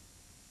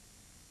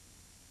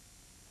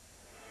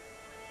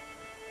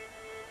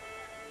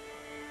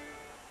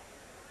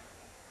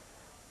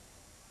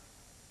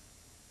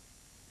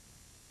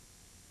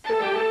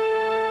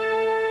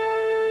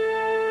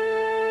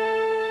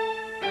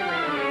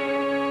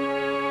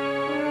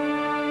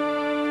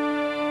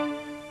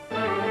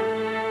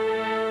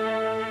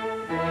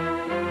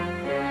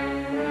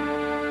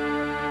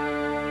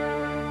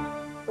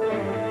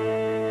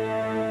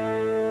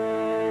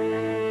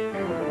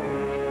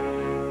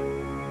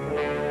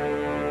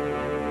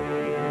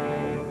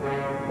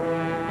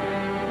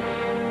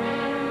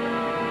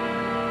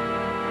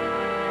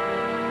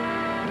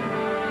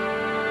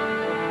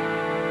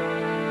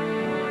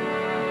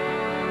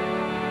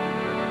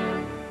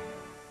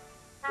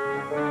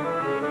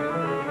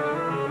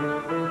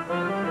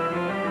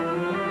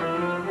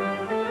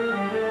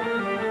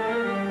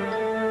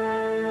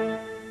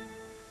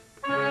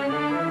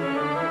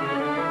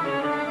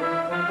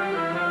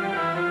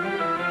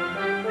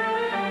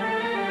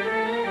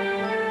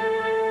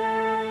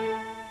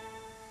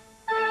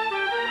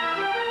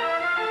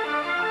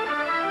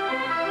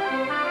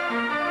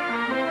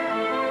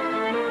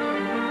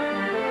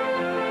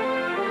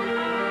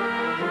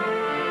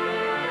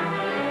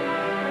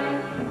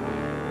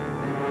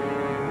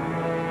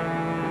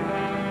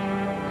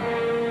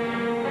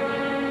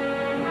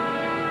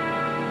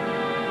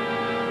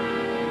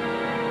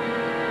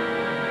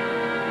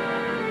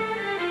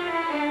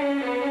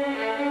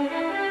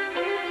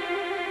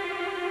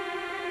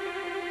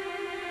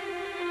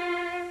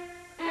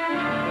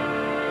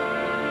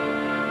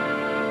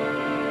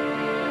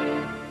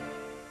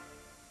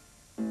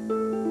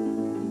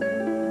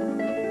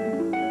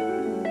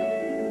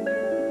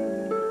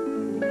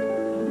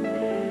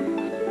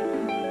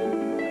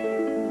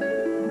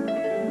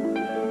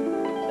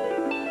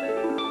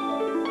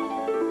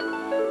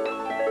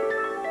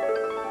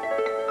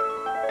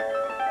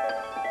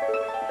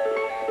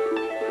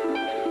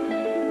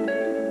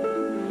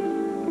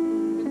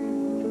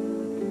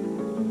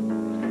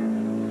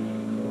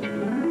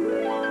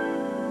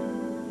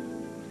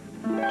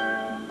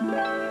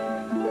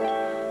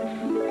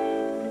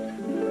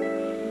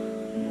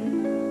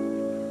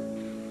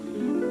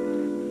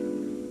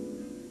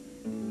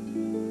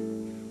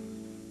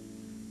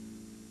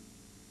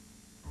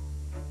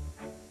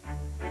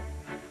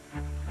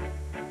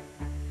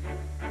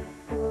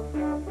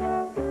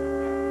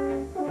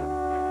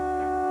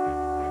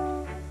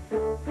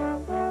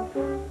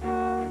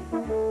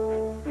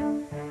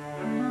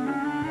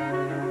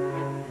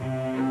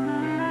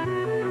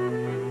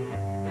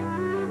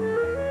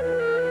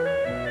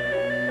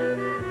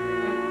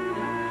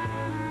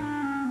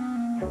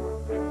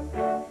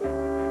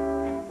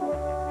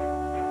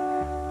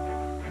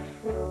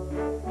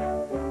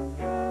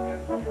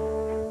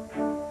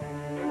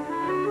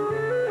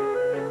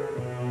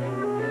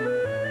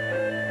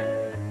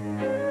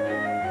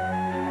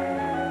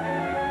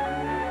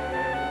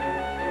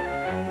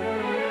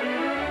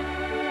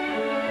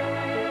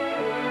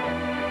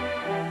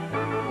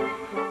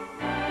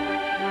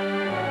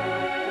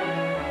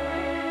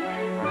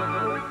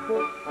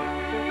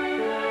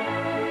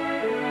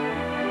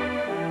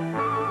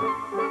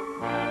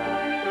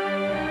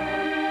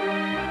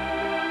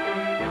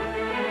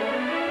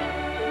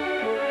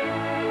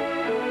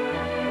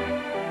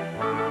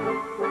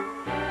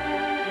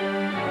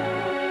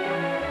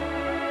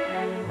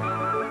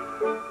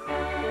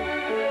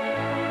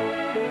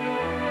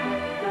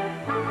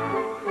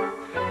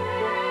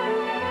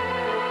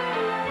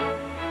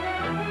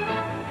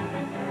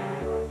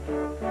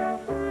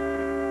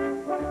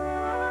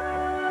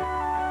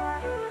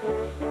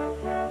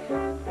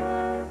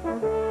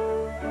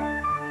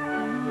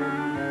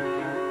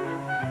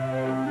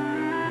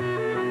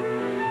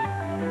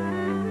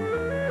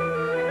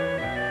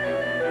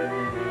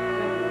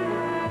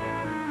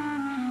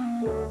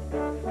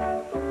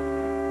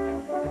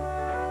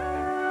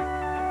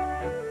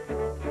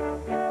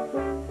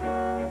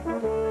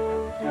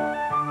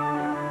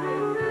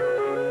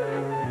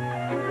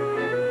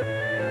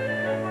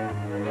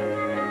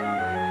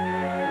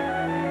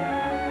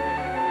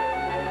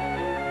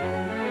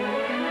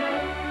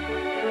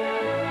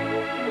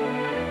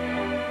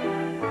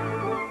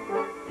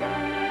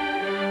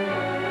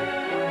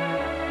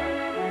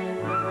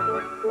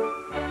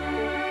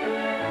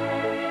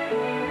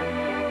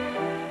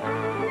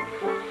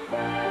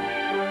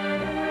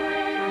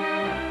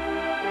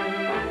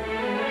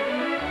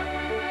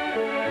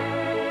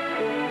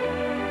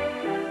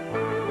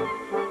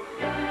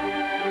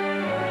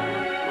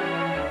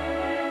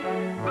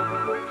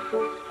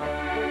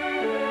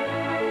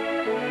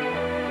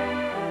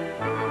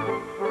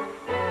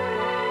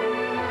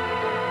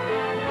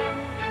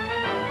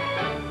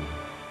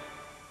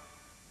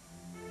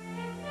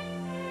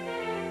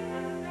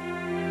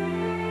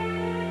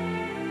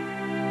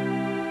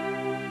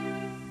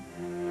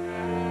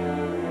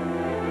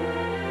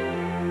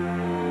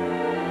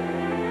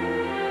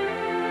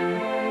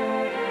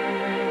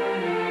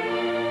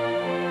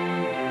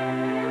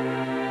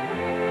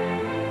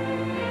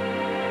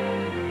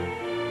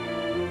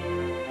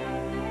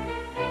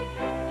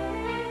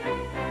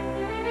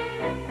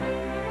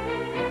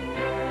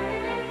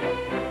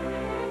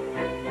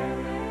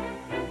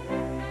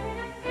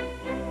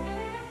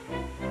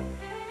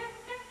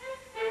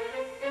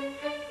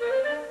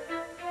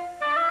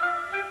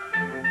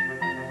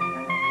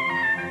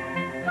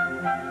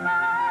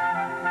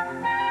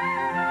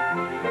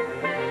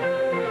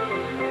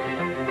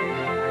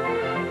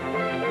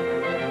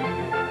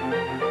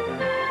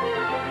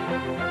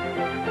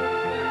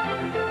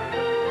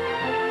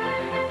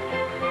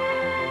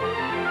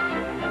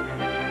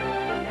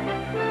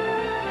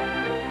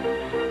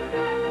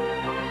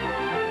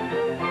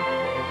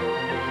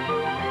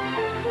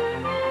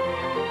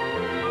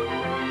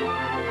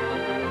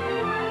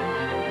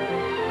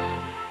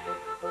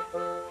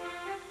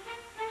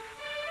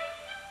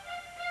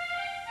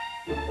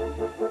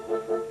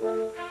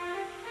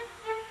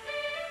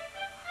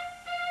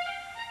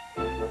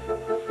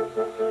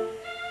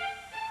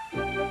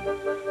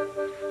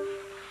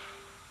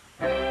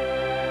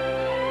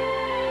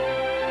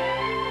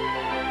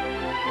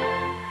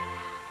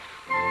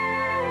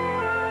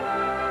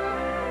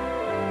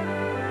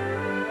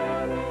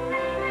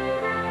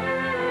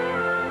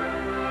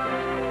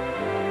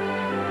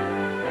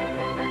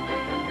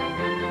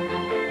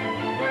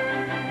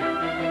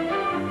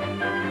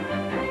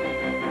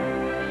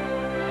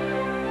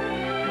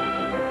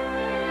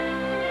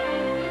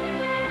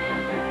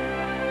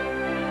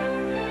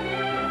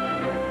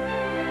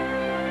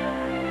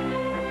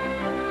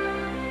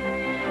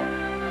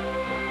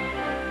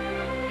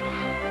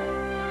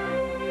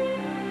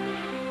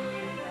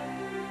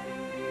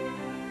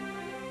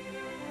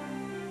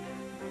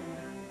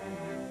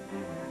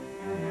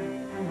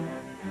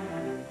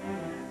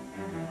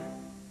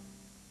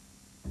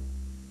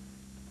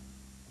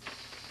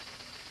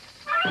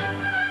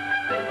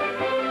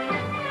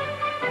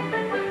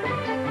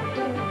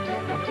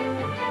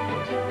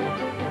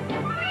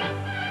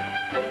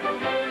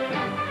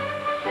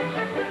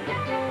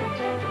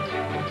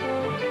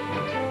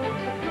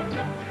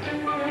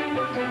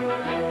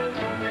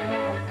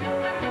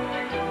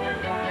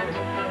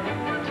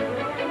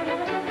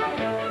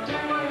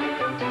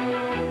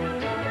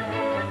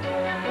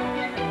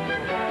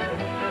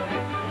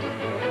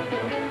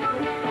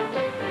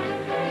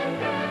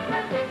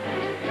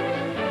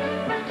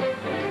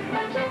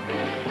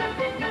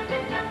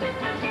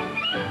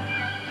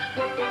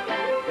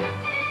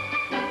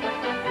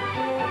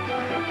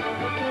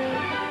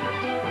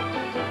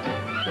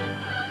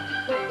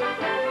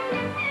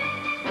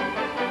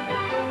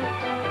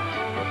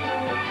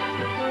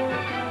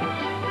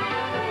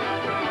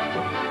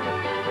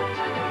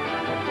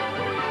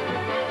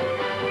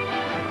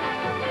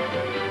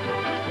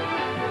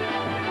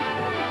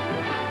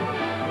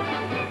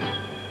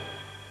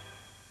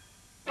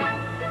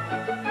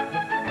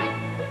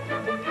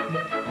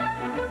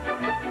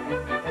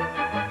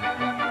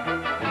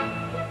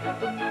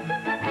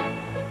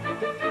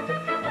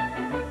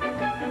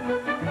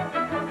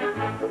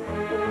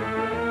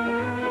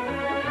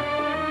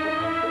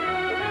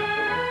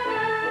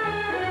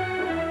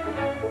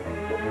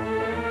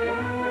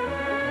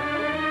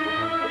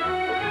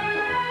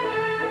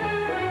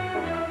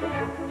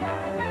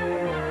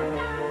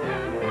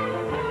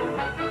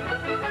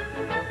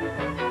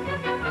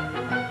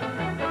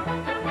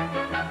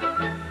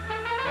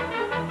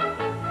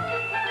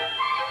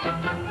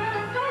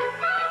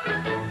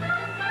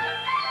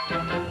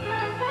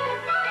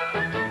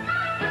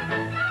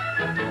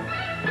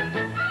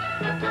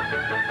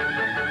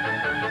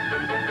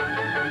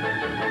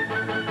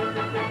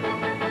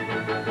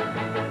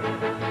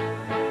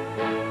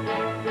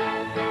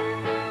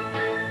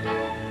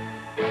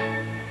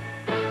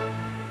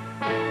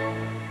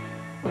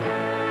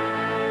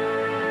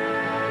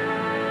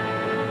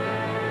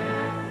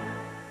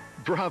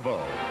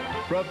 Bravo.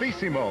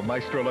 Bravissimo,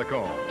 Maestro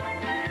Lacombe.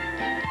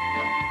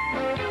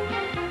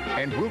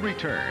 And we'll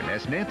return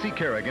as Nancy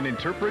Kerrigan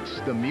interprets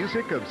the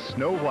music of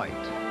Snow White.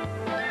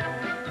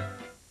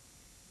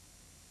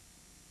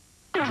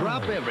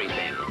 Drop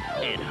everything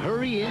and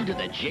hurry into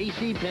the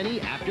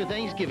JCPenney After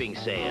Thanksgiving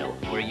sale,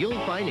 where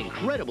you'll find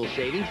incredible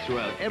savings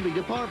throughout every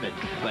department.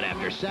 But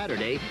after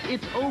Saturday,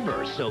 it's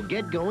over, so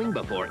get going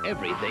before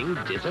everything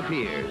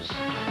disappears.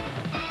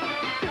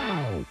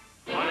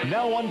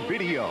 Now on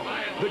video,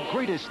 the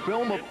greatest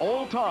film of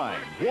all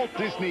time, Walt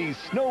Disney's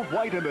Snow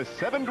White and the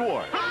Seven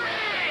Dwarfs.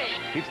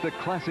 It's the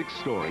classic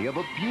story of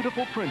a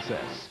beautiful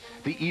princess,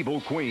 the evil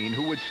queen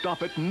who would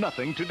stop at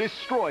nothing to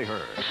destroy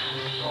her.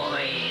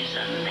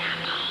 Poison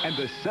apple. And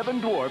the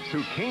seven dwarfs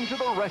who came to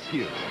the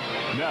rescue.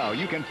 Now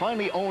you can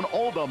finally own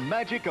all the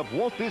magic of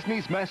Walt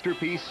Disney's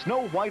masterpiece,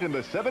 Snow White and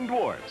the Seven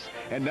Dwarfs.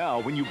 And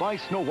now, when you buy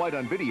Snow White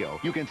on video,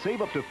 you can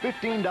save up to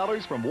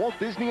 $15 from Walt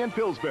Disney and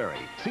Pillsbury.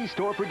 See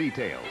store for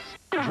details.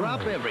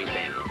 Drop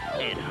everything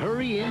and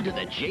hurry into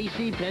the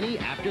JCPenney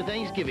After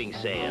Thanksgiving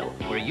sale,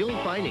 where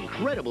you'll find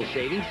incredible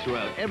savings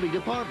throughout every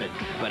department.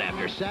 But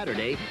after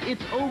Saturday,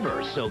 it's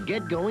over, so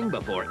get going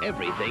before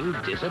everything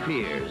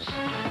disappears.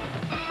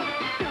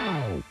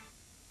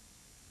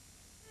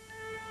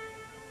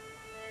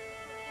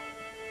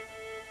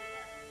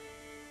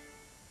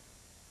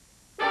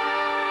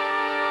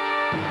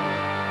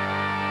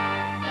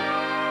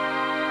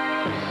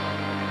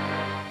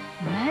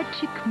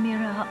 Magic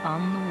mirror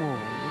on the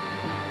wall.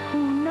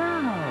 Who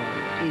now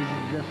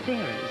is the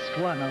fairest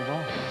one of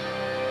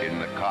all? In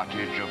the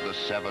cottage of the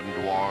seven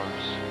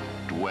dwarfs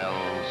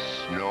dwells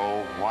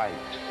Snow White,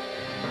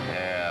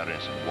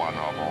 fairest one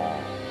of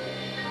all.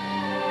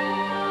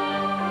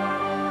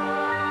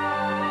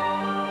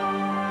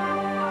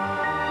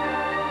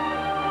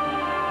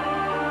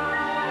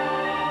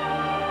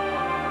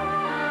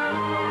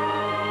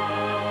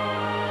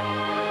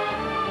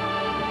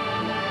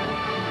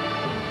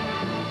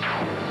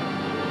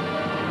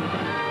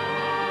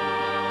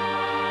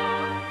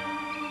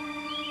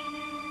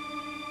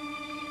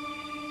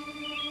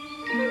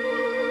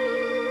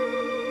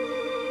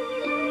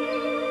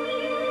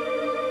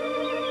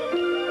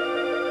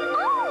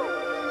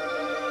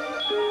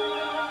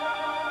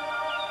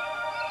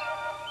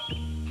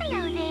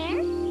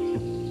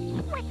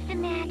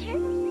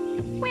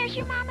 winter? Where's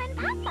your mama and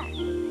papa?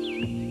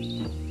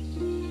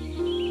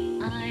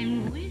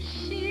 I'm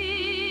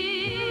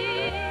wishing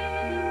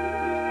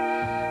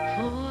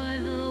for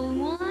the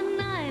one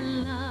I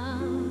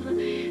love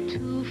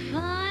to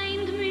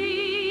find me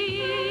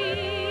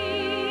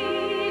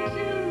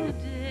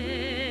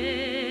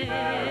today.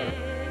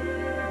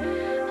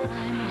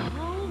 I'm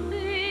hoping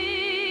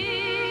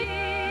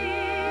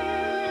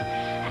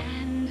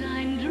and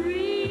I'm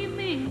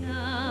dreaming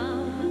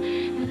of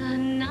the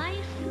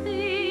nice things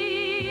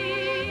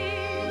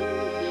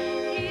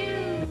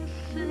you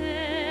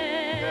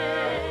say.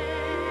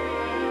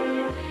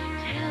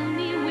 Tell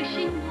me,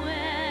 wishing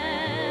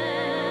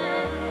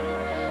well,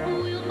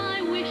 will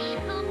my wish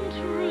come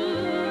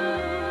true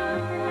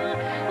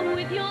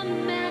with your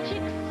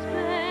magic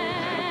spell?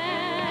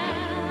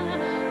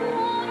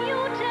 Won't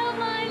you tell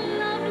my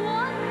loved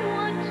one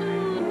what to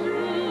do?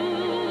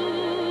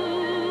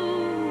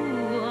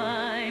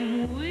 I'm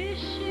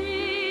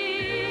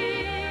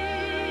wishing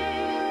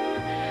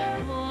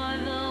for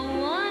the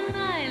one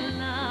I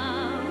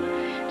love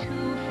to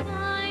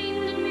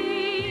find me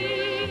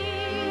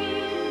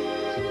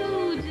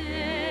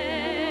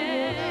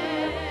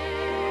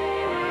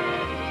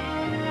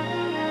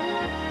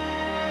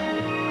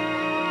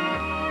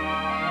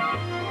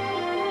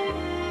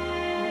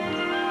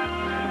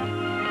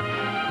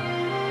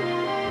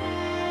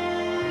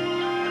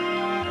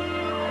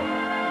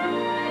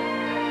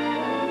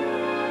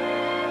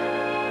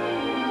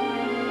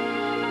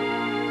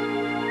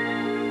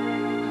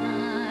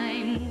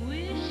I'm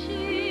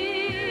wishing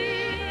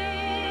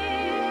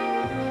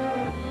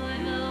for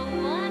the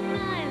one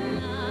I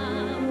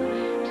love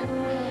to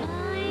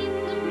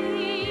find me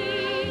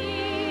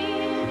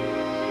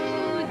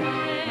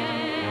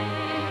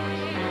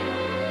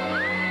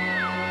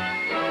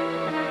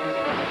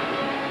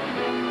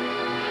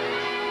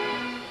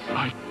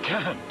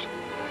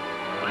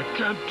I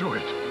can't do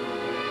it.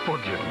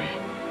 Forgive me.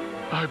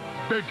 I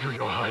beg you,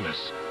 Your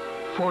Highness.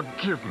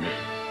 Forgive me.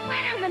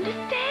 I don't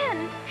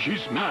understand.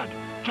 She's mad.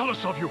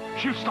 Jealous of you.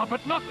 She'll stop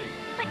at nothing.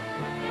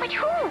 But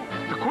who?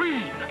 The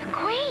Queen. The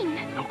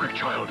Queen? No, quick,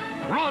 child.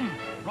 Run.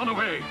 Run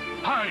away.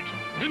 Hide.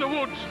 In the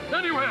woods.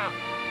 Anywhere.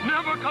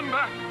 Never come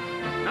back.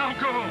 Now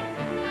go.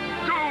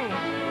 Go.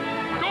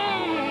 Go.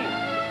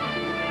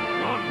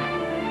 Run.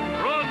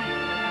 Run.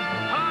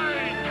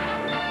 Hide.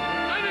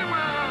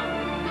 Anywhere.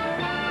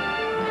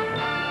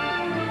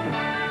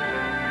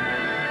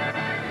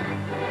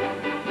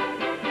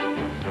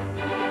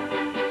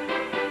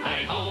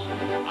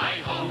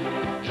 Hi-ho,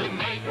 to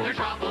make your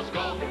troubles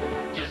go.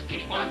 Just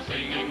keep on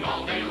singing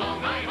all day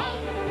long.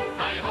 Hi-ho,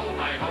 hi-ho,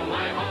 hi-ho,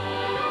 hi-ho,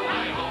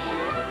 hi-ho.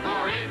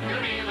 Or if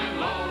you're feeling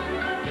low,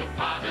 you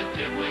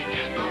positively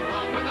can't go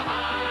wrong with a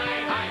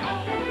hi-ho.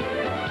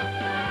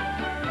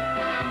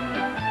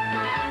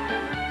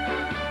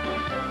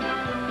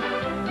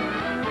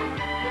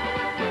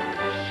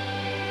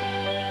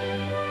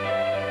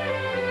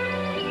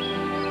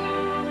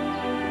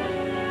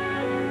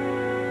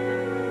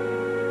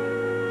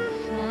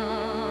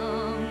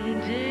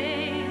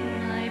 Someday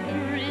my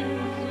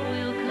prince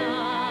will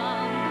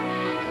come.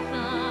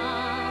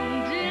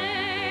 Someday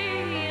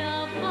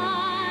I'll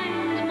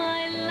find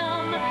my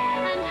love,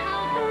 and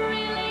how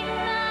thrilling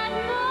that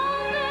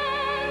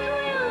moment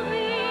will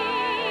be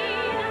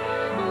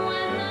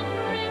when the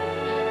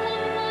prince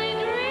of my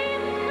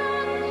dreams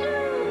comes to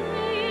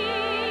me.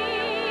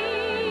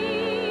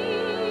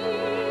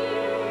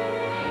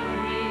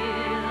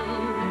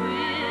 He'll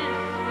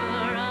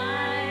whisper,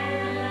 "I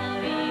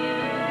love you,"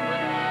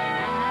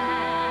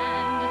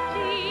 and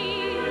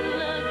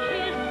steal a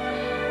kiss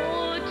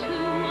or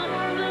two,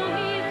 though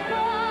he's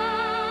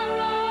far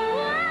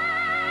away.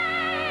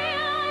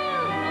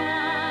 I'll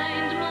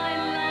find my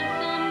love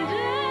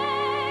someday,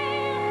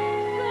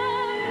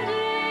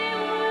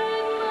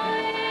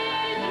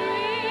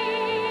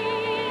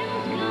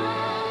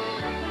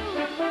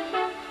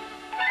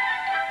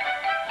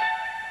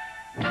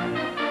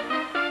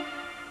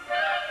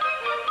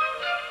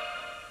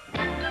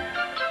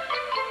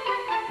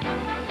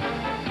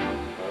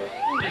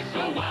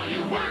 whistle while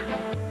you work.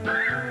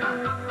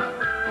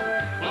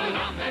 Put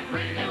on that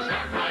ring and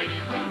start right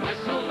in to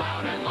whistle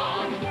loud and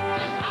long.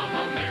 Just hum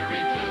a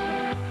merry tune.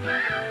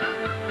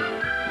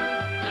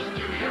 Just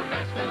do your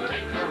best and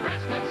take a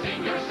rest and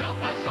sing yourself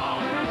a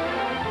song.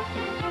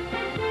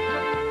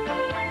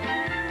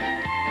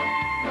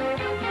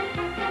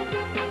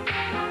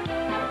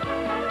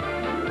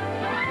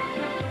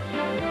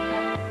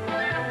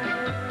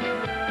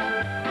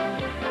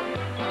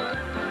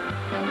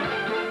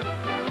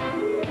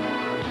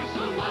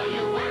 Whistle while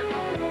you work.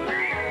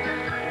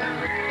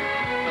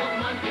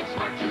 Come on, get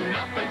smart, tune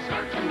up and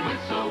start to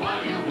whistle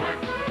while you work.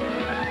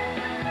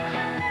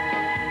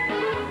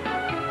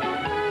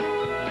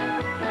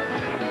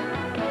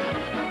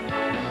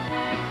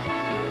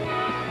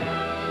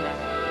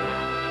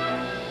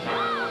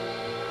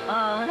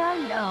 All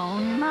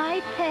alone,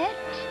 my pet?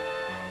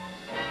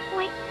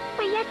 Why,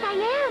 yes, I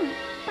am.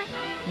 But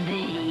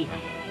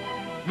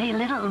The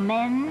little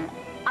men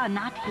are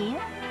not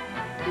here?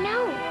 no,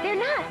 they're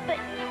not. But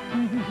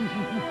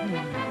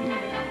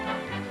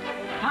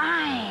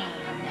Fine.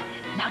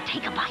 Now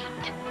take a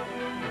bite.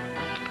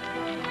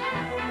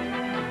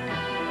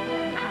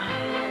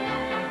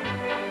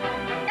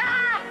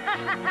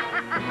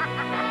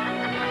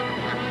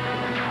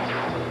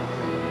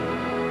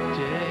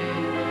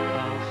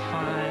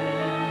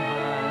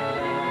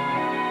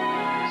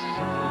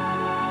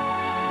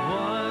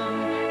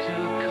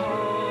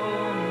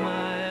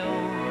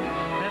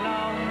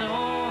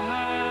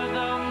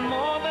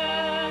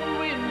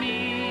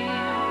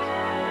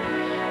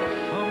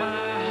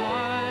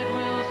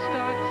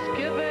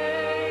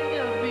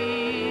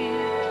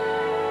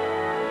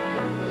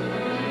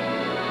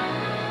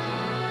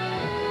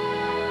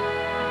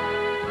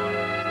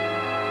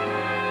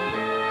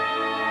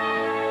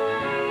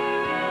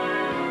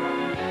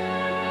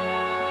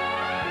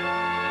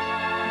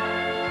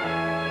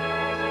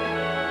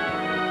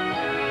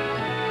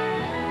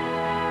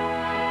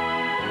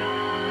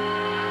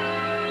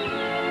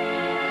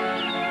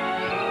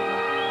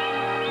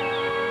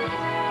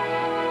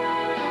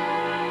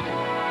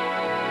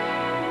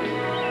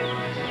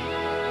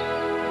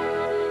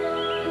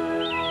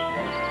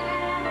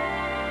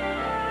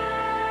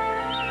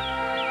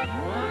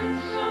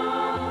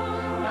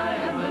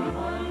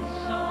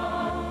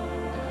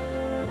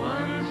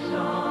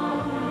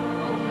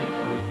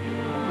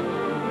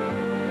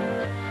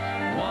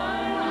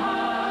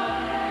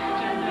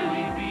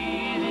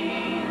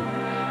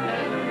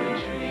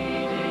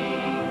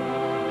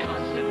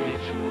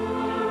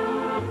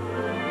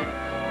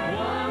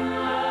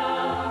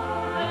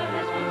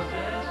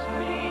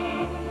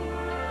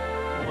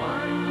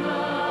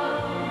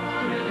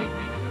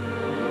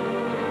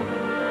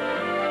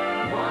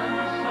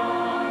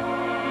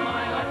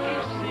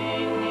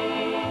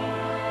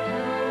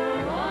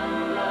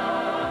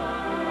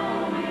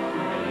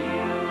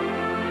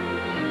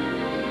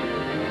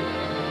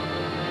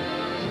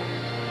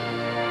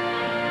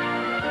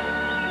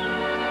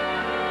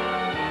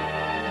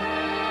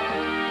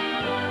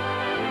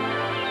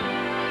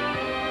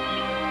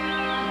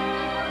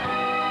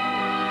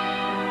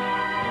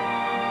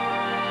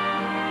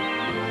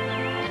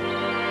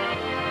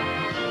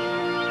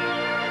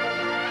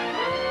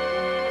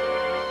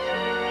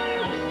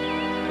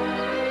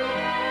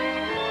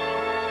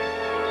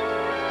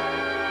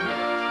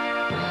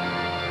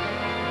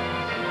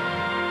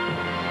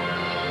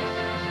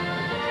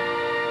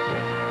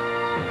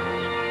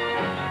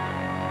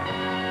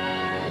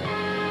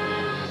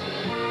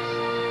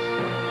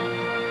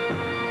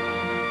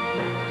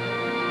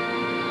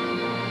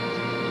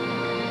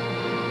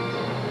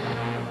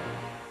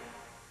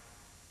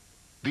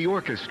 The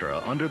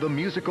orchestra, under the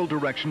musical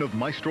direction of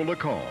Maestro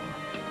Lacombe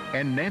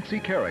and Nancy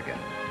Kerrigan,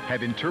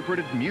 have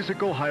interpreted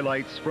musical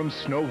highlights from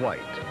Snow White.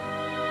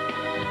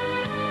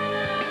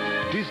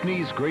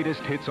 Disney's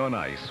greatest hits on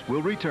ice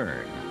will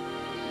return.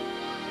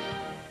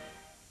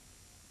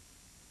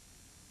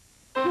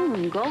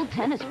 Gold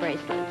tennis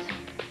bracelets.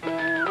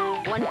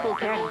 One full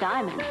carat of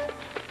diamonds.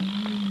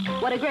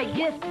 What a great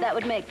gift that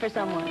would make for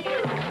someone.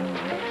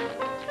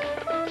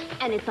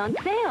 And it's on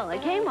sale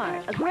at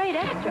Kmart, a great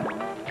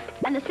extra.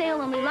 And the sale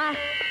only lasts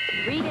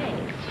 3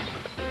 days.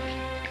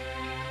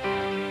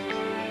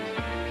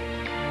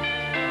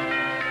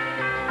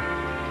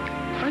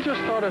 I just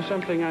thought of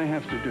something I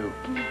have to do.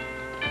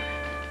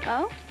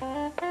 Oh?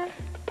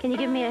 Can you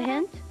give me a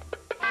hint?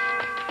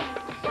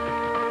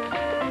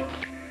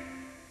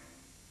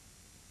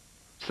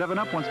 Seven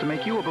Up wants to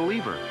make you a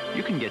believer.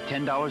 You can get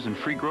 $10 in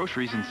free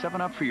groceries and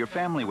 7-Up for your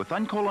family with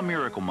Uncola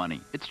Miracle Money.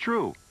 It's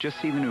true.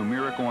 Just see the new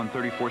Miracle on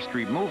 34th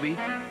Street movie,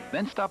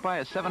 then stop by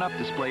a 7-Up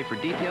display for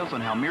details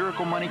on how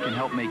Miracle Money can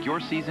help make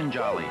your season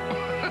jolly.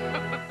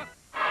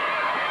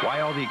 Why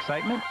all the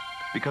excitement?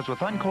 Because with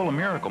Uncola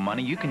Miracle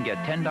Money, you can get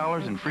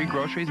 $10 in free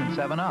groceries and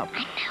 7-Up. I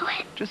knew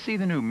it. Just see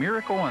the new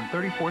Miracle on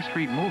 34th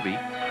Street movie,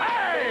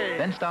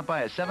 then stop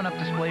by a 7-Up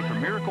display for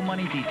Miracle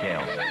Money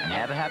details, and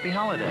have a happy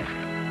holiday.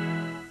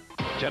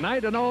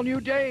 Tonight, an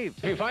all-new Dave.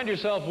 If you find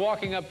yourself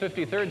walking up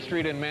 53rd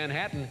Street in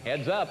Manhattan,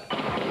 heads up.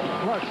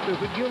 Plus,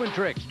 stupid human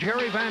tricks,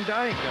 Jerry Van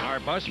Dyke, and our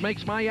bus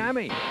makes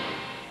Miami.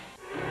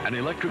 An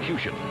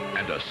electrocution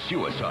and a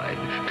suicide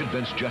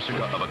convinced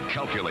Jessica of a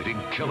calculating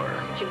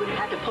killer. She would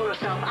have had to pull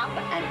herself up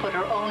and put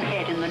her own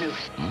head in the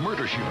noose.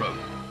 Murder, she wrote.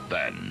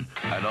 Then,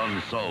 an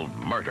unsolved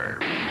murder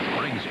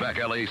brings back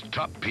LA's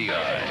top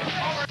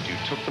PI. You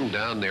took them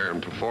down there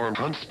and performed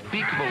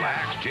unspeakable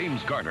acts.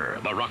 James Garner,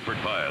 The Rockford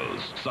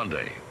Files,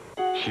 Sunday.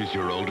 She's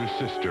your older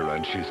sister,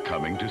 and she's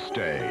coming to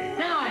stay.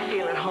 Now I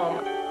feel at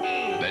home.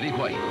 Betty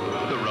White,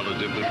 the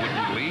relative that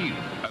wouldn't leave.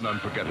 An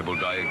unforgettable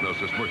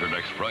diagnosis murder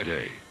next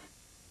Friday.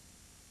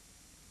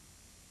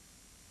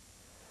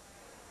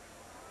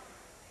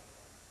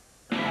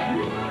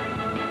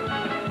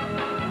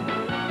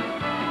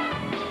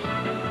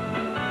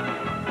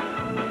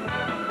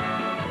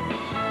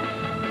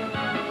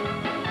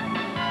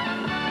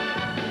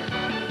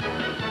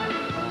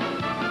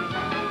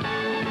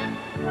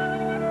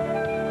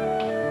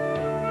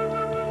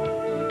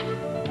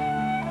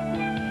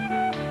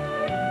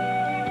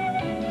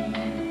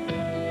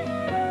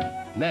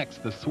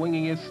 Next, the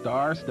swingingest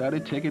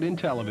star-studded ticket in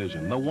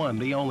television, the one,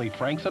 the only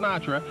Frank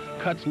Sinatra,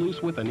 cuts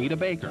loose with Anita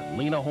Baker,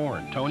 Lena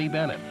Horne, Tony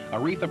Bennett,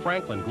 Aretha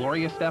Franklin,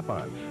 Gloria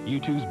Estefan,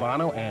 U2's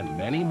Bono, and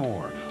many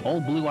more.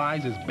 Old Blue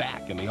Eyes is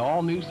back in the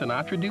all-new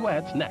Sinatra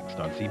duets next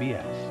on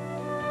CBS.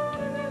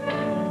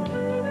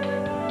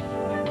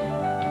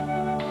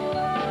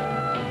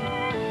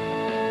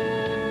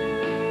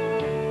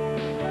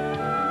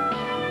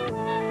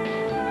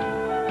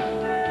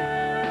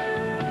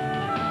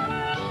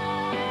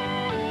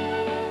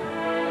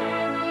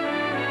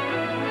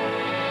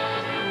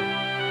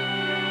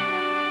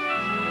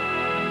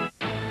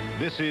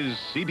 This is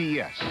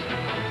CBS.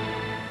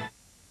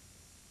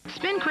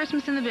 Spend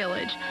Christmas in the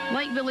Village,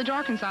 Lake Village,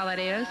 Arkansas, that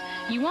is.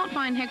 You won't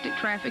find hectic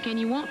traffic and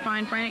you won't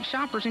find frantic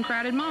shoppers in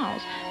crowded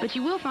malls, but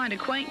you will find a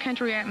quaint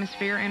country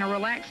atmosphere and a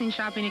relaxing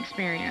shopping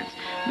experience.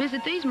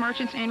 Visit these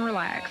merchants and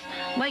relax.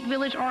 Lake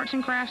Village Arts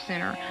and Crafts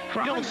Center.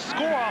 You don't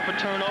score off a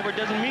turnover,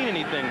 doesn't mean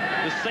anything.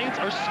 The Saints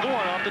are scoring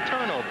off the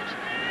turnovers.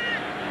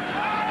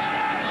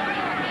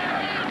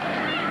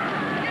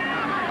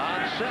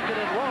 On second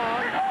and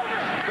long,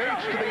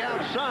 Bates to the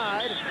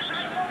outside.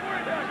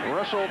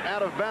 Wrestled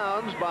out of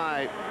bounds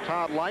by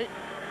Todd Light.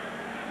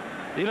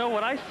 You know,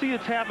 what I see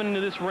that's happening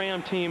to this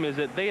Ram team is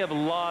that they have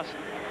lost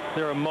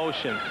their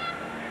emotion.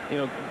 You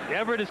know,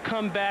 Everett has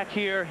come back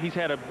here. He's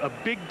had a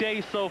big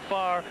day so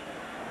far.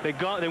 They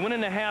went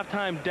into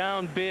halftime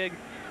down big.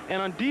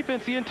 And on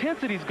defense, the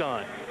intensity's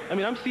gone. I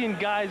mean, I'm seeing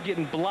guys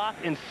getting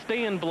blocked and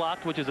staying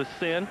blocked, which is a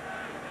sin.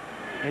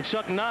 And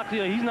Chuck Knox,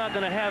 you know, he's not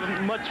going to have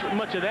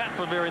much of that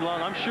for very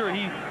long. I'm sure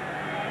he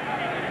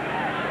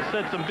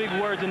said some big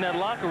words in that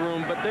locker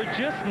room, but they're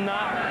just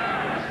not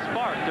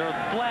sparked. They're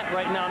flat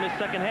right now in this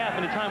second half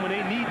in a time when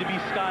they need to be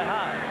sky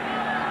high.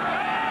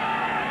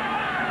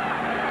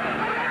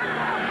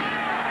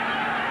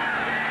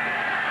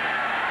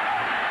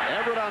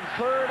 Everett on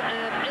 3rd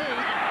and 8.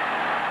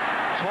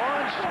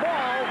 Torrance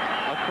Small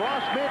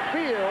across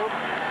midfield.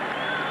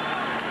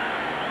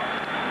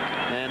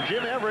 And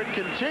Jim Everett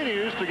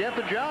continues to get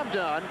the job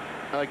done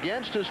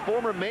against his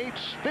former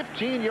mate's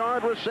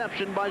 15-yard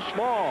reception by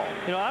Small.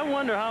 You know, I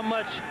wonder how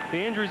much the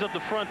injuries up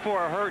the front four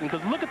are hurting,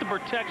 because look at the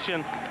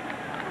protection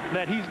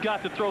that he's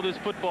got to throw this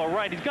football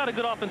right. He's got a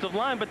good offensive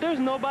line, but there's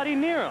nobody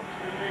near him.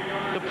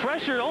 The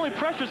pressure, the only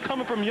pressure is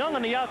coming from Young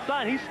on the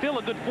outside. He's still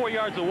a good 4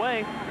 yards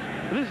away.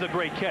 This is a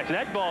great catch.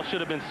 That ball should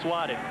have been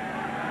swatted.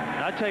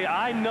 And I tell you,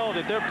 I know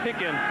that they're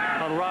picking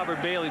on Robert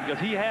Bailey because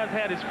he has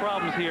had his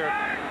problems here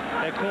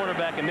at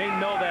cornerback, and they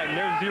know that, and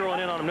they're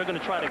zeroing in on him. They're going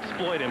to try to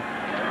exploit him.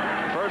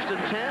 1st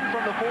and 10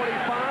 from the 45.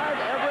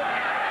 Everett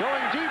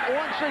going deep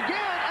once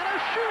again, and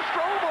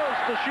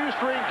almost a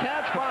shoestring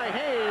catch by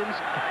Haynes.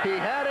 He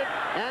had it,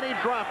 and he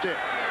dropped it.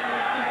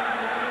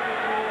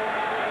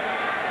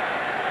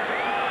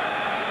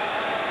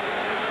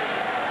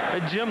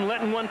 Jim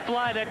letting one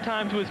fly that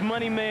time to his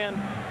money man.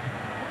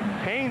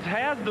 Haynes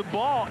has the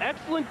ball.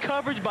 Excellent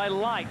coverage by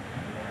Light.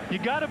 You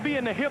got to be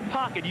in the hip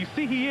pocket. You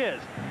see he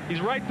is.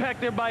 He's right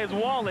back there by his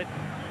wallet.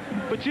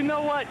 But you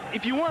know what?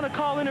 If you want to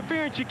call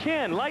interference, you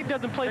can. Light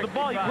doesn't play the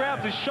ball. He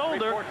grabs his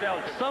shoulder.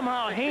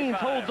 Somehow Haynes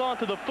holds on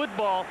to the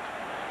football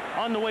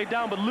on the way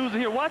down, but loses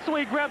here. Watch the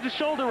way he grabs his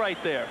shoulder right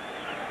there.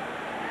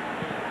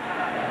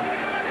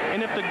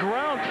 And if the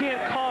ground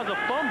can't cause a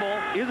fumble,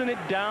 isn't it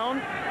down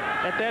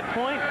at that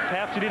point?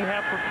 Perhaps you didn't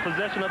have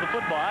possession of the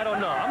football. I don't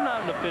know. I'm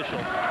not an official.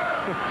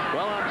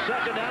 Well, on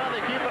 2nd down,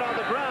 they keep it on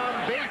the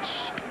ground. Bates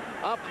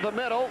up the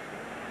middle.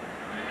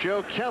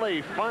 Joe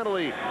Kelly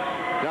finally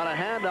got a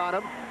hand on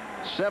him.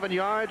 7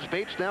 yards.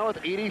 Bates now with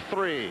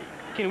 83.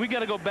 Kenny, we got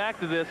to go back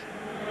to this.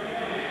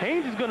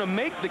 Haynes is going to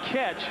make the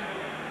catch.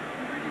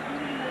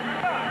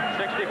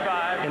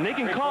 65. And they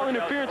can call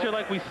interference here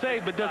like we say,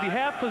 but does he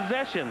have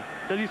possession?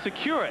 Does he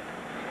secure it?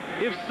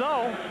 If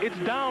so, it's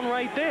down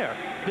right there.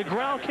 The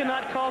ground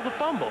cannot cause a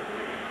fumble.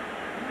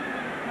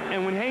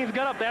 And when Haynes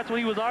got up, that's what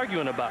he was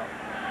arguing about.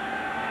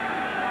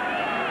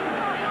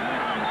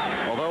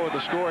 Although with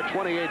the score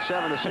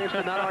 28-7, the Saints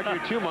did not argue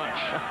too much.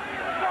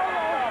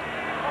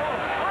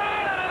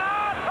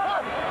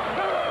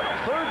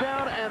 3rd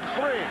down and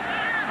 3.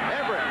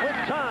 Everett with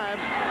time.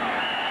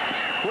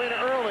 Quinn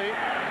early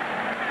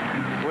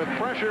with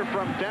pressure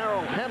from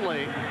Darrell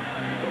Henley.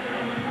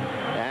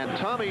 And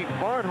Tommy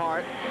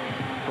Barnhart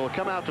will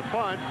come out to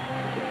punt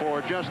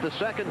for just the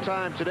 2nd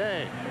time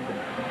today.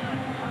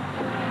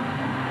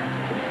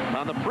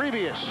 On the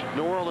previous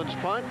New Orleans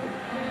punt,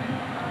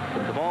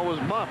 the ball was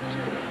muffed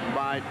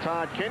by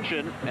Todd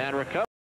Kinchin and recovered.